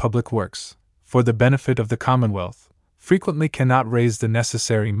great public works, for the benefit of the Commonwealth, frequently cannot raise the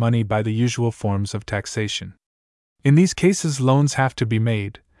necessary money by the usual forms of taxation. In these cases, loans have to be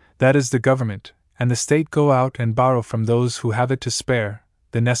made, that is, the government and the state go out and borrow from those who have it to spare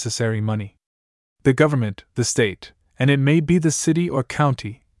the necessary money. The government, the state, and it may be the city or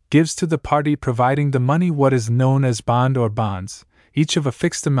county, gives to the party providing the money what is known as bond or bonds, each of a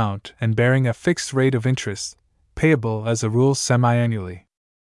fixed amount and bearing a fixed rate of interest, payable as a rule semi-annually.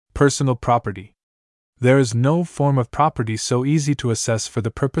 Personal property. There is no form of property so easy to assess for the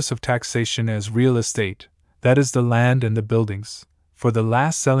purpose of taxation as real estate, that is, the land and the buildings, for the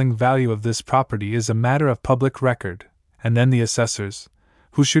last selling value of this property is a matter of public record, and then the assessors,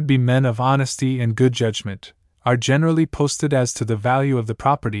 who should be men of honesty and good judgment, are generally posted as to the value of the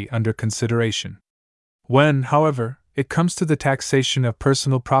property under consideration. When, however, it comes to the taxation of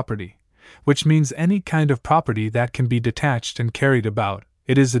personal property, which means any kind of property that can be detached and carried about,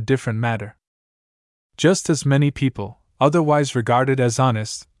 it is a different matter. Just as many people, otherwise regarded as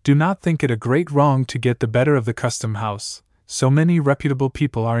honest, do not think it a great wrong to get the better of the custom house, so many reputable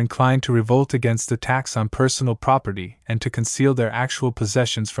people are inclined to revolt against the tax on personal property and to conceal their actual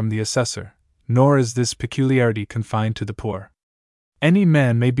possessions from the assessor, nor is this peculiarity confined to the poor. Any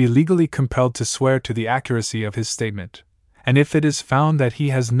man may be legally compelled to swear to the accuracy of his statement, and if it is found that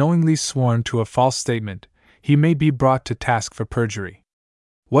he has knowingly sworn to a false statement, he may be brought to task for perjury.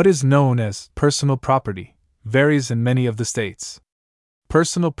 What is known as personal property varies in many of the states.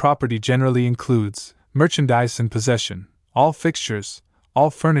 Personal property generally includes merchandise in possession, all fixtures, all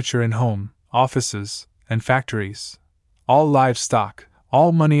furniture in home, offices, and factories, all livestock,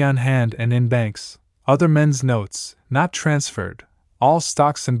 all money on hand and in banks, other men's notes, not transferred, all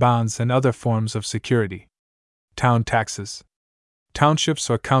stocks and bonds and other forms of security. Town taxes. Townships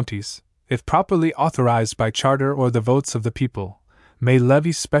or counties, if properly authorized by charter or the votes of the people, may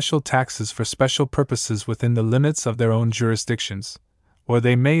levy special taxes for special purposes within the limits of their own jurisdictions, or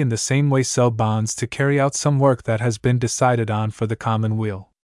they may in the same way sell bonds to carry out some work that has been decided on for the common weal.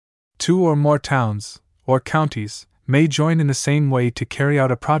 Two or more towns, or counties, may join in the same way to carry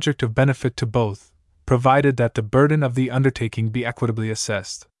out a project of benefit to both, provided that the burden of the undertaking be equitably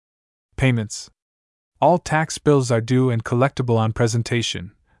assessed. Payments. All tax bills are due and collectible on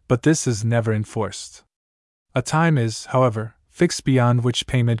presentation, but this is never enforced. A time is, however, fixed beyond which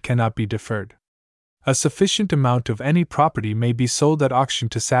payment cannot be deferred. A sufficient amount of any property may be sold at auction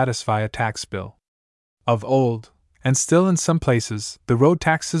to satisfy a tax bill. Of old, and still in some places, the road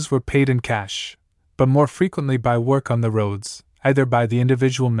taxes were paid in cash, but more frequently by work on the roads, either by the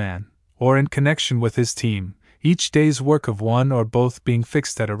individual man, or in connection with his team, each day's work of one or both being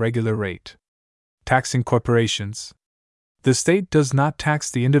fixed at a regular rate. Taxing corporations. The state does not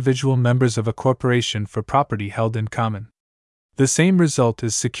tax the individual members of a corporation for property held in common. The same result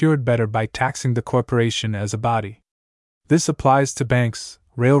is secured better by taxing the corporation as a body. This applies to banks,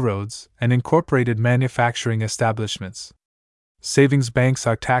 railroads, and incorporated manufacturing establishments. Savings banks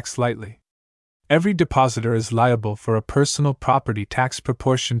are taxed lightly. Every depositor is liable for a personal property tax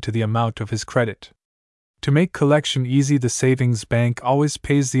proportioned to the amount of his credit. To make collection easy, the savings bank always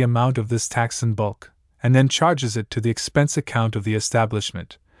pays the amount of this tax in bulk, and then charges it to the expense account of the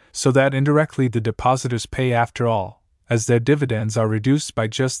establishment, so that indirectly the depositors pay after all, as their dividends are reduced by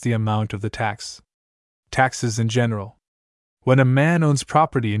just the amount of the tax. Taxes in general. When a man owns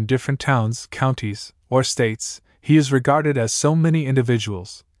property in different towns, counties, or states, he is regarded as so many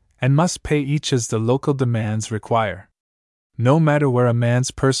individuals, and must pay each as the local demands require. No matter where a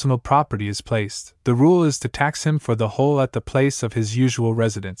man's personal property is placed, the rule is to tax him for the whole at the place of his usual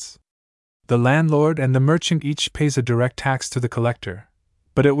residence. The landlord and the merchant each pays a direct tax to the collector,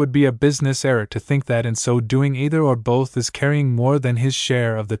 but it would be a business error to think that in so doing either or both is carrying more than his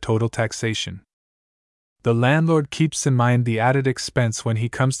share of the total taxation. The landlord keeps in mind the added expense when he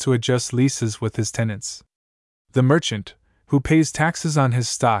comes to adjust leases with his tenants. The merchant, who pays taxes on his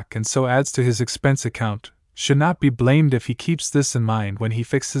stock and so adds to his expense account, should not be blamed if he keeps this in mind when he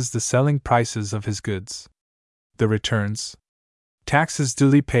fixes the selling prices of his goods. The returns. Taxes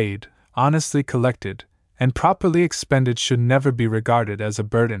duly paid, honestly collected, and properly expended should never be regarded as a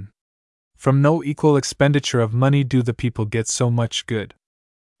burden. From no equal expenditure of money do the people get so much good.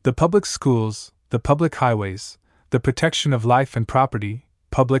 The public schools, the public highways, the protection of life and property,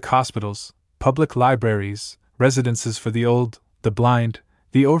 public hospitals, public libraries, residences for the old, the blind,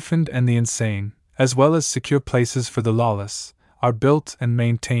 the orphaned, and the insane, as well as secure places for the lawless, are built and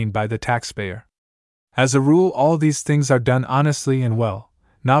maintained by the taxpayer. As a rule, all these things are done honestly and well,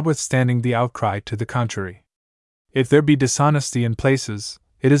 notwithstanding the outcry to the contrary. If there be dishonesty in places,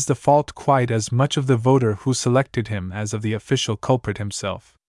 it is the fault quite as much of the voter who selected him as of the official culprit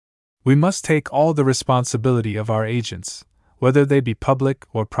himself. We must take all the responsibility of our agents, whether they be public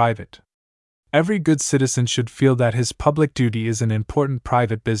or private. Every good citizen should feel that his public duty is an important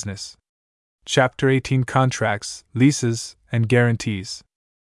private business. Chapter 18: Contracts, Leases, and Guarantees.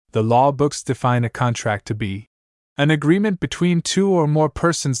 The law books define a contract to be an agreement between two or more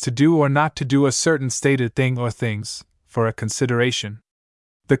persons to do or not to do a certain stated thing or things, for a consideration.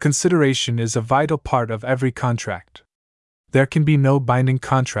 The consideration is a vital part of every contract. There can be no binding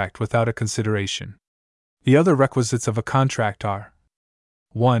contract without a consideration. The other requisites of a contract are: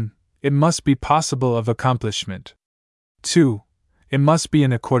 1. It must be possible of accomplishment. 2. It must be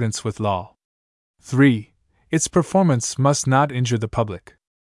in accordance with law. 3. Its performance must not injure the public.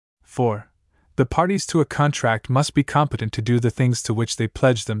 4. The parties to a contract must be competent to do the things to which they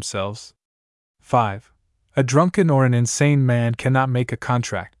pledge themselves. 5. A drunken or an insane man cannot make a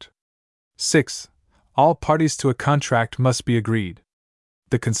contract. 6. All parties to a contract must be agreed.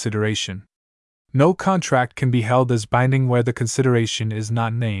 The consideration. No contract can be held as binding where the consideration is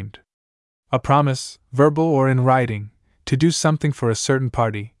not named. A promise, verbal or in writing, to do something for a certain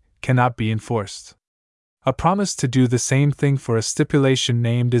party, cannot be enforced. A promise to do the same thing for a stipulation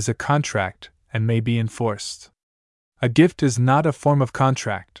named is a contract and may be enforced. A gift is not a form of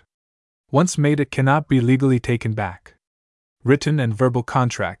contract. Once made, it cannot be legally taken back. Written and verbal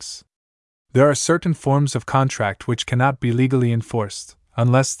contracts. There are certain forms of contract which cannot be legally enforced,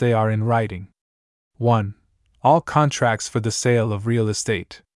 unless they are in writing. 1. All contracts for the sale of real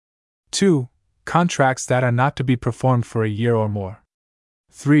estate. 2. Contracts that are not to be performed for a year or more.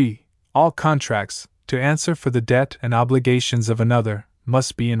 3. All contracts, to answer for the debt and obligations of another,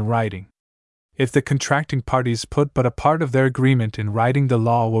 must be in writing. If the contracting parties put but a part of their agreement in writing, the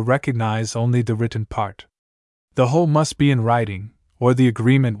law will recognize only the written part. The whole must be in writing, or the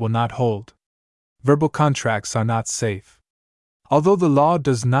agreement will not hold. Verbal contracts are not safe. Although the law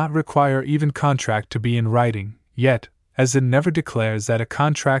does not require even contract to be in writing, yet, as it never declares that a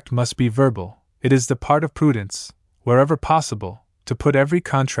contract must be verbal, it is the part of prudence, wherever possible, to put every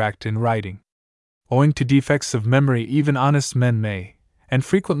contract in writing. Owing to defects of memory, even honest men may, and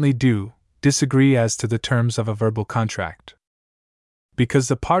frequently do, disagree as to the terms of a verbal contract. Because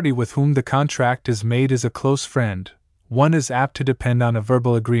the party with whom the contract is made is a close friend, one is apt to depend on a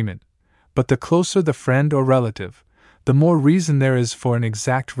verbal agreement, but the closer the friend or relative, the more reason there is for an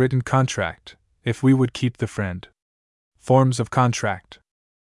exact written contract, if we would keep the friend. Forms of contract.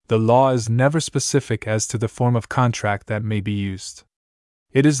 The law is never specific as to the form of contract that may be used.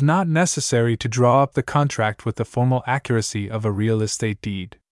 It is not necessary to draw up the contract with the formal accuracy of a real estate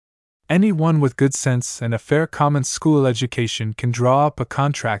deed. Anyone with good sense and a fair common school education can draw up a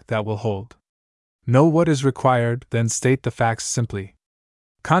contract that will hold. Know what is required, then state the facts simply.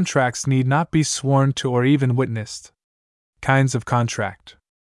 Contracts need not be sworn to or even witnessed. Kinds of contract.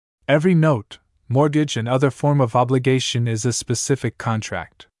 Every note, mortgage, and other form of obligation is a specific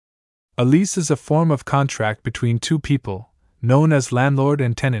contract. A lease is a form of contract between two people, known as landlord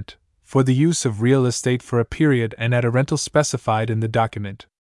and tenant, for the use of real estate for a period and at a rental specified in the document.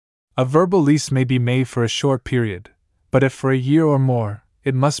 A verbal lease may be made for a short period, but if for a year or more,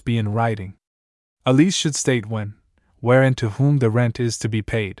 it must be in writing. A lease should state when, where, and to whom the rent is to be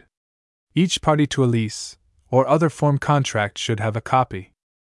paid. Each party to a lease, or other form contract, should have a copy.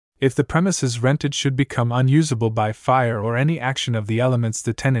 If the premises rented should become unusable by fire or any action of the elements,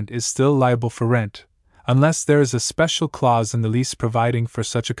 the tenant is still liable for rent, unless there is a special clause in the lease providing for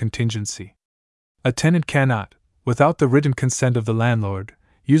such a contingency. A tenant cannot, without the written consent of the landlord,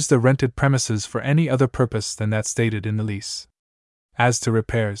 use the rented premises for any other purpose than that stated in the lease. As to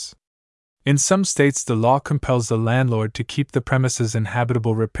repairs, in some states the law compels the landlord to keep the premises in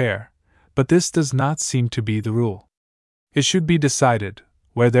habitable repair, but this does not seem to be the rule. It should be decided,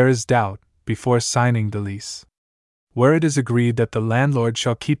 where there is doubt, before signing the lease. Where it is agreed that the landlord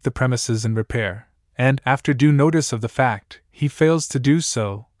shall keep the premises in repair, and, after due notice of the fact, he fails to do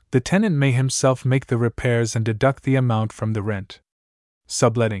so, the tenant may himself make the repairs and deduct the amount from the rent.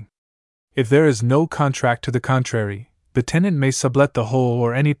 Subletting. If there is no contract to the contrary, the tenant may sublet the whole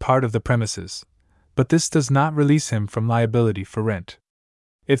or any part of the premises, but this does not release him from liability for rent.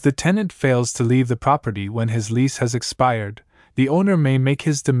 If the tenant fails to leave the property when his lease has expired, the owner may make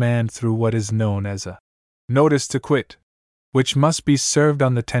his demand through what is known as a notice to quit, which must be served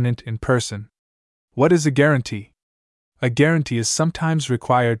on the tenant in person. What is a guarantee? A guarantee is sometimes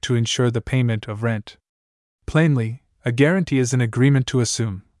required to ensure the payment of rent. Plainly, a guarantee is an agreement to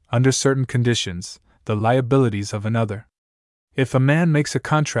assume, under certain conditions, the liabilities of another. If a man makes a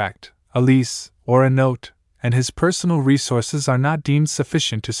contract, a lease, or a note, and his personal resources are not deemed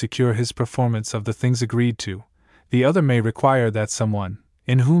sufficient to secure his performance of the things agreed to, the other may require that someone,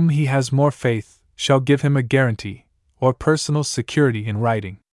 in whom he has more faith, shall give him a guarantee, or personal security in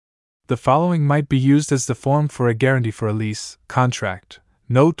writing. The following might be used as the form for a guarantee for a lease, contract,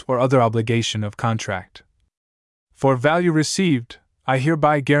 note, or other obligation of contract. For value received, I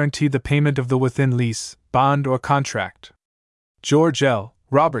hereby guarantee the payment of the within lease, bond, or contract. George L.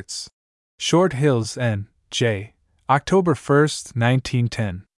 Roberts. Short Hills, N.J. October 1,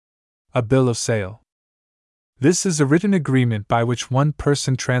 1910. A bill of sale. This is a written agreement by which one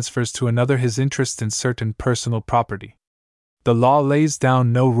person transfers to another his interest in certain personal property. The law lays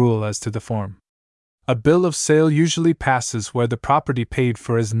down no rule as to the form. A bill of sale usually passes where the property paid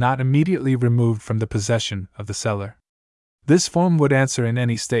for is not immediately removed from the possession of the seller. This form would answer in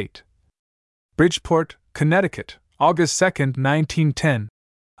any state. Bridgeport, Connecticut, August 2, 1910.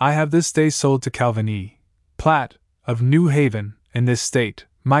 I have this day sold to Calhoun E. Platt, of New Haven, in this state,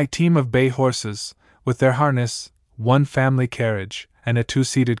 my team of bay horses, with their harness, one family carriage, and a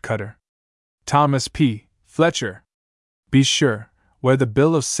two-seated cutter. Thomas P. Fletcher. Be sure, where the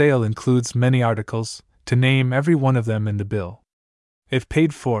bill of sale includes many articles, to name every one of them in the bill. If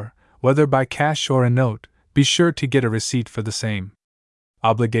paid for, whether by cash or a note, be sure to get a receipt for the same.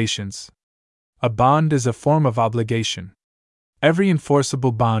 Obligations. A bond is a form of obligation. Every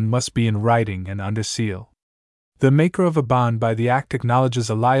enforceable bond must be in writing and under seal. The maker of a bond by the act acknowledges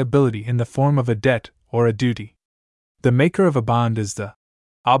a liability in the form of a debt or a duty. The maker of a bond is the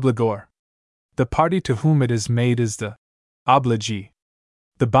obligor. The party to whom it is made is the obligee.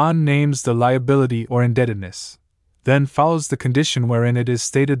 The bond names the liability or indebtedness. Then follows the condition wherein it is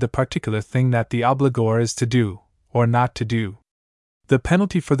stated the particular thing that the obligor is to do, or not to do. The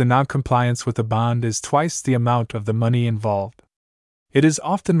penalty for the noncompliance with a bond is twice the amount of the money involved. It is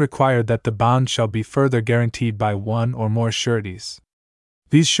often required that the bond shall be further guaranteed by one or more sureties.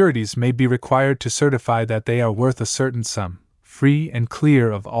 These sureties may be required to certify that they are worth a certain sum, free and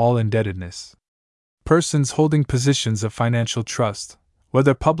clear of all indebtedness. Persons holding positions of financial trust,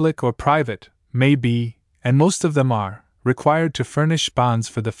 whether public or private, may be, and most of them are, required to furnish bonds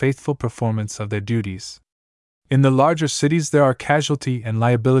for the faithful performance of their duties. In the larger cities there are casualty and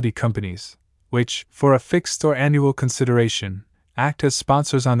liability companies, which, for a fixed or annual consideration, act as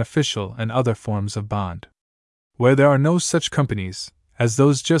sponsors on official and other forms of bond. Where there are no such companies, as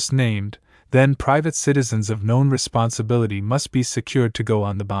those just named, then private citizens of known responsibility must be secured to go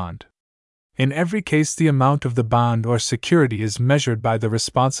on the bond. In every case the amount of the bond or security is measured by the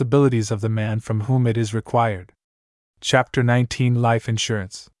responsibilities of the man from whom it is required. Chapter 19 Life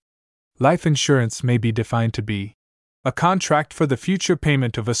Insurance. Life insurance may be defined to be a contract for the future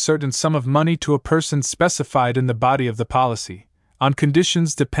payment of a certain sum of money to a person specified in the body of the policy, on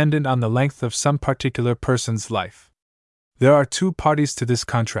conditions dependent on the length of some particular person's life. There are two parties to this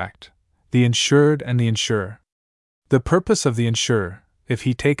contract, the insured and the insurer. The purpose of the insurer, if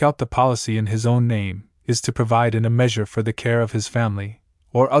he take out the policy in his own name, is to provide in a measure for the care of his family,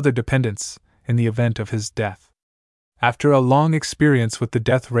 or other dependents, in the event of his death. After a long experience with the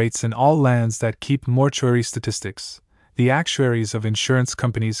death rates in all lands that keep mortuary statistics, the actuaries of insurance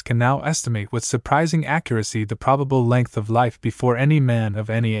companies can now estimate with surprising accuracy the probable length of life before any man of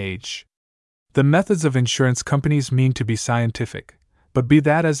any age. The methods of insurance companies mean to be scientific, but be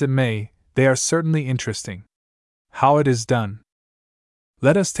that as it may, they are certainly interesting. How it is done.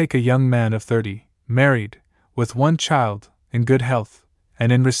 Let us take a young man of 30, married, with one child, in good health,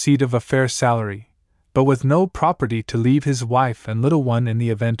 and in receipt of a fair salary, but with no property to leave his wife and little one in the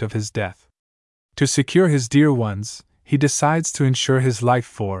event of his death. To secure his dear ones, he decides to insure his life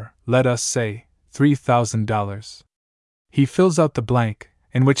for, let us say, $3,000. He fills out the blank,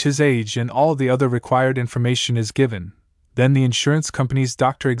 in which his age and all the other required information is given. Then the insurance company's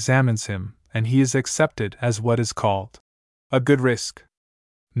doctor examines him, and he is accepted as what is called a good risk.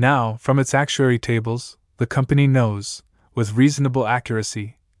 Now, from its actuary tables, the company knows, with reasonable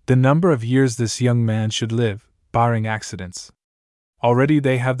accuracy, the number of years this young man should live, barring accidents. Already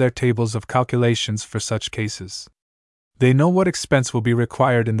they have their tables of calculations for such cases. They know what expense will be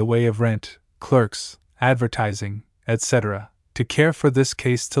required in the way of rent, clerks, advertising, etc., to care for this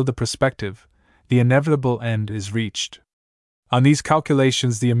case till the prospective, the inevitable end is reached. On these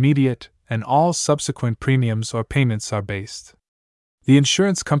calculations the immediate and all subsequent premiums or payments are based. The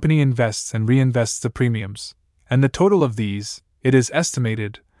insurance company invests and reinvests the premiums, and the total of these, it is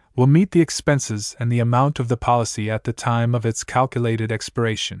estimated, will meet the expenses and the amount of the policy at the time of its calculated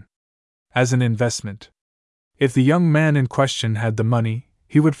expiration. As an investment, if the young man in question had the money,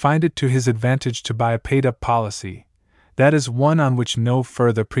 he would find it to his advantage to buy a paid-up policy, that is, one on which no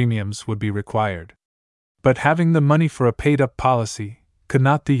further premiums would be required. But having the money for a paid-up policy, could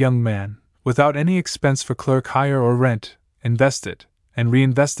not the young man, without any expense for clerk hire or rent, invest it, and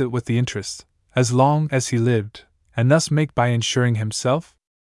reinvest it with the interest, as long as he lived, and thus make by insuring himself?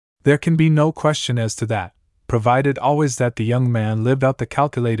 There can be no question as to that, provided always that the young man lived out the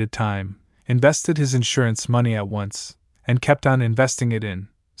calculated time, invested his insurance money at once, and kept on investing it in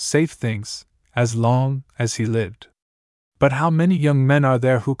safe things, as long as he lived. But how many young men are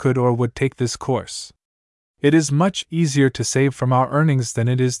there who could or would take this course? It is much easier to save from our earnings than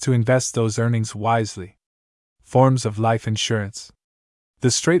it is to invest those earnings wisely. Forms of life insurance. The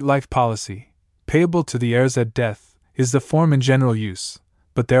straight life policy, payable to the heirs at death, is the form in general use,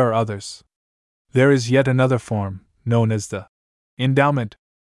 but there are others. There is yet another form, known as the endowment,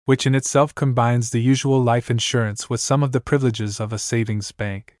 which in itself combines the usual life insurance with some of the privileges of a savings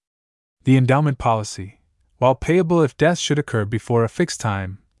bank. The endowment policy, while payable if death should occur before a fixed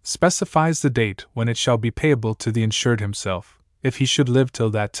time, specifies the date when it shall be payable to the insured himself, if he should live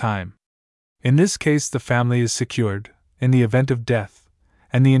till that time. In this case the family is secured, in the event of death,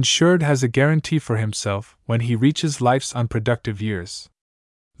 and the insured has a guarantee for himself when he reaches life's unproductive years.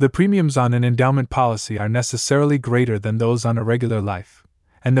 The premiums on an endowment policy are necessarily greater than those on a regular life,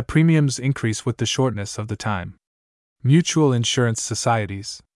 and the premiums increase with the shortness of the time. Mutual insurance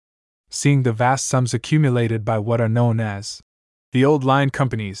societies. Seeing the vast sums accumulated by what are known as the old line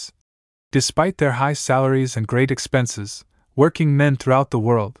companies, despite their high salaries and great expenses, working men throughout the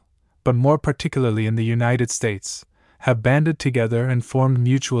world, but more particularly in the United States, have banded together and formed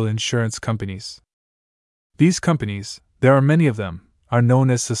mutual insurance companies. These companies, there are many of them, are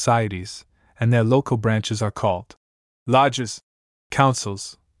known as societies, and their local branches are called lodges,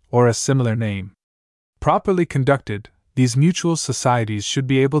 councils, or a similar name. Properly conducted, these mutual societies should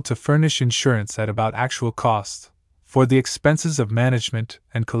be able to furnish insurance at about actual cost, for the expenses of management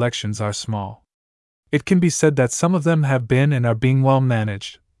and collections are small. It can be said that some of them have been and are being well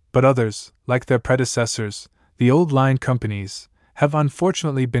managed, but others, like their predecessors, the old line companies, have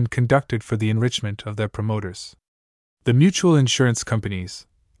unfortunately been conducted for the enrichment of their promoters. The mutual insurance companies,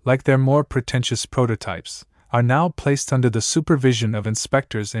 like their more pretentious prototypes, are now placed under the supervision of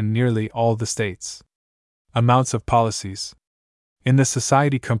inspectors in nearly all the states. Amounts of policies. In the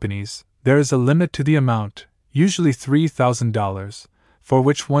society companies, there is a limit to the amount, usually $3,000, for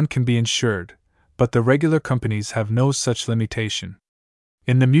which one can be insured, but the regular companies have no such limitation.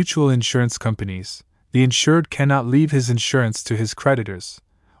 In the mutual insurance companies, the insured cannot leave his insurance to his creditors,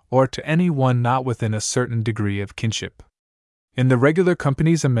 or to any one not within a certain degree of kinship. In the regular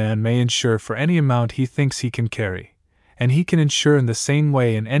companies a man may insure for any amount he thinks he can carry, and he can insure in the same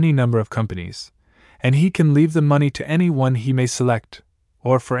way in any number of companies, and he can leave the money to any one he may select,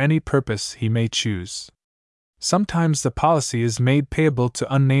 or for any purpose he may choose. Sometimes the policy is made payable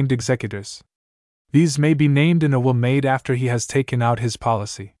to unnamed executors. These may be named in a will made after he has taken out his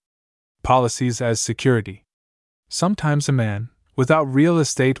policy. Policies as security. Sometimes a man, without real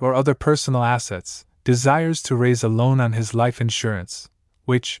estate or other personal assets, desires to raise a loan on his life insurance,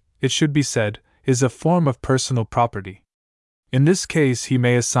 which, it should be said, is a form of personal property. In this case he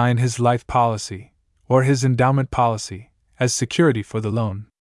may assign his life policy, or his endowment policy, as security for the loan.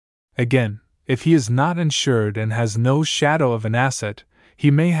 Again, if he is not insured and has no shadow of an asset, he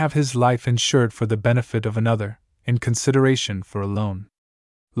may have his life insured for the benefit of another, in consideration for a loan.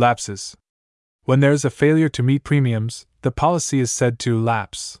 Lapses. When there is a failure to meet premiums, the policy is said to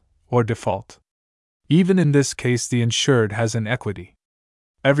lapse, or default. Even in this case, the insured has an equity.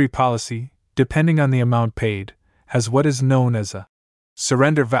 Every policy, depending on the amount paid, has what is known as a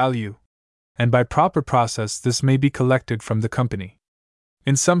surrender value, and by proper process this may be collected from the company.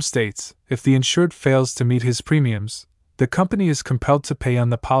 In some states, if the insured fails to meet his premiums, the company is compelled to pay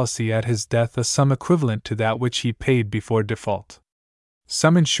on the policy at his death a sum equivalent to that which he paid before default.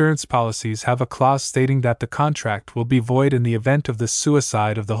 Some insurance policies have a clause stating that the contract will be void in the event of the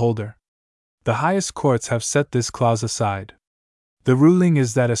suicide of the holder. The highest courts have set this clause aside. The ruling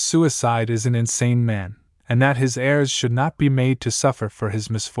is that a suicide is an insane man, and that his heirs should not be made to suffer for his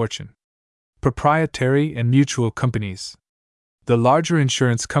misfortune. Proprietary and mutual companies. The larger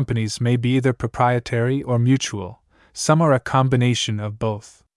insurance companies may be either proprietary or mutual, some are a combination of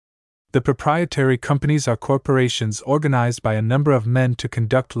both. The proprietary companies are corporations organized by a number of men to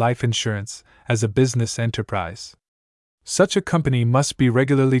conduct life insurance as a business enterprise. Such a company must be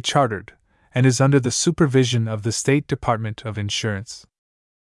regularly chartered and is under the supervision of the State Department of Insurance.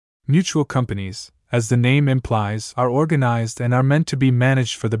 Mutual companies, as the name implies, are organized and are meant to be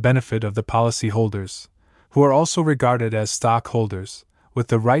managed for the benefit of the policyholders, who are also regarded as stockholders, with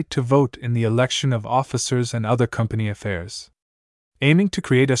the right to vote in the election of officers and other company affairs. Aiming to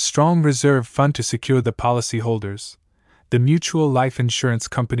create a strong reserve fund to secure the policyholders, the mutual life insurance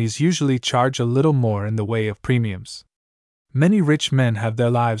companies usually charge a little more in the way of premiums. Many rich men have their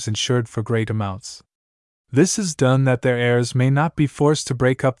lives insured for great amounts. This is done that their heirs may not be forced to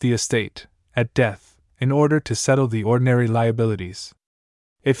break up the estate, at death, in order to settle the ordinary liabilities.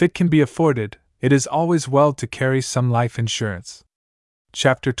 If it can be afforded, it is always well to carry some life insurance.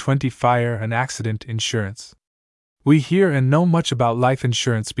 Chapter 20 Fire and Accident Insurance. We hear and know much about life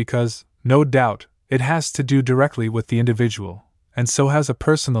insurance because, no doubt, it has to do directly with the individual, and so has a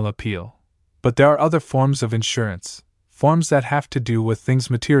personal appeal. But there are other forms of insurance, forms that have to do with things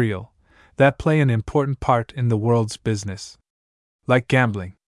material, that play an important part in the world's business. Like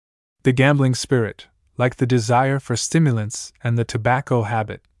gambling. The gambling spirit, like the desire for stimulants and the tobacco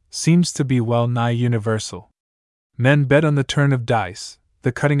habit, seems to be well nigh universal. Men bet on the turn of dice,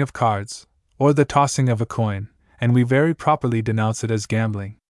 the cutting of cards, or the tossing of a coin, and we very properly denounce it as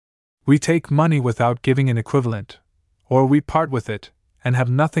gambling. We take money without giving an equivalent, or we part with it, and have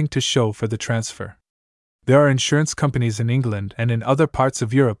nothing to show for the transfer. There are insurance companies in England and in other parts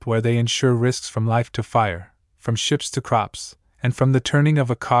of Europe where they insure risks from life to fire, from ships to crops, and from the turning of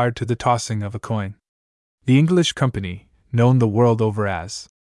a card to the tossing of a coin. The English company, known the world over as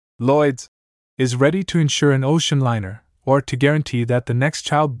Lloyd's, is ready to insure an ocean liner, or to guarantee that the next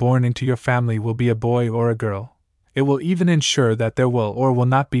child born into your family will be a boy or a girl. It will even ensure that there will or will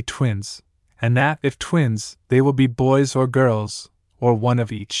not be twins, and that, if twins, they will be boys or girls, or one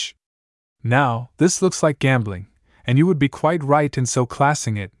of each. Now, this looks like gambling, and you would be quite right in so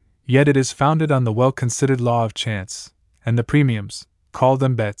classing it, yet it is founded on the well-considered law of chance, and the premiums, call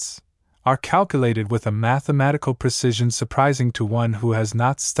them bets, are calculated with a mathematical precision surprising to one who has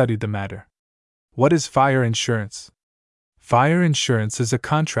not studied the matter. What is fire insurance? Fire insurance is a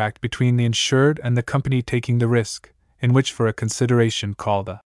contract between the insured and the company taking the risk, in which for a consideration called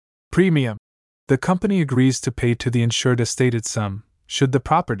a premium, the company agrees to pay to the insured a stated sum, should the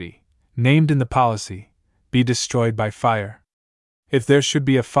property, named in the policy, be destroyed by fire. If there should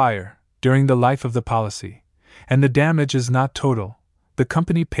be a fire, during the life of the policy, and the damage is not total, the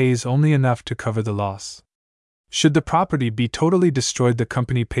company pays only enough to cover the loss. Should the property be totally destroyed, the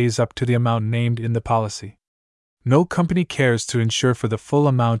company pays up to the amount named in the policy. No company cares to insure for the full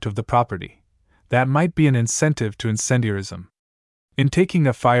amount of the property. That might be an incentive to incendiarism. In taking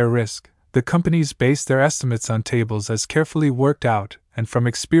a fire risk, the companies base their estimates on tables as carefully worked out and from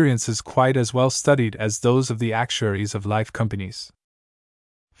experiences quite as well studied as those of the actuaries of life companies.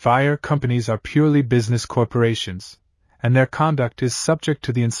 Fire companies are purely business corporations, and their conduct is subject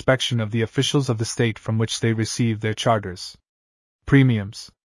to the inspection of the officials of the state from which they receive their charters.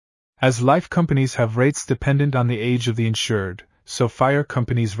 Premiums. As life companies have rates dependent on the age of the insured, so fire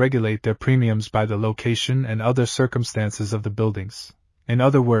companies regulate their premiums by the location and other circumstances of the buildings. In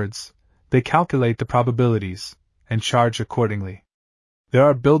other words, they calculate the probabilities and charge accordingly. There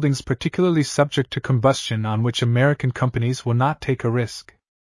are buildings particularly subject to combustion on which American companies will not take a risk.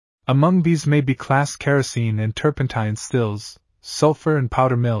 Among these may be classed kerosene and turpentine stills, sulfur and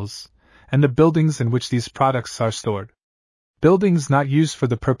powder mills, and the buildings in which these products are stored. Buildings not used for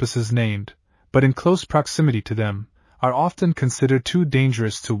the purposes named, but in close proximity to them, are often considered too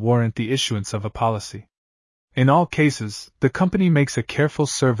dangerous to warrant the issuance of a policy. In all cases, the company makes a careful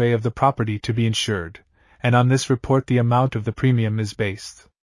survey of the property to be insured, and on this report the amount of the premium is based.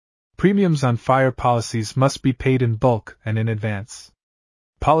 Premiums on fire policies must be paid in bulk and in advance.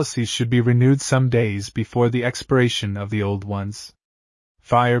 Policies should be renewed some days before the expiration of the old ones.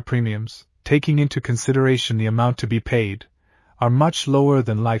 Fire premiums, taking into consideration the amount to be paid, are much lower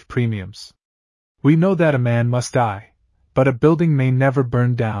than life premiums. We know that a man must die, but a building may never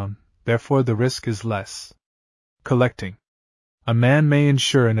burn down, therefore the risk is less. Collecting. A man may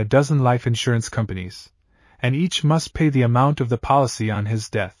insure in a dozen life insurance companies, and each must pay the amount of the policy on his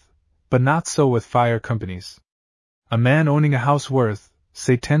death, but not so with fire companies. A man owning a house worth,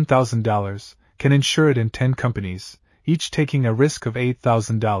 say $10,000, can insure it in 10 companies, each taking a risk of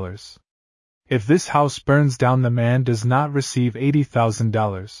 $8,000. If this house burns down, the man does not receive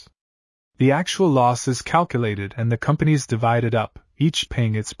 $80,000. The actual loss is calculated and the companies divided up, each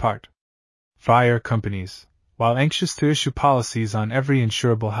paying its part. Fire companies, while anxious to issue policies on every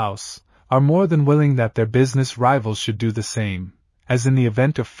insurable house, are more than willing that their business rivals should do the same, as in the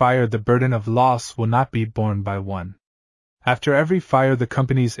event of fire the burden of loss will not be borne by one. After every fire the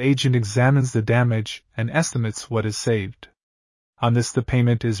company's agent examines the damage and estimates what is saved. On this the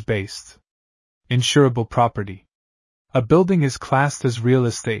payment is based. Insurable property. A building is classed as real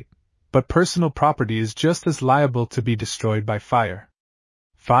estate, but personal property is just as liable to be destroyed by fire.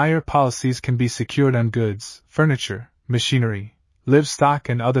 Fire policies can be secured on goods, furniture, machinery, livestock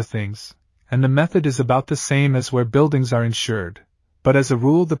and other things, and the method is about the same as where buildings are insured, but as a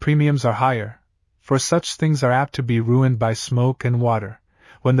rule the premiums are higher, for such things are apt to be ruined by smoke and water,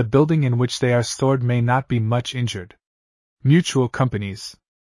 when the building in which they are stored may not be much injured. Mutual companies.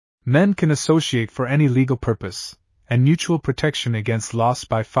 Men can associate for any legal purpose, and mutual protection against loss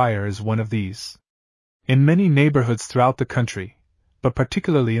by fire is one of these. In many neighborhoods throughout the country, but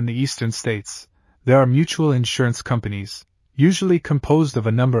particularly in the eastern states, there are mutual insurance companies, usually composed of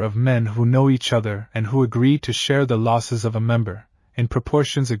a number of men who know each other and who agree to share the losses of a member, in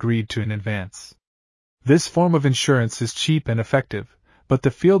proportions agreed to in advance. This form of insurance is cheap and effective, but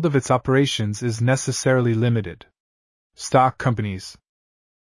the field of its operations is necessarily limited. Stock companies.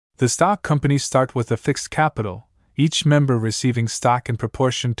 The stock companies start with a fixed capital, each member receiving stock in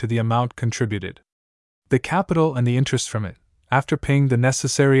proportion to the amount contributed. The capital and the interest from it, after paying the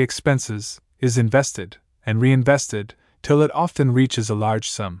necessary expenses, is invested and reinvested till it often reaches a large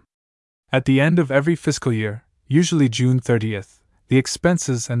sum. At the end of every fiscal year, usually June 30th, the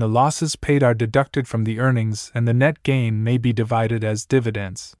expenses and the losses paid are deducted from the earnings and the net gain may be divided as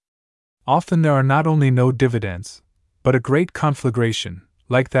dividends. Often there are not only no dividends, but a great conflagration,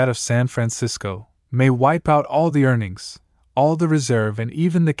 like that of San Francisco, may wipe out all the earnings, all the reserve and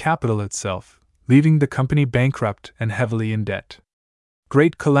even the capital itself, leaving the company bankrupt and heavily in debt.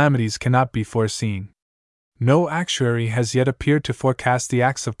 Great calamities cannot be foreseen. No actuary has yet appeared to forecast the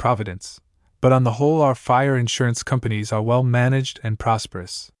acts of Providence, but on the whole our fire insurance companies are well managed and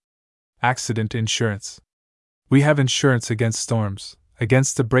prosperous. Accident insurance. We have insurance against storms,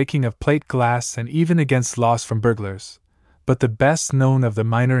 against the breaking of plate glass and even against loss from burglars, but the best known of the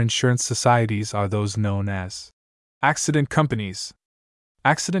minor insurance societies are those known as accident companies.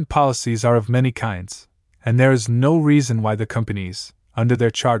 Accident policies are of many kinds, and there is no reason why the companies, under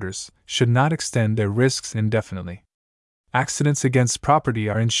their charters, should not extend their risks indefinitely. Accidents against property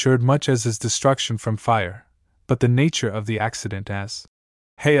are insured much as is destruction from fire, but the nature of the accident as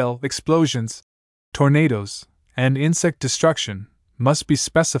hail, explosions, tornadoes, and insect destruction must be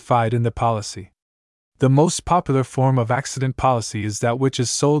specified in the policy. The most popular form of accident policy is that which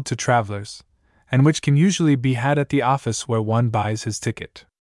is sold to travelers, and which can usually be had at the office where one buys his ticket.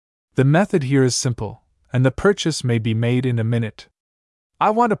 The method here is simple, and the purchase may be made in a minute. I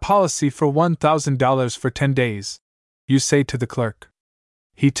want a policy for $1,000 for 10 days, you say to the clerk.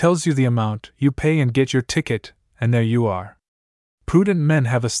 He tells you the amount, you pay and get your ticket, and there you are. Prudent men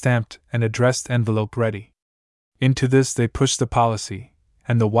have a stamped and addressed envelope ready. Into this they push the policy,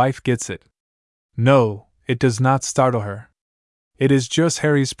 and the wife gets it. No, it does not startle her. It is just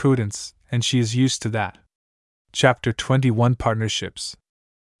Harry's prudence, and she is used to that. Chapter 21 Partnerships.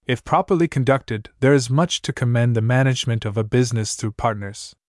 If properly conducted, there is much to commend the management of a business through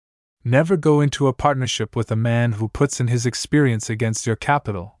partners. Never go into a partnership with a man who puts in his experience against your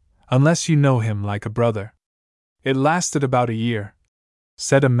capital, unless you know him like a brother. It lasted about a year,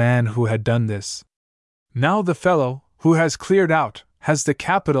 said a man who had done this. Now the fellow, who has cleared out, has the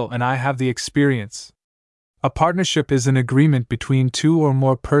capital and I have the experience. A partnership is an agreement between two or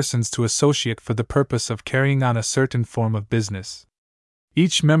more persons to associate for the purpose of carrying on a certain form of business.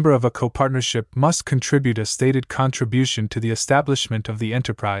 Each member of a copartnership must contribute a stated contribution to the establishment of the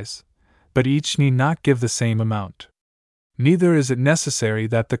enterprise, but each need not give the same amount. Neither is it necessary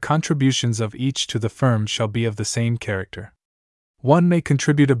that the contributions of each to the firm shall be of the same character. One may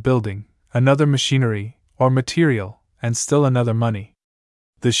contribute a building, another machinery, or material, and still another money.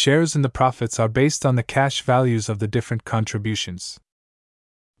 The shares in the profits are based on the cash values of the different contributions.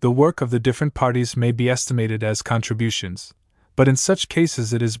 The work of the different parties may be estimated as contributions, but in such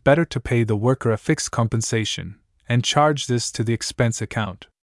cases it is better to pay the worker a fixed compensation, and charge this to the expense account.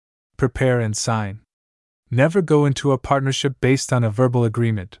 Prepare and sign. Never go into a partnership based on a verbal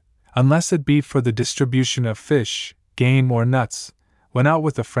agreement, unless it be for the distribution of fish, game, or nuts, when out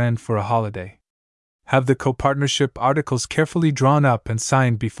with a friend for a holiday. Have the copartnership articles carefully drawn up and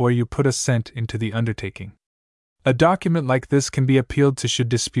signed before you put a cent into the undertaking. A document like this can be appealed to should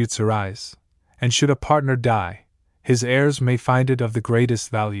disputes arise, and should a partner die, his heirs may find it of the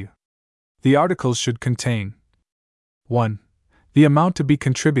greatest value. The articles should contain 1. The amount to be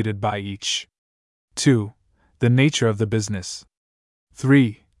contributed by each. 2. The nature of the business.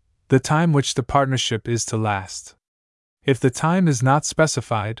 3. The time which the partnership is to last. If the time is not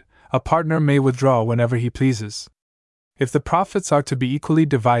specified, a partner may withdraw whenever he pleases. If the profits are to be equally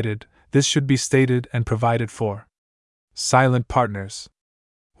divided, this should be stated and provided for. Silent partners.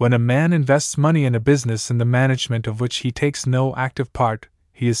 When a man invests money in a business in the management of which he takes no active part,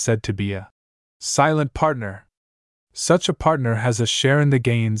 he is said to be a silent partner. Such a partner has a share in the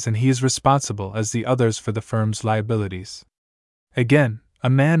gains and he is responsible as the others for the firm's liabilities. Again, a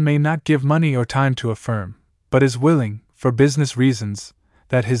man may not give money or time to a firm, but is willing, for business reasons,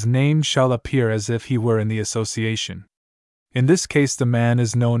 that his name shall appear as if he were in the association. In this case, the man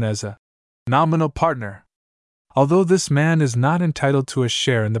is known as a nominal partner. Although this man is not entitled to a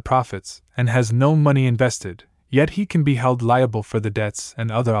share in the profits and has no money invested, yet he can be held liable for the debts and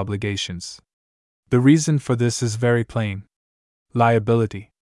other obligations. The reason for this is very plain.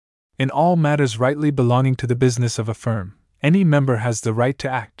 Liability. In all matters rightly belonging to the business of a firm, any member has the right to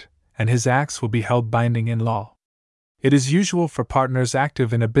act, and his acts will be held binding in law. It is usual for partners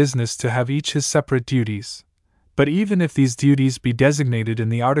active in a business to have each his separate duties, but even if these duties be designated in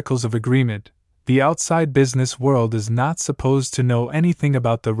the Articles of Agreement, the outside business world is not supposed to know anything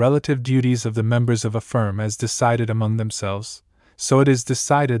about the relative duties of the members of a firm as decided among themselves, so it is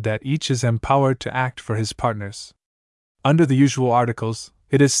decided that each is empowered to act for his partners. Under the usual articles,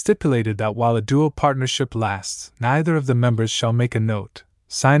 it is stipulated that while a dual partnership lasts, neither of the members shall make a note,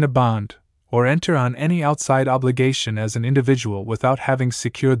 sign a bond, or enter on any outside obligation as an individual without having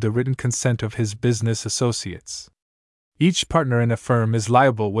secured the written consent of his business associates. Each partner in a firm is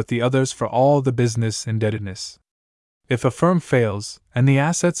liable with the others for all the business indebtedness. If a firm fails, and the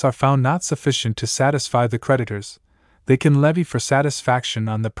assets are found not sufficient to satisfy the creditors, they can levy for satisfaction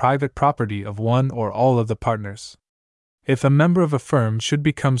on the private property of one or all of the partners. If a member of a firm should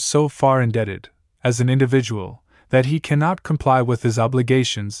become so far indebted, as an individual, that he cannot comply with his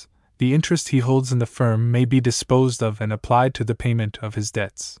obligations, the interest he holds in the firm may be disposed of and applied to the payment of his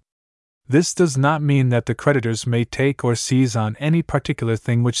debts. This does not mean that the creditors may take or seize on any particular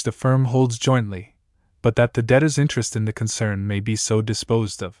thing which the firm holds jointly, but that the debtor's interest in the concern may be so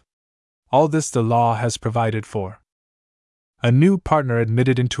disposed of. All this the law has provided for. A new partner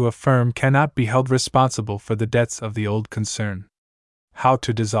admitted into a firm cannot be held responsible for the debts of the old concern. How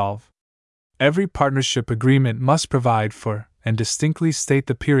to dissolve? Every partnership agreement must provide for and distinctly state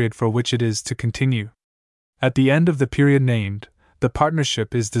the period for which it is to continue. At the end of the period named, the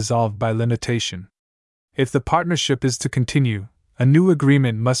partnership is dissolved by limitation. If the partnership is to continue, a new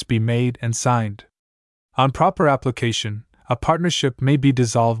agreement must be made and signed. On proper application, a partnership may be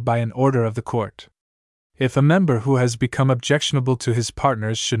dissolved by an order of the court. If a member who has become objectionable to his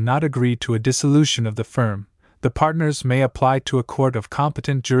partners should not agree to a dissolution of the firm, the partners may apply to a court of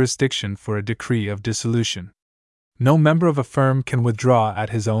competent jurisdiction for a decree of dissolution. No member of a firm can withdraw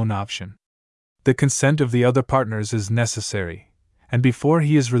at his own option. The consent of the other partners is necessary, and before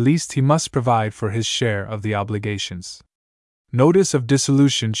he is released he must provide for his share of the obligations. Notice of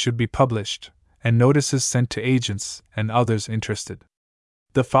dissolution should be published, and notices sent to agents and others interested.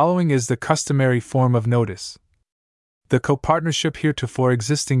 The following is the customary form of notice. The copartnership heretofore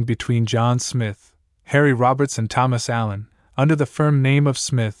existing between John Smith, Harry Roberts and Thomas Allen, under the firm name of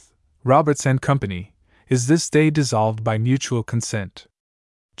Smith, Roberts and Company, is this day dissolved by mutual consent.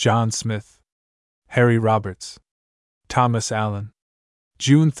 John Smith, Harry Roberts, Thomas Allen.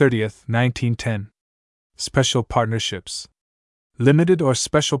 June 30, 1910. Special partnerships. Limited or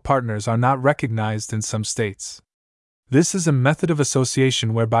special partners are not recognized in some states. This is a method of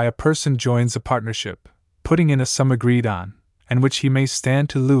association whereby a person joins a partnership, putting in a sum agreed on, and which he may stand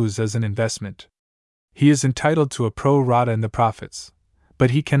to lose as an investment. He is entitled to a pro rata in the profits,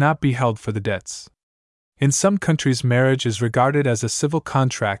 but he cannot be held for the debts. In some countries, marriage is regarded as a civil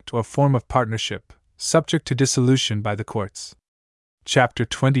contract or form of partnership, subject to dissolution by the courts. Chapter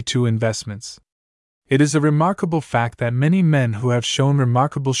 22 Investments. It is a remarkable fact that many men who have shown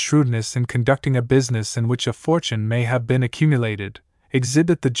remarkable shrewdness in conducting a business in which a fortune may have been accumulated,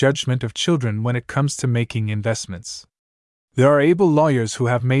 exhibit the judgment of children when it comes to making investments. There are able lawyers who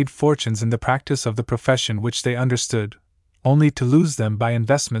have made fortunes in the practice of the profession which they understood, only to lose them by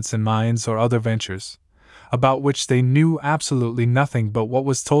investments in mines or other ventures, about which they knew absolutely nothing but what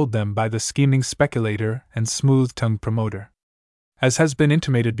was told them by the scheming speculator and smooth-tongued promoter. As has been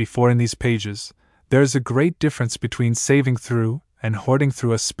intimated before in these pages, there is a great difference between saving through and hoarding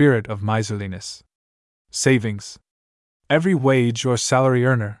through a spirit of miserliness. Savings. Every wage or salary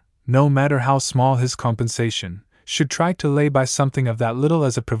earner, no matter how small his compensation, should try to lay by something of that little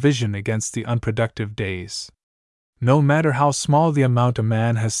as a provision against the unproductive days. No matter how small the amount a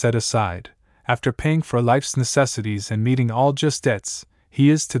man has set aside, after paying for life's necessities and meeting all just debts, he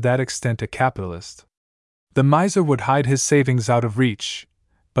is to that extent a capitalist. The miser would hide his savings out of reach,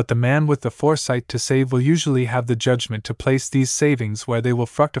 but the man with the foresight to save will usually have the judgment to place these savings where they will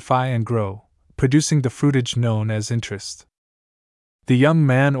fructify and grow, producing the fruitage known as interest. The young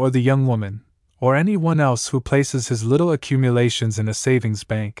man or the young woman, or anyone else who places his little accumulations in a savings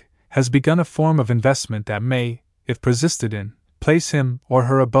bank, has begun a form of investment that may, if persisted in, place him or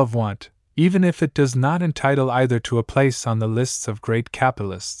her above want, even if it does not entitle either to a place on the lists of great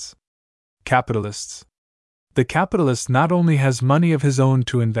capitalists. Capitalists. The capitalist not only has money of his own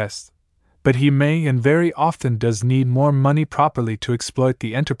to invest, but he may and very often does need more money properly to exploit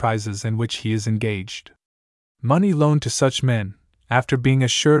the enterprises in which he is engaged. Money loaned to such men, after being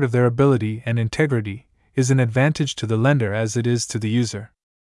assured of their ability and integrity, is an advantage to the lender as it is to the user.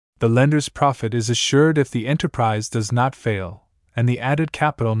 The lender's profit is assured if the enterprise does not fail, and the added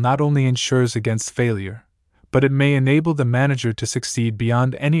capital not only insures against failure, but it may enable the manager to succeed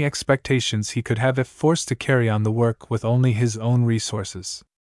beyond any expectations he could have if forced to carry on the work with only his own resources.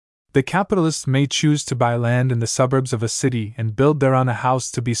 The capitalist may choose to buy land in the suburbs of a city and build thereon a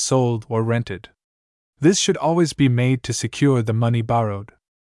house to be sold or rented. This should always be made to secure the money borrowed.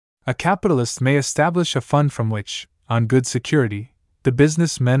 A capitalist may establish a fund from which, on good security, the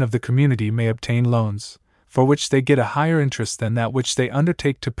business men of the community may obtain loans, for which they get a higher interest than that which they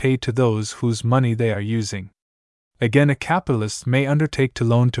undertake to pay to those whose money they are using. Again, a capitalist may undertake to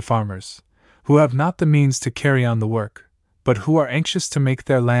loan to farmers, who have not the means to carry on the work, but who are anxious to make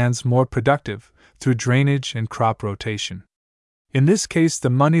their lands more productive through drainage and crop rotation. In this case,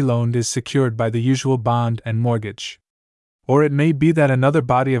 the money loaned is secured by the usual bond and mortgage. Or it may be that another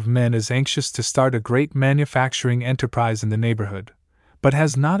body of men is anxious to start a great manufacturing enterprise in the neighborhood, but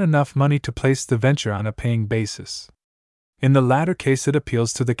has not enough money to place the venture on a paying basis. In the latter case, it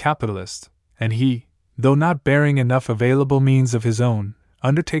appeals to the capitalist, and he, though not bearing enough available means of his own,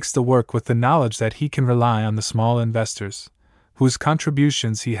 undertakes the work with the knowledge that he can rely on the small investors, whose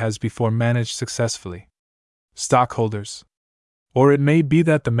contributions he has before managed successfully. Stockholders. Or it may be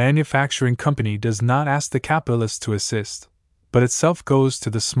that the manufacturing company does not ask the capitalist to assist, but itself goes to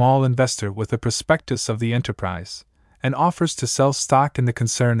the small investor with a prospectus of the enterprise, and offers to sell stock in the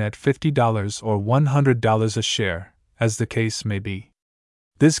concern at $50 or $100 a share, as the case may be.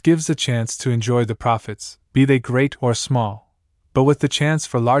 This gives a chance to enjoy the profits, be they great or small, but with the chance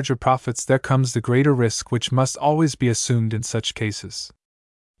for larger profits there comes the greater risk which must always be assumed in such cases.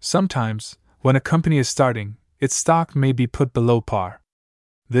 Sometimes, when a company is starting, its stock may be put below par.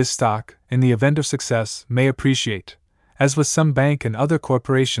 This stock, in the event of success, may appreciate, as with some bank and other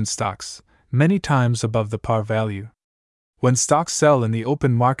corporation stocks, many times above the par value. When stocks sell in the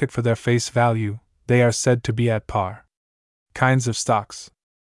open market for their face value, they are said to be at par. Kinds of stocks.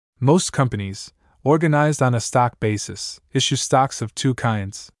 Most companies, organized on a stock basis, issue stocks of two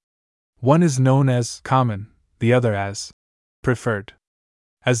kinds. One is known as common, the other as preferred.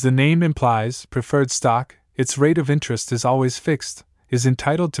 As the name implies, preferred stock, its rate of interest is always fixed, is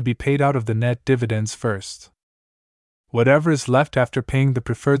entitled to be paid out of the net dividends first. Whatever is left after paying the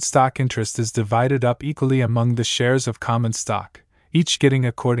preferred stock interest is divided up equally among the shares of common stock, each getting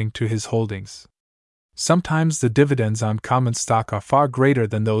according to his holdings. Sometimes the dividends on common stock are far greater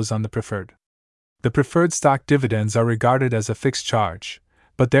than those on the preferred. The preferred stock dividends are regarded as a fixed charge,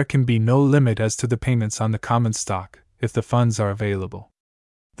 but there can be no limit as to the payments on the common stock, if the funds are available.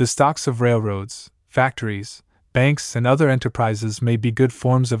 The stocks of railroads, factories, banks, and other enterprises may be good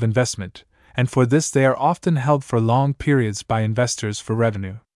forms of investment, and for this they are often held for long periods by investors for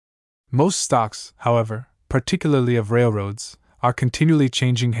revenue. Most stocks, however, particularly of railroads, are continually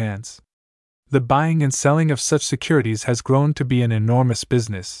changing hands. The buying and selling of such securities has grown to be an enormous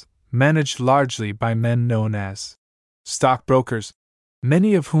business, managed largely by men known as stockbrokers,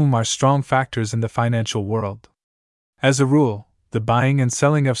 many of whom are strong factors in the financial world. As a rule, The buying and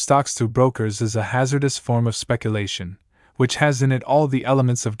selling of stocks through brokers is a hazardous form of speculation, which has in it all the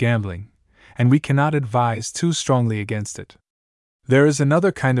elements of gambling, and we cannot advise too strongly against it. There is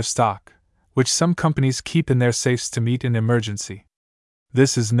another kind of stock, which some companies keep in their safes to meet an emergency.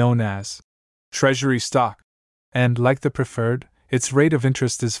 This is known as treasury stock, and, like the preferred, its rate of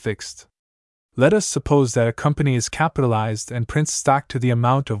interest is fixed. Let us suppose that a company is capitalized and prints stock to the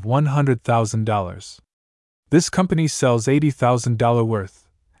amount of $100,000. This company sells $80,000 worth,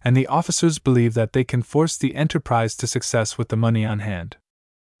 and the officers believe that they can force the enterprise to success with the money on hand.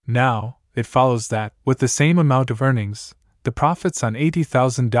 Now, it follows that, with the same amount of earnings, the profits on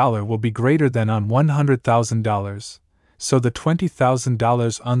 $80,000 will be greater than on $100,000, so the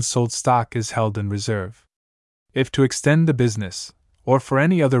 $20,000 unsold stock is held in reserve. If to extend the business, or for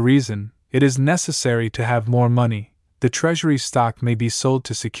any other reason, it is necessary to have more money, the treasury stock may be sold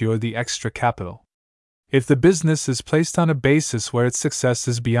to secure the extra capital. If the business is placed on a basis where its success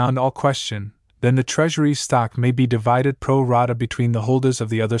is beyond all question, then the treasury stock may be divided pro rata between the holders of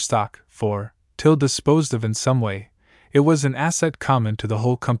the other stock, for, till disposed of in some way, it was an asset common to the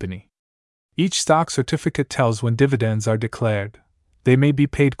whole company. Each stock certificate tells when dividends are declared. They may be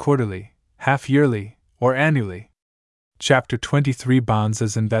paid quarterly, half-yearly, or annually. Chapter 23: Bonds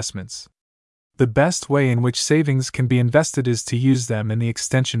as Investments. The best way in which savings can be invested is to use them in the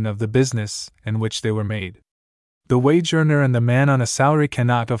extension of the business in which they were made. The wage earner and the man on a salary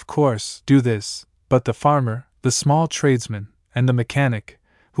cannot, of course, do this, but the farmer, the small tradesman, and the mechanic,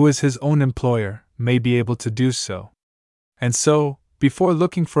 who is his own employer, may be able to do so. And so, before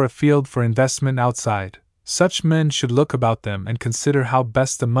looking for a field for investment outside, such men should look about them and consider how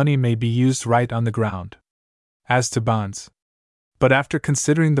best the money may be used right on the ground. As to bonds. But after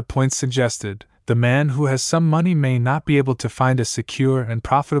considering the points suggested, the man who has some money may not be able to find a secure and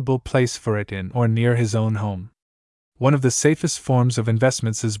profitable place for it in or near his own home. One of the safest forms of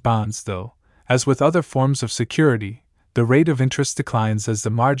investments is bonds, though, as with other forms of security, the rate of interest declines as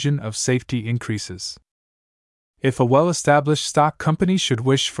the margin of safety increases. If a well-established stock company should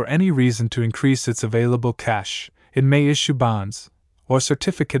wish for any reason to increase its available cash, it may issue bonds, or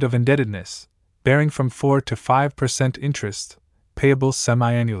certificate of indebtedness, bearing from 4 to 5% interest, payable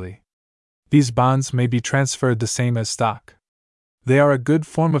semi-annually. These bonds may be transferred the same as stock. They are a good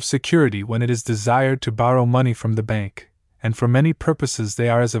form of security when it is desired to borrow money from the bank, and for many purposes they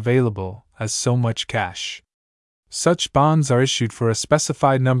are as available as so much cash. Such bonds are issued for a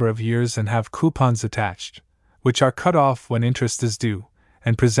specified number of years and have coupons attached, which are cut off when interest is due,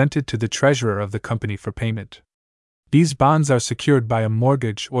 and presented to the treasurer of the company for payment. These bonds are secured by a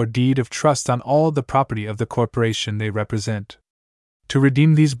mortgage or deed of trust on all the property of the corporation they represent. To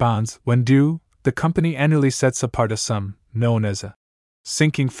redeem these bonds, when due, the company annually sets apart a sum, known as a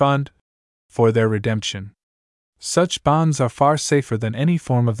sinking fund, for their redemption. Such bonds are far safer than any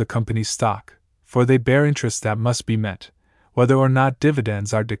form of the company's stock, for they bear interest that must be met, whether or not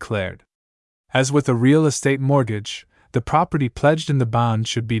dividends are declared. As with a real estate mortgage, the property pledged in the bond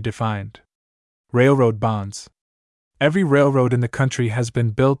should be defined. Railroad bonds. Every railroad in the country has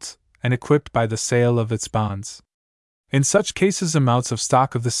been built and equipped by the sale of its bonds. In such cases, amounts of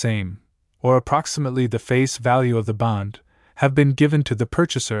stock of the same, or approximately the face value of the bond, have been given to the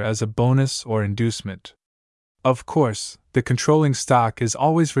purchaser as a bonus or inducement. Of course, the controlling stock is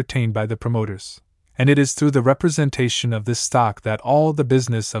always retained by the promoters, and it is through the representation of this stock that all the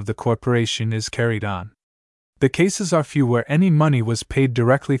business of the corporation is carried on. The cases are few where any money was paid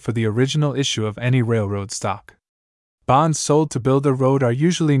directly for the original issue of any railroad stock. Bonds sold to build a road are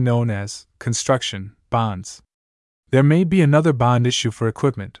usually known as construction bonds. There may be another bond issue for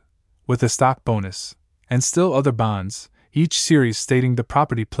equipment, with a stock bonus, and still other bonds, each series stating the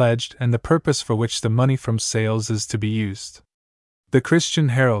property pledged and the purpose for which the money from sales is to be used. The Christian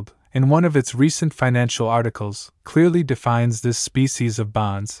Herald, in one of its recent financial articles, clearly defines this species of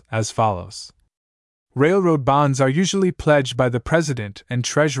bonds as follows. Railroad bonds are usually pledged by the president and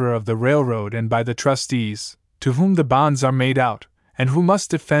treasurer of the railroad and by the trustees, to whom the bonds are made out, and who must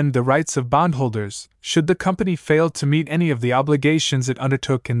defend the rights of bondholders, should the company fail to meet any of the obligations it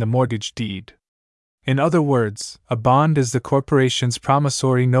undertook in the mortgage deed. In other words, a bond is the corporation's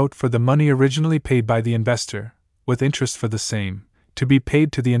promissory note for the money originally paid by the investor, with interest for the same, to be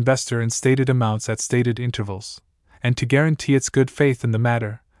paid to the investor in stated amounts at stated intervals, and to guarantee its good faith in the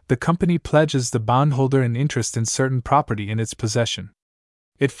matter, the company pledges the bondholder an interest in certain property in its possession.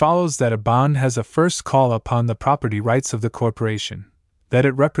 It follows that a bond has a first call upon the property rights of the corporation, that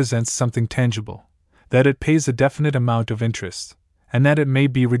it represents something tangible, that it pays a definite amount of interest, and that it may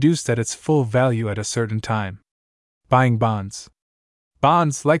be reduced at its full value at a certain time. Buying bonds.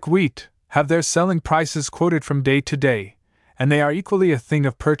 Bonds, like wheat, have their selling prices quoted from day to day, and they are equally a thing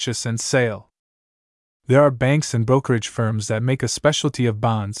of purchase and sale. There are banks and brokerage firms that make a specialty of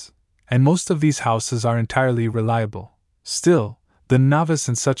bonds, and most of these houses are entirely reliable. Still, the novice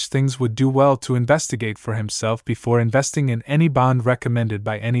in such things would do well to investigate for himself before investing in any bond recommended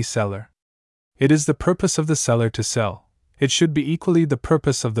by any seller. It is the purpose of the seller to sell. It should be equally the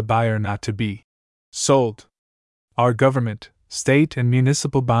purpose of the buyer not to be sold. Our government, state, and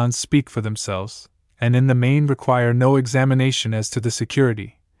municipal bonds speak for themselves, and in the main require no examination as to the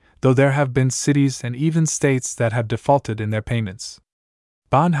security, though there have been cities and even states that have defaulted in their payments.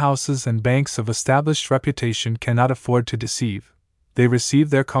 Bond houses and banks of established reputation cannot afford to deceive. They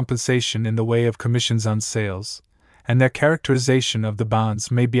receive their compensation in the way of commissions on sales, and their characterization of the bonds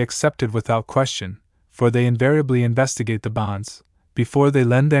may be accepted without question, for they invariably investigate the bonds before they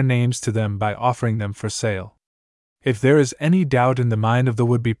lend their names to them by offering them for sale. If there is any doubt in the mind of the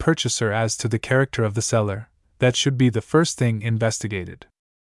would-be purchaser as to the character of the seller, that should be the first thing investigated.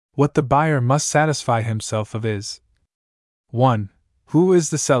 What the buyer must satisfy himself of is: 1. Who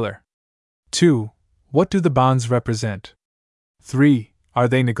is the seller? 2. What do the bonds represent? 3. Are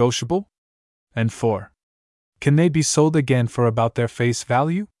they negotiable? And 4. Can they be sold again for about their face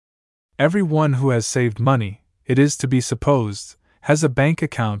value? Every one who has saved money, it is to be supposed, has a bank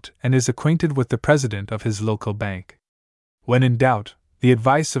account and is acquainted with the president of his local bank. When in doubt, the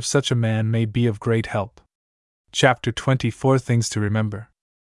advice of such a man may be of great help. Chapter 24 Things to Remember.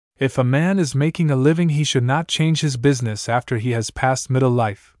 If a man is making a living, he should not change his business after he has passed middle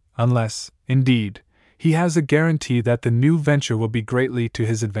life, unless, indeed, he has a guarantee that the new venture will be greatly to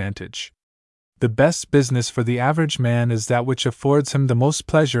his advantage. The best business for the average man is that which affords him the most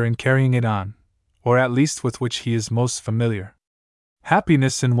pleasure in carrying it on, or at least with which he is most familiar.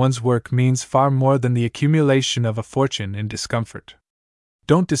 Happiness in one's work means far more than the accumulation of a fortune in discomfort.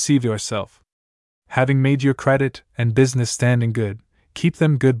 Don't deceive yourself. Having made your credit and business standing good, keep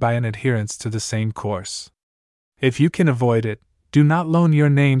them good by an adherence to the same course. If you can avoid it, do not loan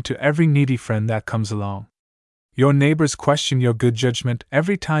your name to every needy friend that comes along. Your neighbors question your good judgment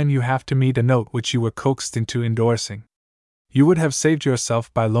every time you have to meet a note which you were coaxed into endorsing. You would have saved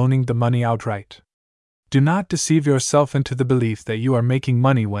yourself by loaning the money outright. Do not deceive yourself into the belief that you are making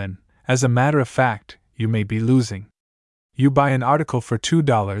money when, as a matter of fact, you may be losing. You buy an article for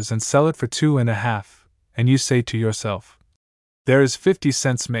 $2 and sell it for $2.50, and you say to yourself, "There is 50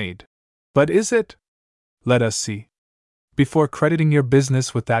 cents made." But is it? Let us see. Before crediting your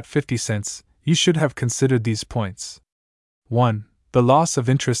business with that 50 cents, you should have considered these points. 1. The loss of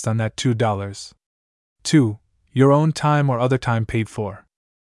interest on that $2. 2. Your own time or other time paid for.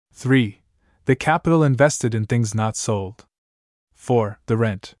 3. The capital invested in things not sold. 4. The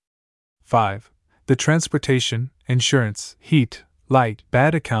rent. 5. The transportation, insurance, heat, light,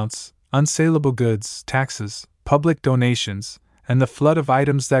 bad accounts, unsaleable goods, taxes, public donations, and the flood of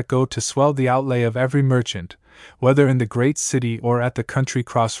items that go to swell the outlay of every merchant, whether in the great city or at the country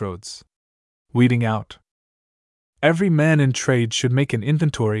crossroads. Weeding out. Every man in trade should make an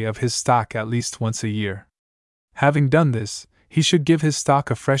inventory of his stock at least once a year. Having done this, he should give his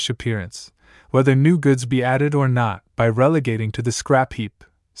stock a fresh appearance, whether new goods be added or not, by relegating to the scrap heap,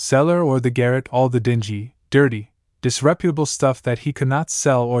 cellar or the garret all the dingy, dirty, disreputable stuff that he could not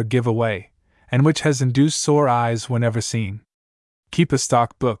sell or give away, and which has induced sore eyes whenever seen. Keep a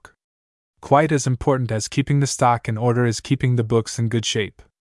stock book. Quite as important as keeping the stock in order is keeping the books in good shape.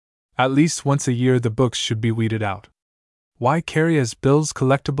 At least once a year the books should be weeded out. Why carry as bills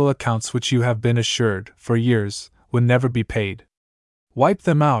collectible accounts which you have been assured, for years, would never be paid? Wipe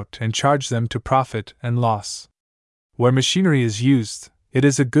them out and charge them to profit and loss. Where machinery is used, it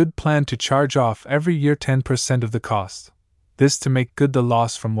is a good plan to charge off every year 10% of the cost, this to make good the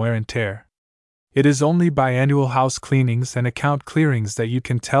loss from wear and tear. It is only by annual house cleanings and account clearings that you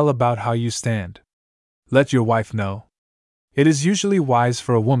can tell about how you stand. Let your wife know. It is usually wise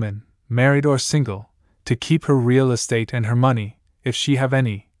for a woman, married or single, to keep her real estate and her money, if she have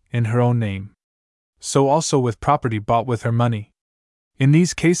any, in her own name. So also with property bought with her money. In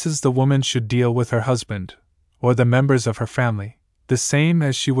these cases the woman should deal with her husband, or the members of her family, the same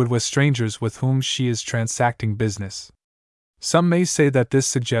as she would with strangers with whom she is transacting business. Some may say that this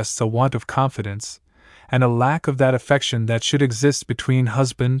suggests a want of confidence, and a lack of that affection that should exist between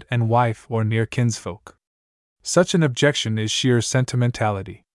husband and wife or near kinsfolk. Such an objection is sheer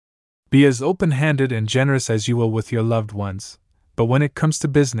sentimentality. Be as open-handed and generous as you will with your loved ones, but when it comes to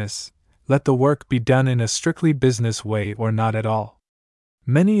business, let the work be done in a strictly business way or not at all.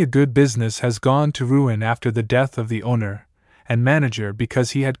 Many a good business has gone to ruin after the death of the owner and manager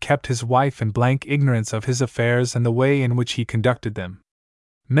because he had kept his wife in blank ignorance of his affairs and the way in which he conducted them.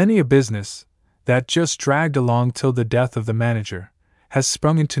 Many a business, that just dragged along till the death of the manager, has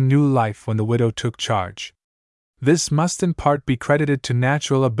sprung into new life when the widow took charge. This must in part be credited to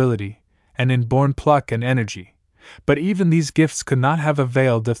natural ability and inborn pluck and energy, but even these gifts could not have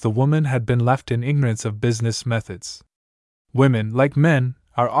availed if the woman had been left in ignorance of business methods. Women, like men,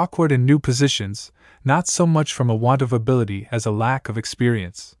 are awkward in new positions, not so much from a want of ability as a lack of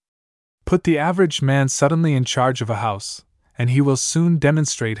experience. Put the average man suddenly in charge of a house, and he will soon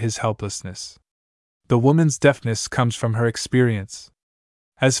demonstrate his helplessness. The woman's deafness comes from her experience.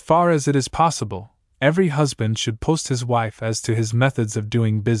 As far as it is possible, every husband should post his wife as to his methods of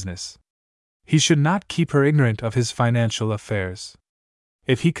doing business. He should not keep her ignorant of his financial affairs.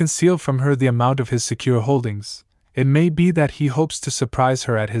 If he conceal from her the amount of his secure holdings, it may be that he hopes to surprise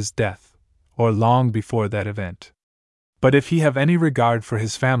her at his death, or long before that event. But if he have any regard for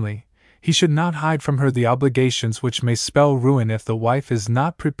his family, he should not hide from her the obligations which may spell ruin if the wife is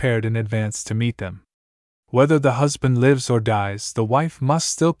not prepared in advance to meet them. Whether the husband lives or dies, the wife must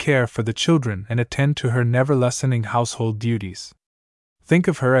still care for the children and attend to her never-lessening household duties. Think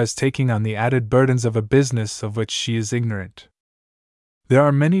of her as taking on the added burdens of a business of which she is ignorant. There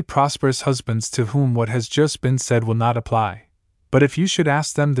are many prosperous husbands to whom what has just been said will not apply, but if you should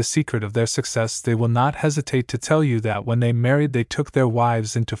ask them the secret of their success, they will not hesitate to tell you that when they married they took their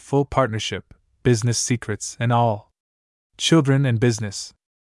wives into full partnership, business secrets and all. Children and business.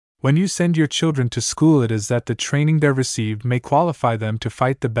 When you send your children to school, it is that the training they received may qualify them to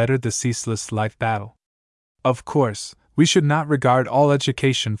fight the better the ceaseless life battle. Of course, we should not regard all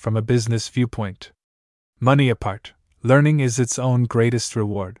education from a business viewpoint. Money apart, learning is its own greatest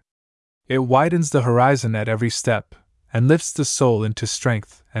reward. It widens the horizon at every step, and lifts the soul into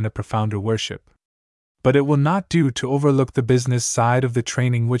strength and a profounder worship. But it will not do to overlook the business side of the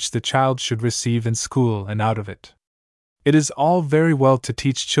training which the child should receive in school and out of it. It is all very well to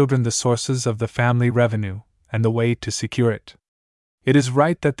teach children the sources of the family revenue and the way to secure it. It is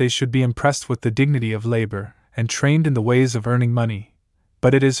right that they should be impressed with the dignity of labor and trained in the ways of earning money,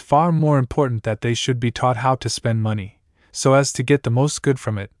 but it is far more important that they should be taught how to spend money, so as to get the most good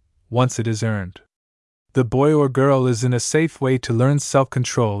from it, once it is earned. The boy or girl is in a safe way to learn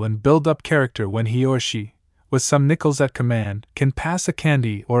self-control and build up character when he or she, with some nickels at command, can pass a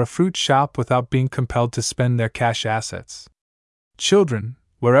candy or a fruit shop without being compelled to spend their cash assets. Children,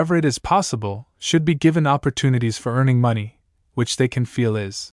 wherever it is possible, should be given opportunities for earning money, which they can feel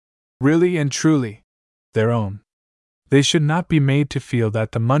is, really and truly, their own. They should not be made to feel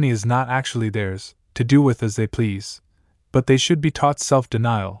that the money is not actually theirs, to do with as they please, but they should be taught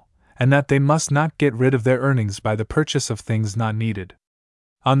self-denial, and that they must not get rid of their earnings by the purchase of things not needed.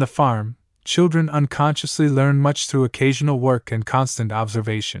 On the farm, children unconsciously learn much through occasional work and constant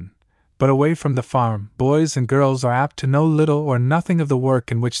observation, but away from the farm, boys and girls are apt to know little or nothing of the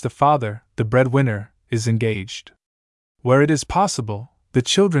work in which the father, the breadwinner, is engaged. Where it is possible, the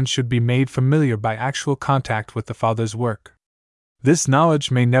children should be made familiar by actual contact with the father's work. This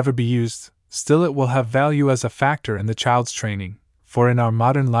knowledge may never be used, still it will have value as a factor in the child's training, for in our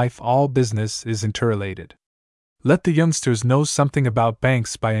modern life all business is interrelated. Let the youngsters know something about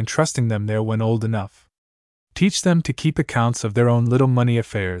banks by entrusting them there when old enough. Teach them to keep accounts of their own little money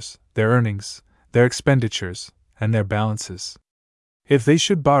affairs, their earnings, their expenditures, and their balances. If they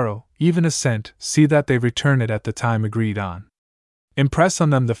should borrow, even a cent, see that they return it at the time agreed on. Impress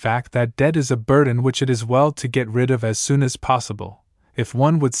on them the fact that debt is a burden which it is well to get rid of as soon as possible, if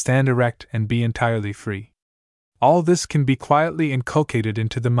one would stand erect and be entirely free. All this can be quietly inculcated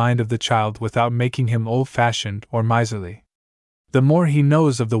into the mind of the child without making him old-fashioned or miserly. The more he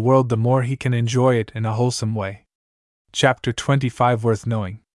knows of the world, the more he can enjoy it in a wholesome way. Chapter 25 Worth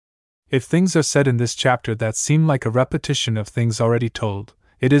Knowing. If things are said in this chapter that seem like a repetition of things already told,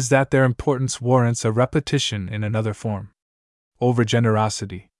 it is that their importance warrants a repetition in another form.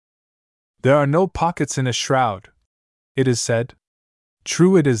 Overgenerosity. There are no pockets in a shroud, it is said.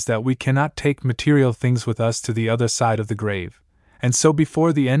 True it is that we cannot take material things with us to the other side of the grave, and so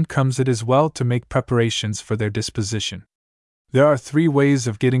before the end comes it is well to make preparations for their disposition. There are 3 ways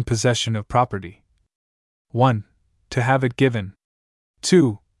of getting possession of property. 1. To have it given.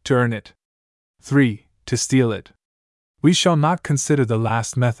 2. To earn it. 3. To steal it. We shall not consider the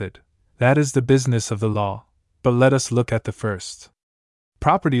last method, that is the business of the law, but let us look at the first.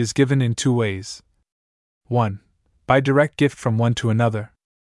 Property is given in 2 ways. 1. By direct gift from one to another.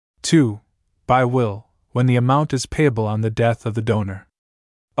 2. By will, when the amount is payable on the death of the donor.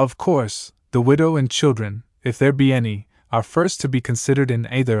 Of course, the widow and children, if there be any, are first to be considered in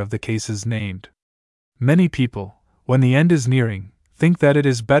either of the cases named. Many people, when the end is nearing, think that it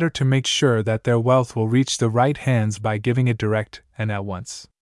is better to make sure that their wealth will reach the right hands by giving it direct and at once.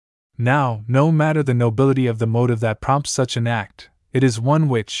 Now, no matter the nobility of the motive that prompts such an act, it is one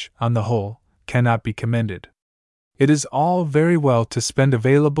which, on the whole, cannot be commended. It is all very well to spend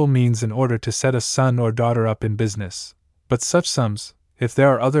available means in order to set a son or daughter up in business, but such sums, if there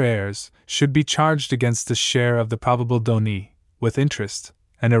are other heirs, should be charged against the share of the probable donee, with interest,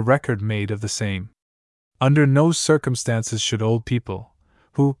 and a record made of the same. Under no circumstances should old people,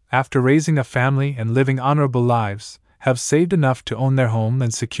 who, after raising a family and living honorable lives, have saved enough to own their home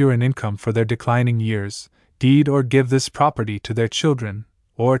and secure an income for their declining years, deed or give this property to their children,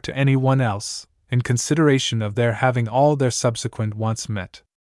 or to any one else, in consideration of their having all their subsequent wants met.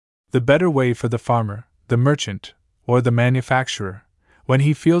 The better way for the farmer, the merchant, or the manufacturer, when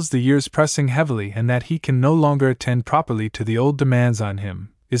he feels the years pressing heavily and that he can no longer attend properly to the old demands on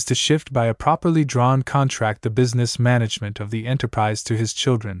him, is to shift by a properly drawn contract the business management of the enterprise to his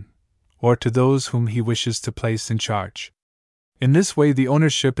children, or to those whom he wishes to place in charge. In this way the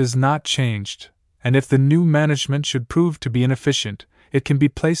ownership is not changed, and if the new management should prove to be inefficient, it can be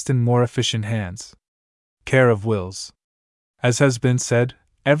placed in more efficient hands. Care of wills. As has been said,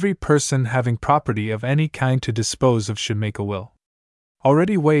 every person having property of any kind to dispose of should make a will.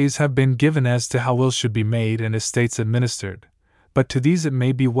 Already ways have been given as to how wills should be made and estates administered, but to these it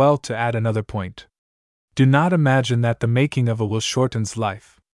may be well to add another point. Do not imagine that the making of a will shortens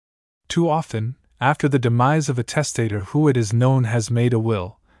life. Too often, after the demise of a testator who it is known has made a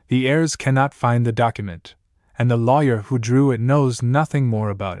will, the heirs cannot find the document, and the lawyer who drew it knows nothing more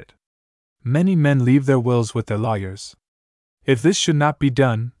about it. Many men leave their wills with their lawyers. If this should not be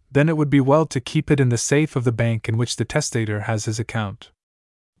done, then it would be well to keep it in the safe of the bank in which the testator has his account.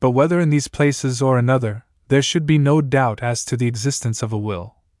 But whether in these places or another, there should be no doubt as to the existence of a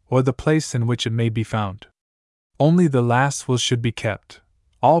will, or the place in which it may be found. Only the last will should be kept.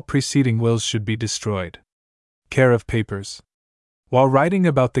 All preceding wills should be destroyed. Care of papers. While writing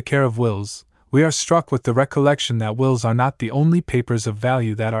about the care of wills, we are struck with the recollection that wills are not the only papers of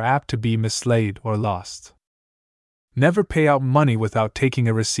value that are apt to be mislaid or lost. Never pay out money without taking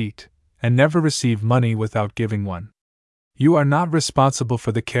a receipt, and never receive money without giving one. You are not responsible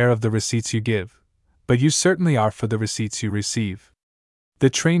for the care of the receipts you give, but you certainly are for the receipts you receive. The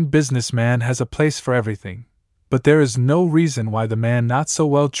trained businessman has a place for everything, but there is no reason why the man not so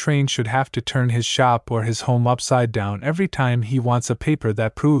well trained should have to turn his shop or his home upside down every time he wants a paper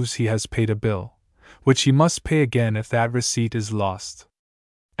that proves he has paid a bill, which he must pay again if that receipt is lost.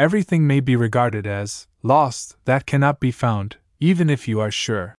 Everything may be regarded as lost that cannot be found, even if you are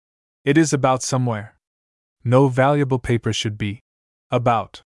sure it is about somewhere. No valuable paper should be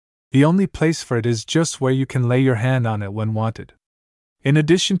about. The only place for it is just where you can lay your hand on it when wanted. In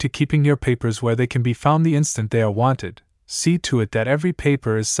addition to keeping your papers where they can be found the instant they are wanted, see to it that every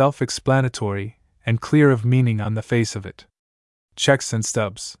paper is self-explanatory and clear of meaning on the face of it. Checks and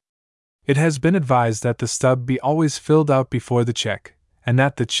stubs. It has been advised that the stub be always filled out before the check, and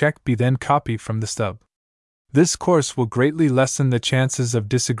that the check be then copied from the stub. This course will greatly lessen the chances of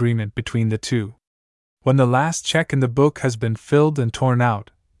disagreement between the two. When the last check in the book has been filled and torn out,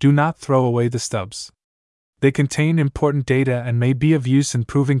 do not throw away the stubs. They contain important data and may be of use in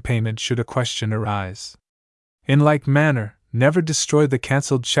proving payment should a question arise. In like manner, never destroy the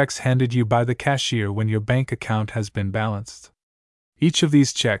cancelled checks handed you by the cashier when your bank account has been balanced. Each of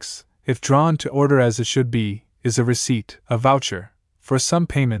these checks, if drawn to order as it should be, is a receipt, a voucher, for some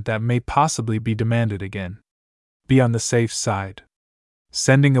payment that may possibly be demanded again. Be on the safe side.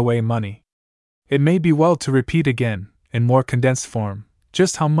 Sending away money. It may be well to repeat again, in more condensed form,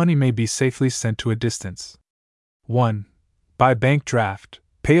 just how money may be safely sent to a distance. 1. By bank draft,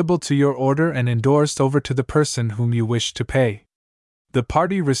 payable to your order and endorsed over to the person whom you wish to pay. The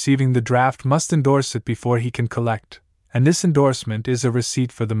party receiving the draft must endorse it before he can collect, and this endorsement is a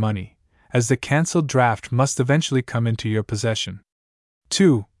receipt for the money, as the cancelled draft must eventually come into your possession.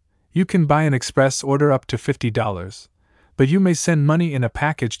 2. You can buy an express order up to $50, but you may send money in a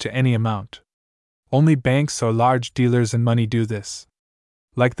package to any amount. Only banks or large dealers in money do this.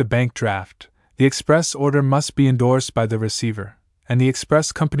 Like the bank draft, the express order must be endorsed by the receiver, and the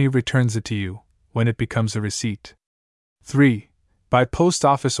express company returns it to you, when it becomes a receipt. 3. By post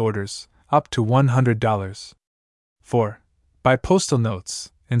office orders, up to $100. 4. By postal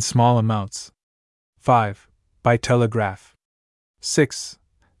notes, in small amounts. 5. By telegraph. 6.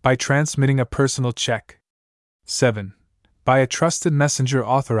 By transmitting a personal check. 7. By a trusted messenger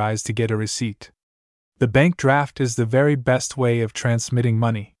authorized to get a receipt. The bank draft is the very best way of transmitting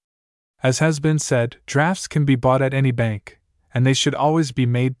money. As has been said, drafts can be bought at any bank, and they should always be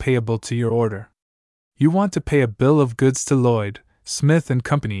made payable to your order. You want to pay a bill of goods to Lloyd, Smith &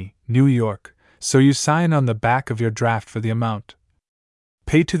 Company, New York, so you sign on the back of your draft for the amount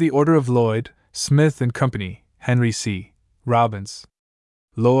Pay to the order of Lloyd, Smith and Company, Henry C. Robbins.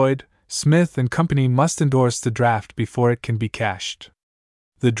 Lloyd, Smith and Company must endorse the draft before it can be cashed.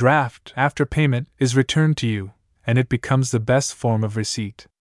 The draft, after payment, is returned to you, and it becomes the best form of receipt.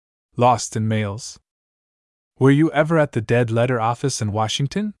 Lost in mails. Were you ever at the Dead Letter Office in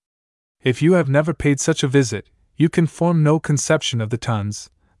Washington? If you have never paid such a visit, you can form no conception of the tons,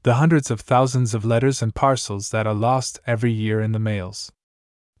 the hundreds of thousands of letters and parcels that are lost every year in the mails.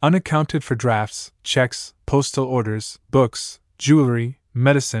 Unaccounted for drafts, checks, postal orders, books, jewelry,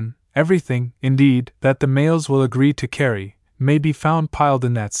 medicine, everything, indeed, that the mails will agree to carry, may be found piled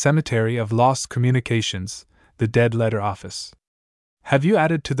in that cemetery of lost communications, the Dead Letter Office. Have you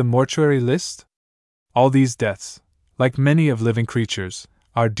added to the mortuary list? All these deaths, like many of living creatures,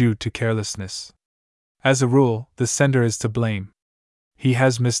 are due to carelessness. As a rule, the sender is to blame. He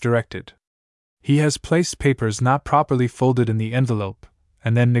has misdirected. He has placed papers not properly folded in the envelope,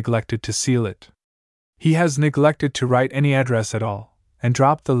 and then neglected to seal it. He has neglected to write any address at all, and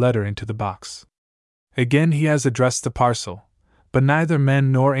dropped the letter into the box. Again, he has addressed the parcel, but neither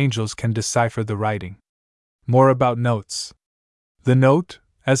men nor angels can decipher the writing. More about notes. The note,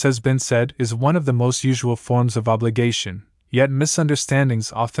 as has been said, is one of the most usual forms of obligation, yet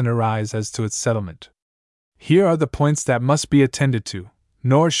misunderstandings often arise as to its settlement. Here are the points that must be attended to,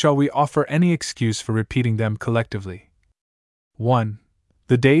 nor shall we offer any excuse for repeating them collectively. 1.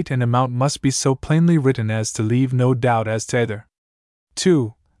 The date and amount must be so plainly written as to leave no doubt as to either.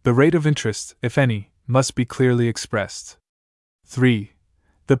 2. The rate of interest, if any, must be clearly expressed. 3.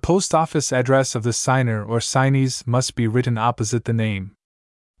 The post office address of the signer or signees must be written opposite the name.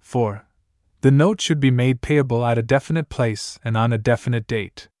 4. The note should be made payable at a definite place and on a definite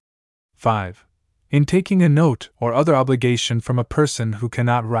date. 5. In taking a note or other obligation from a person who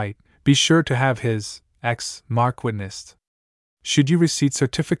cannot write, be sure to have his X mark witnessed. Should you receive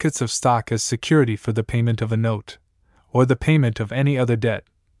certificates of stock as security for the payment of a note, or the payment of any other debt,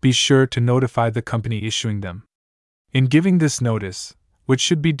 be sure to notify the company issuing them. In giving this notice, which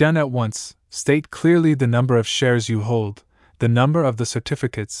should be done at once, state clearly the number of shares you hold, the number of the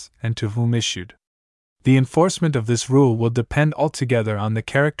certificates, and to whom issued. The enforcement of this rule will depend altogether on the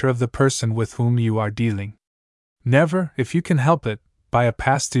character of the person with whom you are dealing. Never, if you can help it, buy a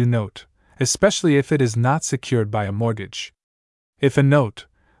past due note, especially if it is not secured by a mortgage. If a note,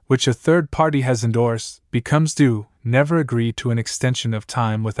 which a third party has endorsed, becomes due, never agree to an extension of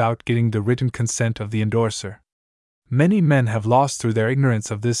time without getting the written consent of the endorser. Many men have lost through their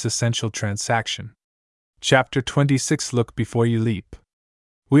ignorance of this essential transaction. Chapter 26. Look before you leap.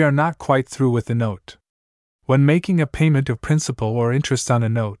 We are not quite through with the note. When making a payment of principal or interest on a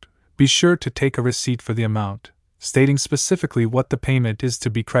note, be sure to take a receipt for the amount, stating specifically what the payment is to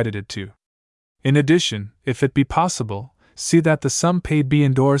be credited to. In addition, if it be possible, see that the sum paid be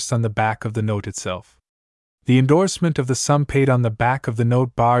endorsed on the back of the note itself. The endorsement of the sum paid on the back of the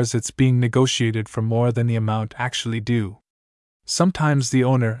note bars its being negotiated for more than the amount actually due. Sometimes the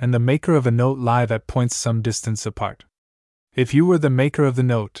owner and the maker of a note lie at points some distance apart. If you were the maker of the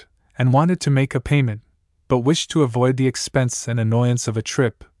note, and wanted to make a payment, but wished to avoid the expense and annoyance of a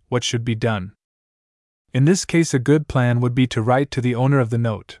trip, what should be done? In this case, a good plan would be to write to the owner of the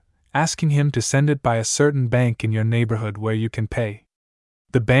note, asking him to send it by a certain bank in your neighborhood where you can pay.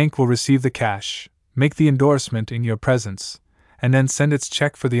 The bank will receive the cash, make the endorsement in your presence, and then send its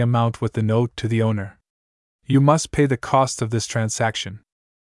check for the amount with the note to the owner. You must pay the cost of this transaction.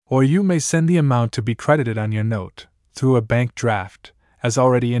 Or you may send the amount to be credited on your note, through a bank draft, as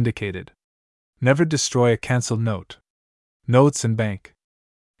already indicated. Never destroy a cancelled note. Notes in bank.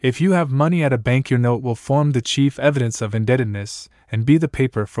 If you have money at a bank, your note will form the chief evidence of indebtedness and be the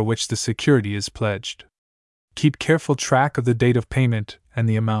paper for which the security is pledged. Keep careful track of the date of payment and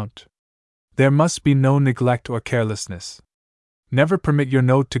the amount. There must be no neglect or carelessness. Never permit your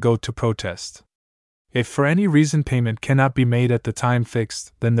note to go to protest. If for any reason payment cannot be made at the time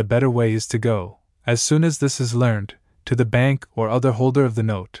fixed, then the better way is to go, as soon as this is learned, to the bank or other holder of the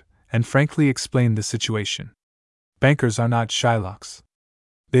note, and frankly explain the situation. Bankers are not Shylocks.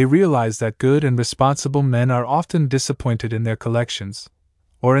 They realize that good and responsible men are often disappointed in their collections,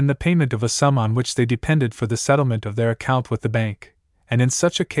 or in the payment of a sum on which they depended for the settlement of their account with the bank, and in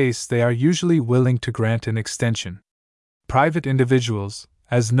such a case they are usually willing to grant an extension. Private individuals,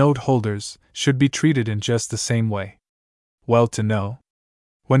 as note holders, should be treated in just the same way. Well to know.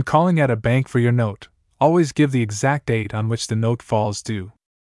 When calling at a bank for your note, always give the exact date on which the note falls due.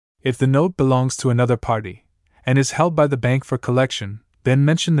 If the note belongs to another party, and is held by the bank for collection, then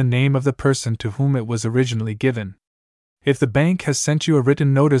mention the name of the person to whom it was originally given. If the bank has sent you a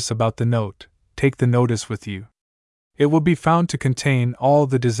written notice about the note, take the notice with you. It will be found to contain all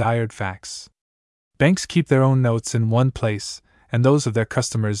the desired facts. Banks keep their own notes in one place, and those of their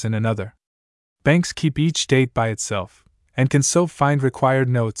customers in another. Banks keep each date by itself, and can so find required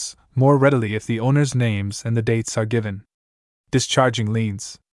notes more readily if the owner's names and the dates are given. Discharging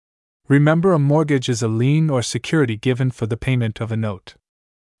liens. Remember, a mortgage is a lien or security given for the payment of a note.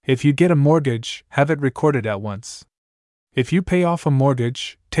 If you get a mortgage, have it recorded at once. If you pay off a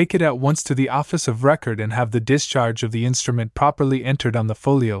mortgage, take it at once to the office of record and have the discharge of the instrument properly entered on the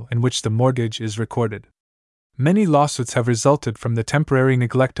folio in which the mortgage is recorded. Many lawsuits have resulted from the temporary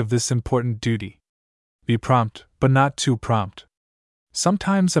neglect of this important duty. Be prompt, but not too prompt.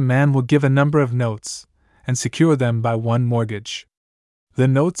 Sometimes a man will give a number of notes, and secure them by one mortgage. The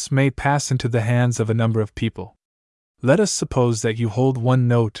notes may pass into the hands of a number of people. Let us suppose that you hold one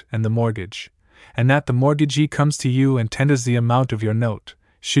note and the mortgage, and that the mortgagee comes to you and tenders the amount of your note.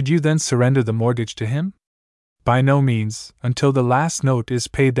 Should you then surrender the mortgage to him? By no means. Until the last note is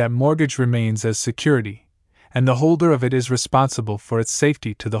paid, that mortgage remains as security, and the holder of it is responsible for its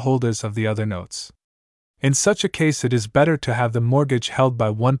safety to the holders of the other notes. In such a case, it is better to have the mortgage held by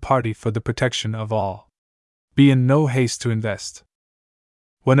one party for the protection of all. Be in no haste to invest.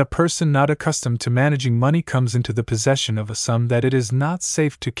 When a person not accustomed to managing money comes into the possession of a sum that it is not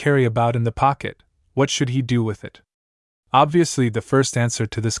safe to carry about in the pocket, what should he do with it? Obviously, the first answer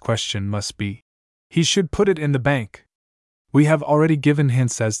to this question must be, he should put it in the bank. We have already given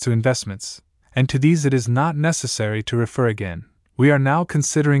hints as to investments, and to these it is not necessary to refer again. We are now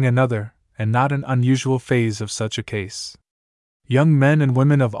considering another, and not an unusual phase of such a case. Young men and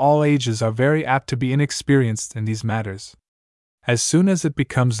women of all ages are very apt to be inexperienced in these matters. As soon as it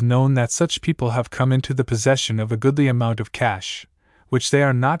becomes known that such people have come into the possession of a goodly amount of cash, which they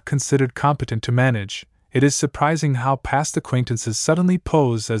are not considered competent to manage, it is surprising how past acquaintances suddenly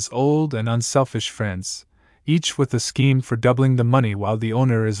pose as old and unselfish friends, each with a scheme for doubling the money while the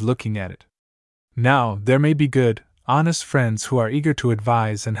owner is looking at it. Now, there may be good, honest friends who are eager to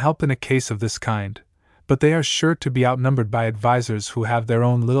advise and help in a case of this kind, but they are sure to be outnumbered by advisers who have their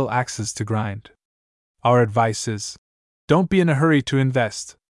own little axes to grind. Our advice is, don't be in a hurry to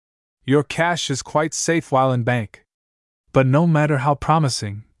invest. Your cash is quite safe while in bank. But no matter how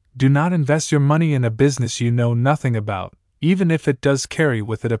promising, do not invest your money in a business you know nothing about, even if it does carry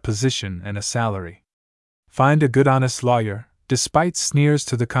with it a position and a salary. Find a good honest lawyer, despite sneers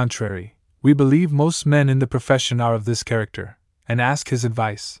to the contrary. We believe most men in the profession are of this character, and ask his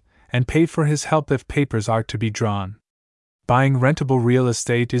advice, and pay for his help if papers are to be drawn. Buying rentable real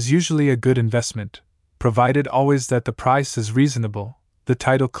estate is usually a good investment, provided always that the price is reasonable, the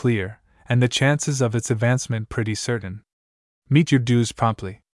title clear, and the chances of its advancement pretty certain. Meet your dues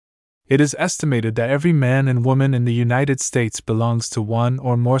promptly. It is estimated that every man and woman in the United States belongs to one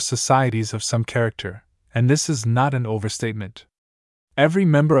or more societies of some character, and this is not an overstatement. Every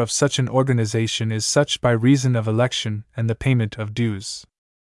member of such an organization is such by reason of election and the payment of dues.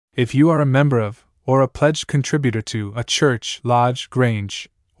 If you are a member of, or a pledged contributor to, a church, lodge, grange,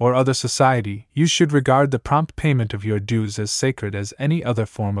 or other society, you should regard the prompt payment of your dues as sacred as any other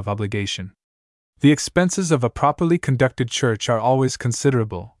form of obligation. The expenses of a properly conducted church are always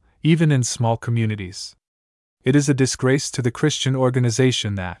considerable, even in small communities. It is a disgrace to the Christian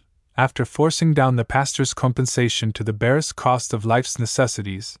organization that, after forcing down the pastor's compensation to the barest cost of life's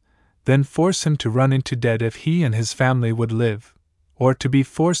necessities, then force him to run into debt if he and his family would live, or to be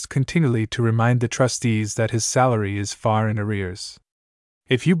forced continually to remind the trustees that his salary is far in arrears.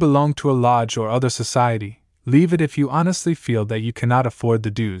 If you belong to a lodge or other society, leave it if you honestly feel that you cannot afford the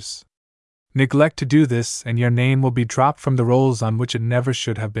dues. Neglect to do this, and your name will be dropped from the rolls on which it never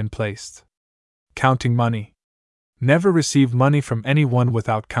should have been placed. Counting money. Never receive money from anyone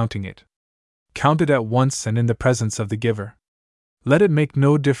without counting it. Count it at once and in the presence of the giver. Let it make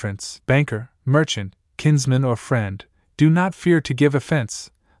no difference, banker, merchant, kinsman, or friend, do not fear to give offense,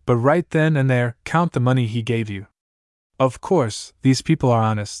 but right then and there, count the money he gave you. Of course, these people are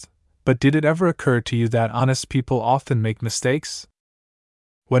honest, but did it ever occur to you that honest people often make mistakes?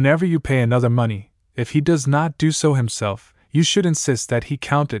 Whenever you pay another money, if he does not do so himself, you should insist that he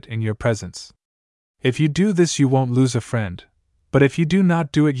count it in your presence. If you do this, you won't lose a friend, but if you do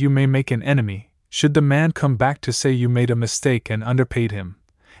not do it, you may make an enemy, should the man come back to say you made a mistake and underpaid him,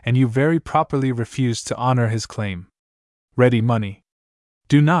 and you very properly refused to honor his claim. Ready money.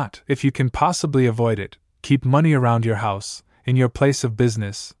 Do not, if you can possibly avoid it, keep money around your house, in your place of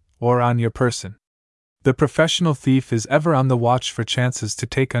business, or on your person. The professional thief is ever on the watch for chances to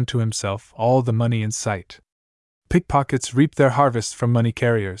take unto himself all the money in sight. Pickpockets reap their harvest from money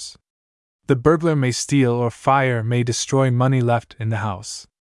carriers. The burglar may steal, or fire may destroy money left in the house.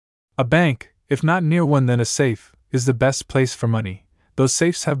 A bank, if not near one then a safe, is the best place for money. Those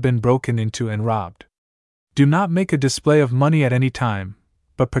safes have been broken into and robbed. Do not make a display of money at any time,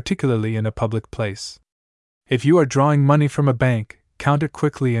 but particularly in a public place. If you are drawing money from a bank, count it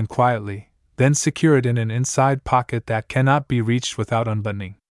quickly and quietly, then secure it in an inside pocket that cannot be reached without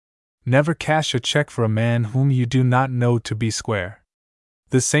unbuttoning. Never cash a check for a man whom you do not know to be square.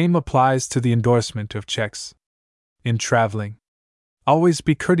 The same applies to the endorsement of checks. In traveling, always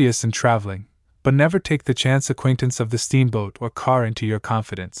be courteous in traveling, but never take the chance acquaintance of the steamboat or car into your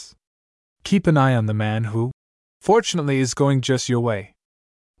confidence. Keep an eye on the man who, fortunately, is going just your way.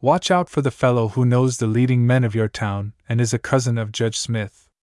 Watch out for the fellow who knows the leading men of your town and is a cousin of Judge Smith.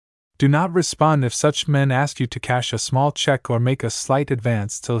 Do not respond if such men ask you to cash a small check or make a slight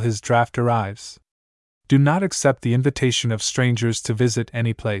advance till his draft arrives. Do not accept the invitation of strangers to visit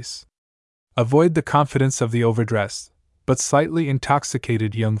any place. Avoid the confidence of the overdressed, but slightly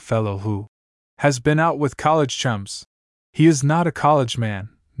intoxicated young fellow who has been out with college chums. He is not a college man,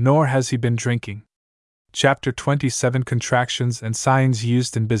 nor has he been drinking. Chapter 27 Contractions and Signs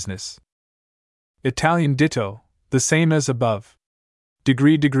Used in Business. Italian ditto, the same as above.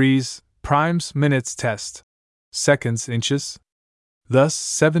 Degree degrees, primes minutes test. Seconds inches. Thus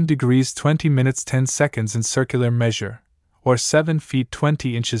 7 degrees 20 minutes 10 seconds in circular measure, or 7 feet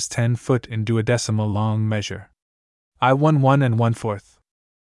 20 inches 10 foot in duodecimal long measure. I1 1 and 1/4.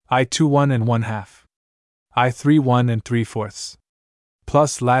 I2 1 and 1/2. I3 1 and 3/4.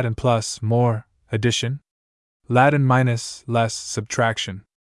 Plus Latin plus more, addition. Latin minus less, subtraction.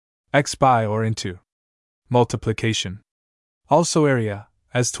 X by or into. Multiplication. Also area,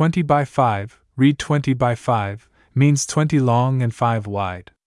 as 20 by 5, read 20 by 5, means 20 long and 5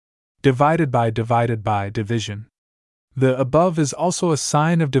 wide. Divided by division. The above is also a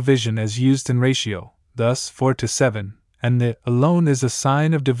sign of division as used in ratio, thus 4:7, and the alone is a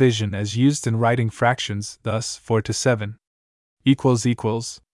sign of division as used in writing fractions, thus 4:7.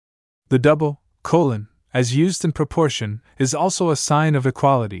 The double, colon, as used in proportion, is also a sign of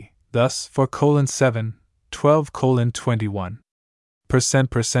equality, thus 4:7, 12:21.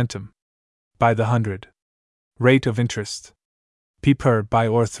 Percentum. By the hundred. Rate of interest. P per by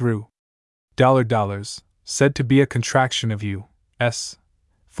or through. Dollars, said to be a contraction of U.S.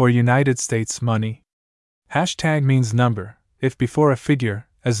 for United States money. Hashtag means number, if before a figure,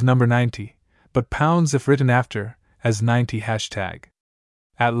 as number 90, but pounds if written after, as 90 hashtag.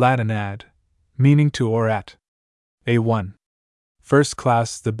 At Latin ad, meaning to or at. A1. First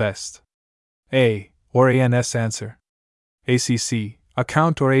class the best. A, or ANS answer. ACC,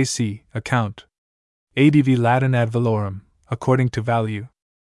 account or AC, account. ADV Latin ad valorem, according to value.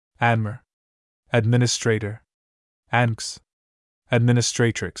 Admir. Administrator. Anx.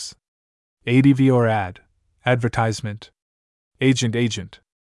 Administratrix. ADV or ad, advertisement. Agent.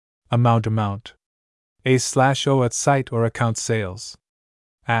 Amount. A/O at site or account sales.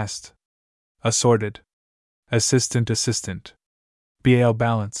 Asked. Assorted. Assistant. BAL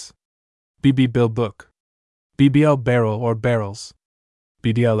balance. BB bill book. BBL barrel or barrels.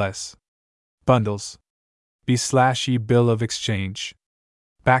 BDLS. Bundles. B/E bill of exchange.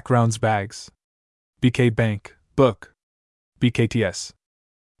 Backgrounds bags. BK bank, book. BKTS.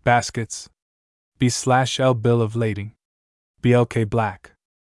 Baskets. B/L bill of lading. BLK black.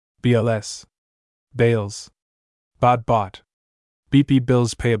 BLS. Bales. Bought. BP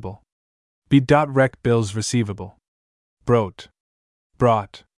bills payable. B.Rec bills receivable. Brought.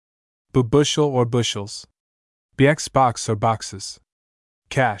 Bushel or bushels. BX box or boxes.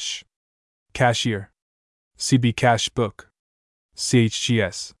 Cash. Cashier. CB cash book.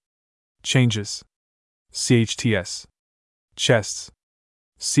 CHGS. Changes. CHTS. Chests.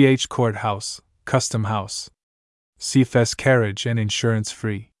 CH courthouse, custom house. CFS carriage and insurance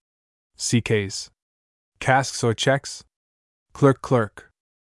free. CKs. Casks or checks. Clerk.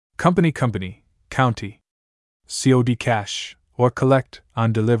 Company, county. COD cash, or collect,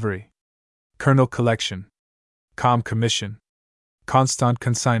 on delivery. Kernel collection. Commission. Constant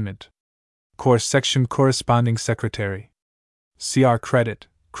consignment. Course section corresponding secretary. CR credit,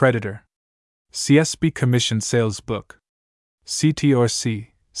 creditor. CSB commission sales book. CT or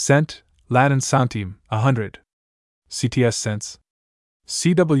C, cent, Latin centime, 100. CTS cents.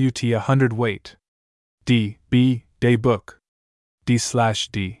 CWT 100 weight. DB, day book.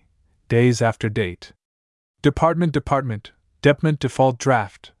 D/D, days after date. Department, Depment default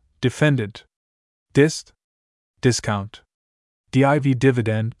draft, defendant. Dist, discount. DIV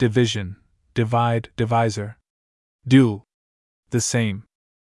dividend, division, divide, divisor. Do, the same.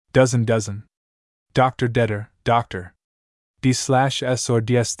 Dozen. Doctor, debtor, doctor. D/S or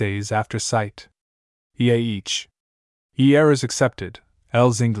DS days after sight. EA each. E errors accepted,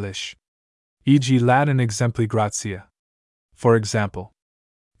 else English. e.g. Latin exempli gratia. For example,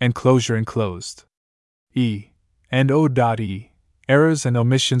 enclosure enclosed. E and O.E. Errors and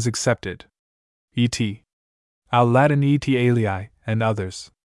omissions accepted. E.t. Al Latin et alii, and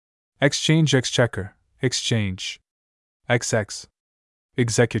others. Exchange exchequer, exchange. XX.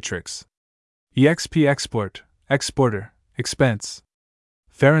 Executrix. EXP export, exporter, expense.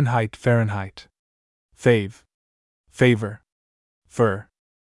 Fahrenheit, Fahrenheit. Fave. Favor. Fur.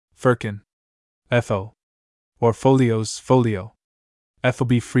 Firkin. FO. Or folios, folio.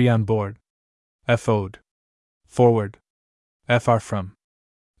 FOB free on board. FO'd. Forward. FR from.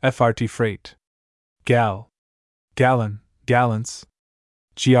 FRT freight. Gal. Gallon, gallons.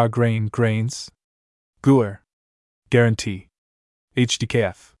 GR grain, grains. Guer. Guarantee.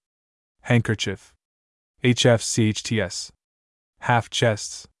 HDKF. Handkerchief. HFCHTS. Half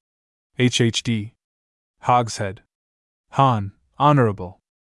chests. HHD. Hogshead. Hon, honorable.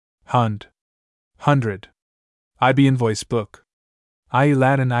 Hund. Hundred. IB invoice book. IE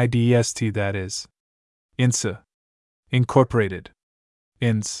Latin IDEST, that is. INSA. Incorporated.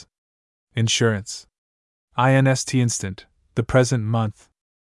 INS. Insurance. INST instant, the present month.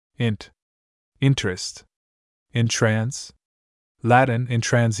 INT. Interest. Intrans. Latin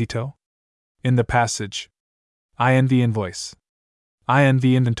intransito. In the passage. INV invoice.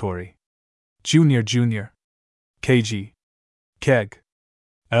 INV inventory. Junior junior. KG. Keg.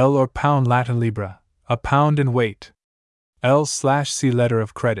 L or pound Latin libra, a pound in weight. L/C letter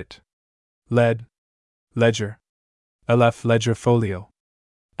of credit. Lead. Ledger. LF ledger folio.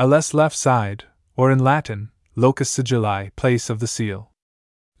 LS left side, or in Latin, locus sigilli, place of the seal.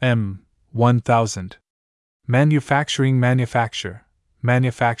 M. 1000. Manufacturing manufacture,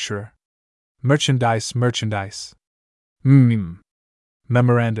 manufacturer. Merchandise merchandise.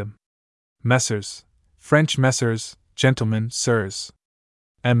 Memorandum. Messrs. French messers, gentlemen, sirs.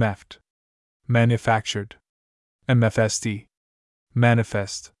 MF'd. Manufactured. MFST.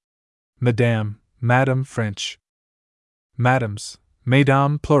 Manifest. Madame, Madam French. Madams,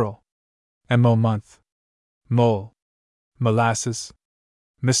 Mesdames plural. MO month. Mole. Molasses.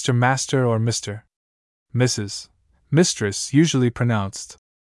 Mr. Master or Mr. Mrs. Mistress usually pronounced.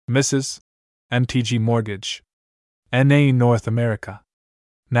 Mrs. MTG Mortgage. NA North America.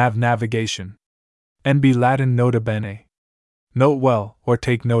 Navigation. NB Latin nota bene. Note well, or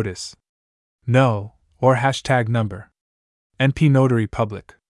take notice. No, or hashtag number. NP Notary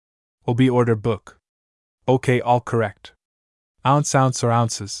Public. OB Order Book. OK, all correct. Ounce or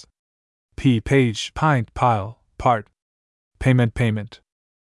ounces. P page, pint, pile, part. Payment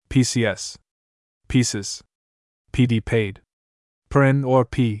PCS. Pieces. PD paid. Per an or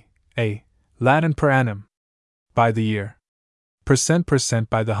P, A, Latin per annum. By the year. Percent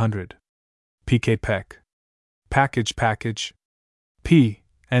by the hundred. PK pec. Package. P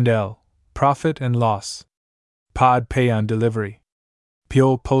and L, profit and loss. Pod pay on delivery.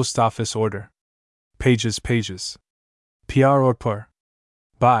 PO post office order. Pages. PR or per.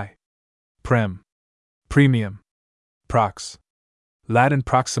 By. Prem. Premium. Prox. Latin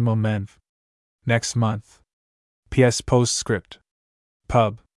proximo menv. Next month. PS postscript.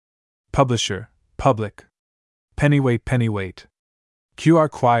 Pub. Publisher, public. Pennyweight. QR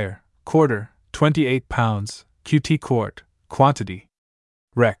quire, quarter, 28 pounds, QT quart, quantity.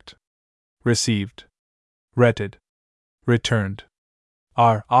 Wrecked. Received. Retted. Returned.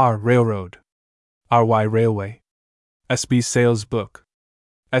 RR railroad. RY railway. SB sales book.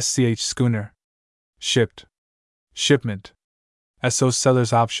 SCH schooner. Shipped. Shipment. SO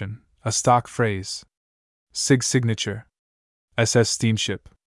seller's option, a stock phrase. SIG signature. SS steamship.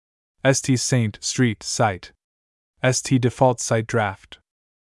 ST Saint Street site. ST default site draft.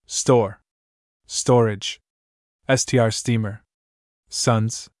 Store. Storage. STR steamer.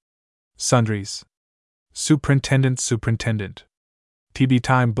 Sons. Sundries. Superintendent. TB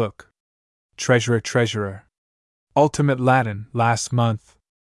time book. Treasurer. Ultimate Latin, last month.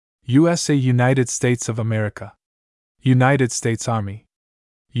 USA United States of America. United States Army.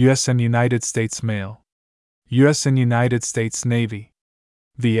 US and United States Mail. US and United States Navy.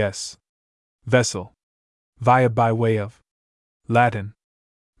 VS. Vessel. Via by way of. Latin.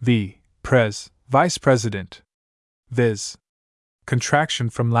 Pres. Vice President. Viz. Contraction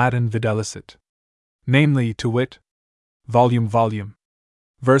from Latin videlicet. Namely, to wit. Volume.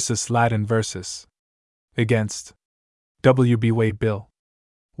 Versus Latin versus. Against. WB weight bill.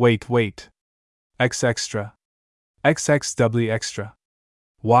 Weight. X extra. XXW extra.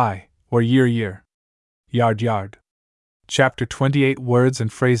 Y, or year. Yard. Chapter 28 Words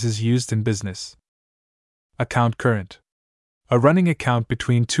and phrases used in business. Account current. A running account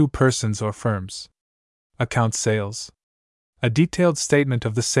between two persons or firms. Account sales. A detailed statement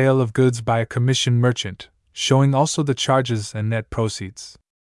of the sale of goods by a commission merchant, showing also the charges and net proceeds.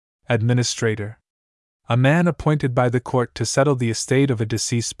 Administrator. A man appointed by the court to settle the estate of a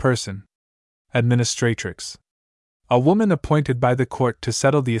deceased person. Administratrix. A woman appointed by the court to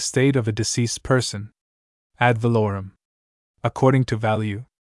settle the estate of a deceased person. Ad valorem. According to value.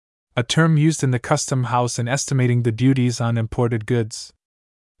 A term used in the custom house in estimating the duties on imported goods.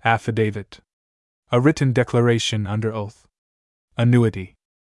 Affidavit. A written declaration under oath. Annuity.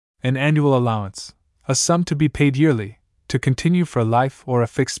 An annual allowance, a sum to be paid yearly, to continue for life or a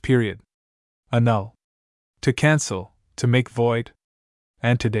fixed period. Annul. To cancel, to make void.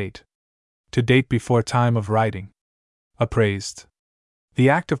 Antedate. To date before time of writing. Appraised. The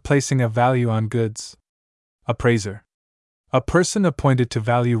act of placing a value on goods. Appraiser. A person appointed to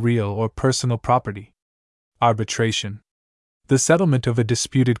value real or personal property. Arbitration. The settlement of a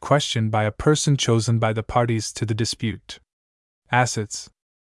disputed question by a person chosen by the parties to the dispute. Assets.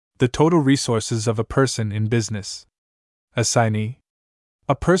 The total resources of a person in business. Assignee.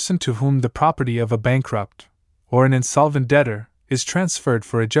 A person to whom the property of a bankrupt, or an insolvent debtor, is transferred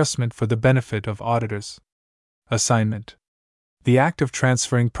for adjustment for the benefit of auditors. Assignment. The act of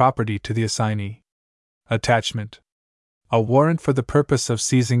transferring property to the assignee. Attachment. A warrant for the purpose of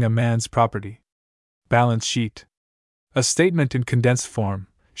seizing a man's property. Balance sheet. A statement in condensed form,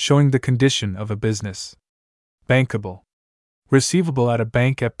 showing the condition of a business. Bankable. Receivable at a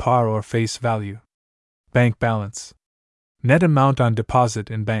bank at par or face value. Bank balance. Net amount on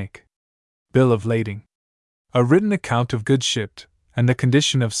deposit in bank. Bill of lading. A written account of goods shipped, and the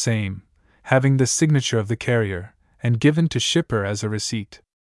condition of same, having the signature of the carrier, and given to shipper as a receipt.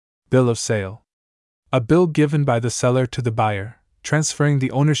 Bill of sale. A bill given by the seller to the buyer, transferring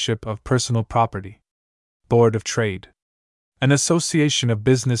the ownership of personal property. Board of Trade. An association of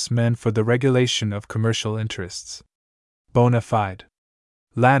businessmen for the regulation of commercial interests. Bona fide.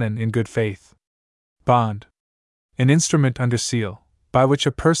 Latin, in good faith. Bond. An instrument under seal, by which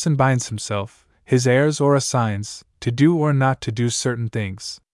a person binds himself, his heirs or assigns, to do or not to do certain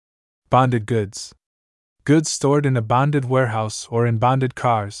things. Bonded goods. Goods stored in a bonded warehouse or in bonded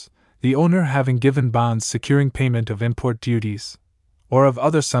cars, the owner having given bonds securing payment of import duties, or of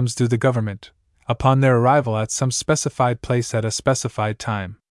other sums due the government, upon their arrival at some specified place at a specified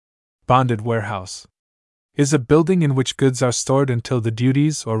time. Bonded warehouse is a building in which goods are stored until the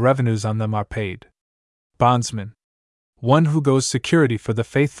duties or revenues on them are paid. Bondsman. One who goes security for the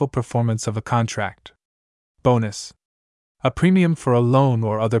faithful performance of a contract. Bonus. A premium for a loan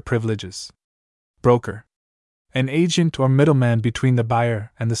or other privileges. Broker. An agent or middleman between the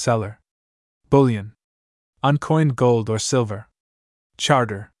buyer and the seller. Bullion. Uncoined gold or silver.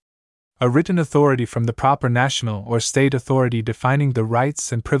 Charter. A written authority from the proper national or state authority defining the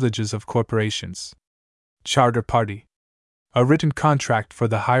rights and privileges of corporations. Charter party. A written contract for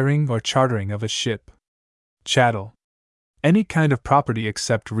the hiring or chartering of a ship. Chattel. Any kind of property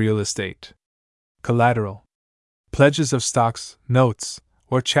except real estate. Collateral. Pledges of stocks, notes,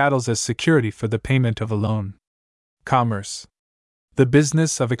 or chattels as security for the payment of a loan. Commerce. The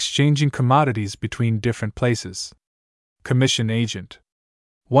business of exchanging commodities between different places. Commission agent.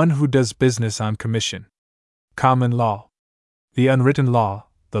 One who does business on commission. Common law. The unwritten law,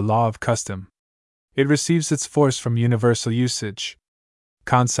 the law of custom. It receives its force from universal usage.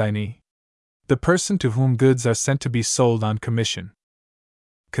 Consignee. The person to whom goods are sent to be sold on commission.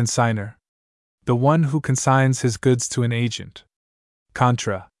 Consignor. The one who consigns his goods to an agent.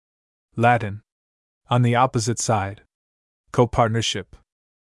 Contra. Latin. On the opposite side. Copartnership.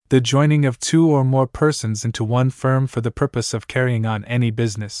 The joining of two or more persons into one firm for the purpose of carrying on any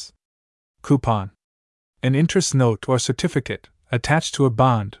business. Coupon. An interest note or certificate, attached to a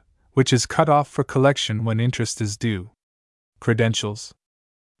bond, which is cut off for collection when interest is due. Credentials.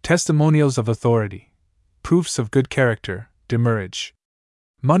 Testimonials of authority. Proofs of good character, demurrage.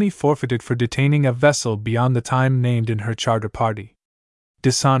 Money forfeited for detaining a vessel beyond the time named in her charter party.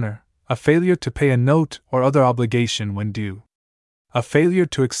 Dishonor. A failure to pay a note or other obligation when due. A failure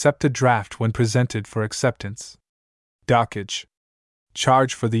to accept a draft when presented for acceptance. Dockage.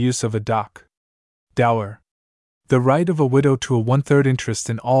 Charge for the use of a dock. Dower. The right of a widow to a 1/3 interest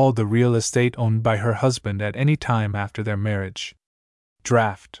in all the real estate owned by her husband at any time after their marriage.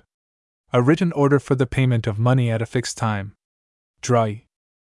 Draft. A written order for the payment of money at a fixed time. Drawee.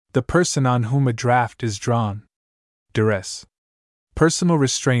 The person on whom a draft is drawn. Duress. Personal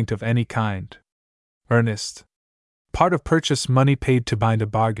restraint of any kind. Earnest. Part of purchase money paid to bind a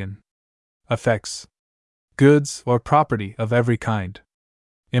bargain. Effects. Goods or property of every kind.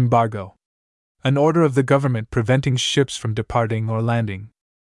 Embargo. An order of the government preventing ships from departing or landing.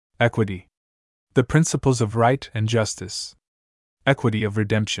 Equity. The principles of right and justice. Equity of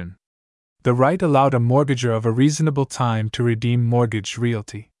redemption. The right allowed a mortgager of a reasonable time to redeem mortgaged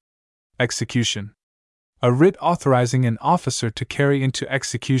realty. Execution. A writ authorizing an officer to carry into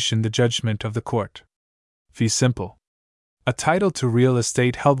execution the judgment of the court. Fee simple. A title to real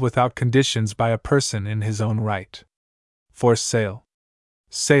estate held without conditions by a person in his own right. Forced sale.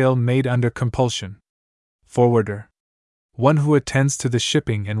 Sale made under compulsion. Forwarder. One who attends to the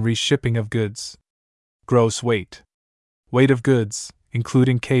shipping and reshipping of goods. Gross weight. Weight of goods,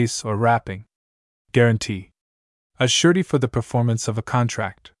 including case or wrapping. Guarantee. A surety for the performance of a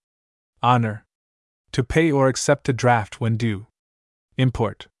contract. Honor. To pay or accept a draft when due.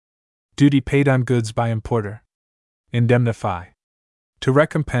 Import. Duty paid on goods by importer. Indemnify. To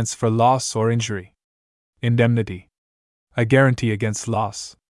recompense for loss or injury. Indemnity. A guarantee against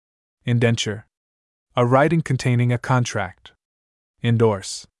loss. Indenture. A writing containing a contract.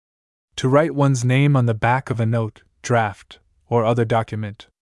 Endorse. To write one's name on the back of a note, draft, or other document.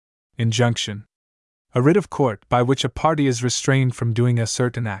 Injunction. A writ of court by which a party is restrained from doing a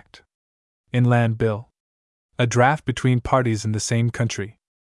certain act. Inland bill. A draft between parties in the same country.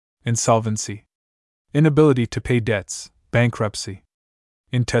 Insolvency. Inability to pay debts, bankruptcy.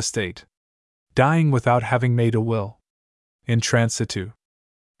 Intestate. Dying without having made a will. Intransitu.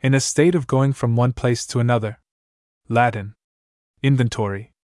 In a state of going from one place to another. Latin.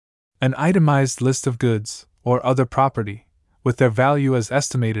 Inventory. An itemized list of goods, or other property, with their value as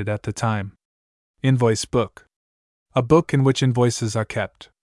estimated at the time. Invoice book. A book in which invoices are kept.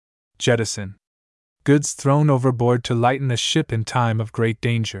 Jettison. Goods thrown overboard to lighten a ship in time of great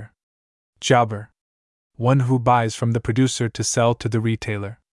danger. Jobber. One who buys from the producer to sell to the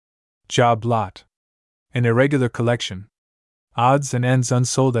retailer. Job lot. An irregular collection. Odds and ends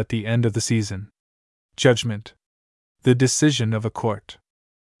unsold at the end of the season. Judgment. The decision of a court.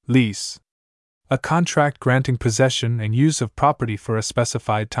 Lease. A contract granting possession and use of property for a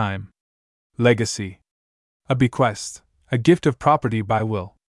specified time. Legacy. A bequest, a gift of property by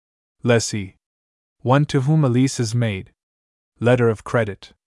will. Lessee. One to whom a lease is made. Letter of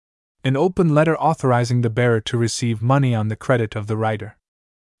credit. An open letter authorizing the bearer to receive money on the credit of the writer.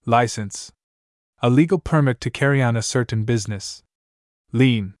 License. A legal permit to carry on a certain business.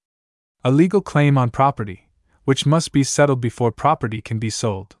 Lien. A legal claim on property, which must be settled before property can be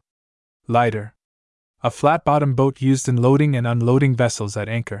sold. Lighter. A flat-bottom boat used in loading and unloading vessels at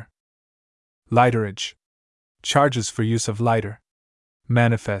anchor. Lighterage. Charges for use of lighter.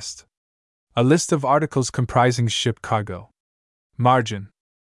 Manifest. A list of articles comprising ship cargo. Margin.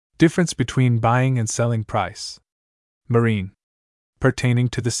 Difference between buying and selling price. Marine. Pertaining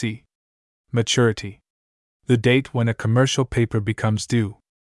to the sea. Maturity. The date when a commercial paper becomes due.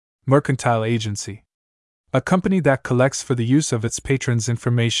 Mercantile agency. A company that collects for the use of its patrons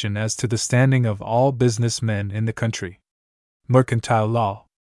information as to the standing of all businessmen in the country. Mercantile law.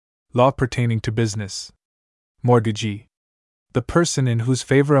 Law pertaining to business. Mortgagee. The person in whose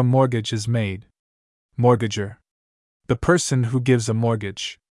favor a mortgage is made. Mortgager. The person who gives a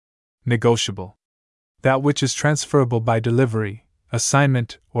mortgage. Negotiable. That which is transferable by delivery,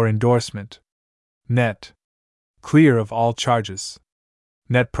 assignment, or endorsement. Net. Clear of all charges.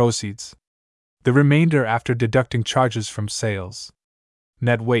 Net proceeds. The remainder after deducting charges from sales.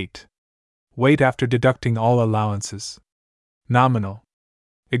 Net weight. Weight after deducting all allowances. Nominal.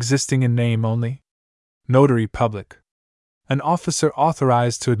 Existing in name only. Notary public. An officer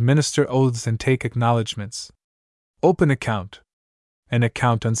authorized to administer oaths and take acknowledgments. Open account. An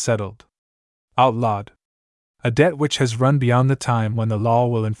account unsettled. Outlawed. A debt which has run beyond the time when the law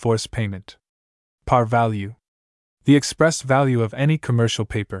will enforce payment. Par value. The express value of any commercial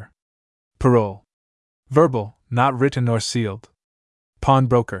paper. Parole. Verbal, not written or sealed.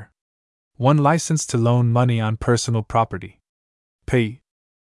 Pawnbroker. One licensed to loan money on personal property. Payee.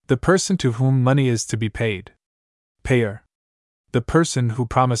 The person to whom money is to be paid. Payer. The person who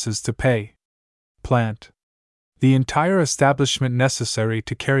promises to pay. Plant. The entire establishment necessary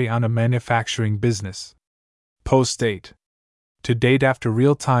to carry on a manufacturing business. Post date. To date after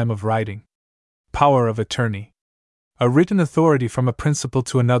real time of writing. Power of attorney. A written authority from a principal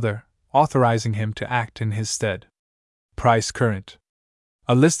to another, authorizing him to act in his stead. Price current.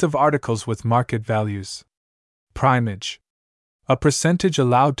 A list of articles with market values. Primage. A percentage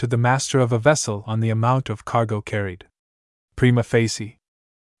allowed to the master of a vessel on the amount of cargo carried. Prima facie.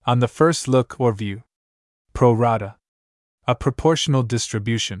 On the first look or view. Pro rata. A proportional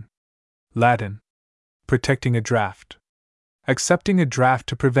distribution. Latin. Protecting a draft. Accepting a draft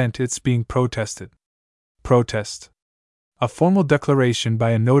to prevent its being protested. Protest. A formal declaration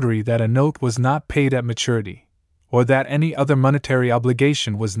by a notary that a note was not paid at maturity, or that any other monetary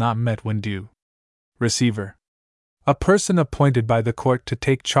obligation was not met when due. Receiver. A person appointed by the court to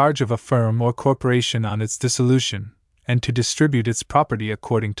take charge of a firm or corporation on its dissolution, and to distribute its property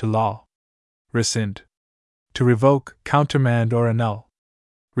according to law. Rescind. To revoke, countermand, or annul.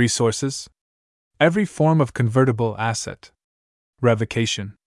 Resources. Every form of convertible asset.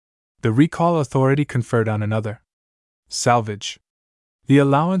 Revocation. The recall authority conferred on another. Salvage. The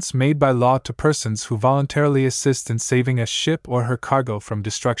allowance made by law to persons who voluntarily assist in saving a ship or her cargo from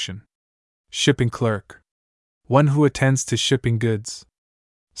destruction. Shipping clerk. One who attends to shipping goods.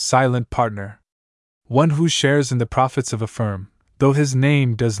 Silent partner. One who shares in the profits of a firm, though his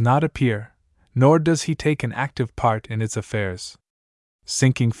name does not appear, nor does he take an active part in its affairs.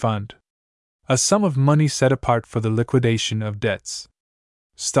 Sinking fund. A sum of money set apart for the liquidation of debts.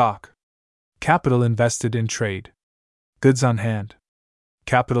 Stock. Capital invested in trade. Goods on hand.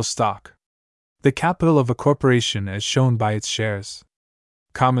 Capital stock. The capital of a corporation as shown by its shares.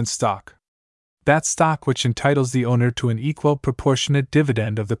 Common stock. That stock which entitles the owner to an equal proportionate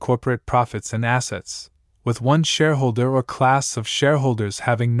dividend of the corporate profits and assets, with one shareholder or class of shareholders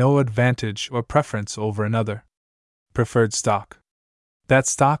having no advantage or preference over another. Preferred stock. That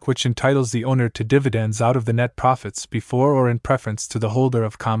stock which entitles the owner to dividends out of the net profits before or in preference to the holder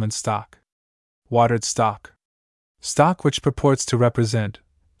of common stock. Watered stock. Stock which purports to represent,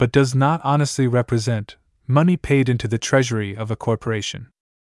 but does not honestly represent, money paid into the treasury of a corporation.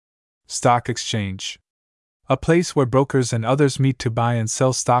 Stock exchange. A place where brokers and others meet to buy and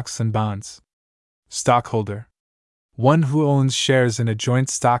sell stocks and bonds. Stockholder. One who owns shares in a joint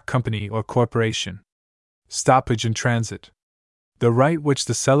stock company or corporation. Stoppage in transit. The right which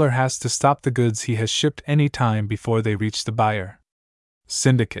the seller has to stop the goods he has shipped any time before they reach the buyer.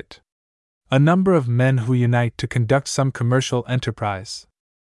 Syndicate. A number of men who unite to conduct some commercial enterprise.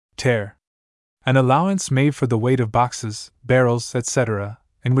 Tare. An allowance made for the weight of boxes, barrels, etc.,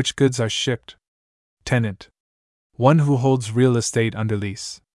 in which goods are shipped. Tenant. One who holds real estate under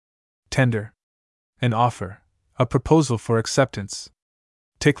lease. Tender. An offer, a proposal for acceptance.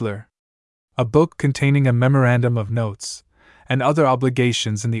 Tickler. A book containing a memorandum of notes, and other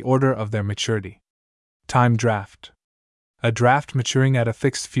obligations in the order of their maturity. Time draft. A draft maturing at a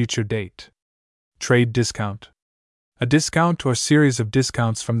fixed future date. Trade discount. A discount or series of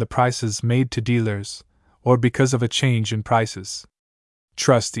discounts from the prices made to dealers, or because of a change in prices.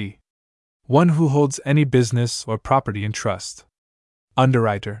 Trustee. One who holds any business or property in trust.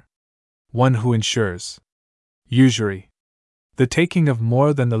 Underwriter. One who insures. Usury. The taking of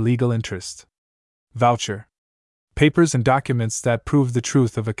more than the legal interest. Voucher. Papers and documents that prove the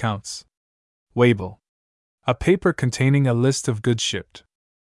truth of accounts. Waybill. A paper containing a list of goods shipped.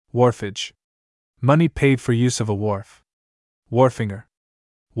 Wharfage. Money paid for use of a wharf. Wharfinger.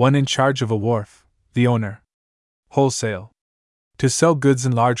 One in charge of a wharf, the owner. Wholesale. To sell goods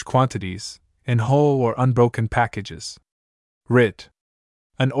in large quantities, in whole or unbroken packages. Writ.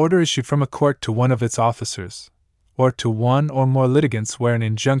 An order issued from a court to one of its officers, or to one or more litigants where an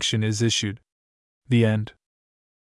injunction is issued. The end.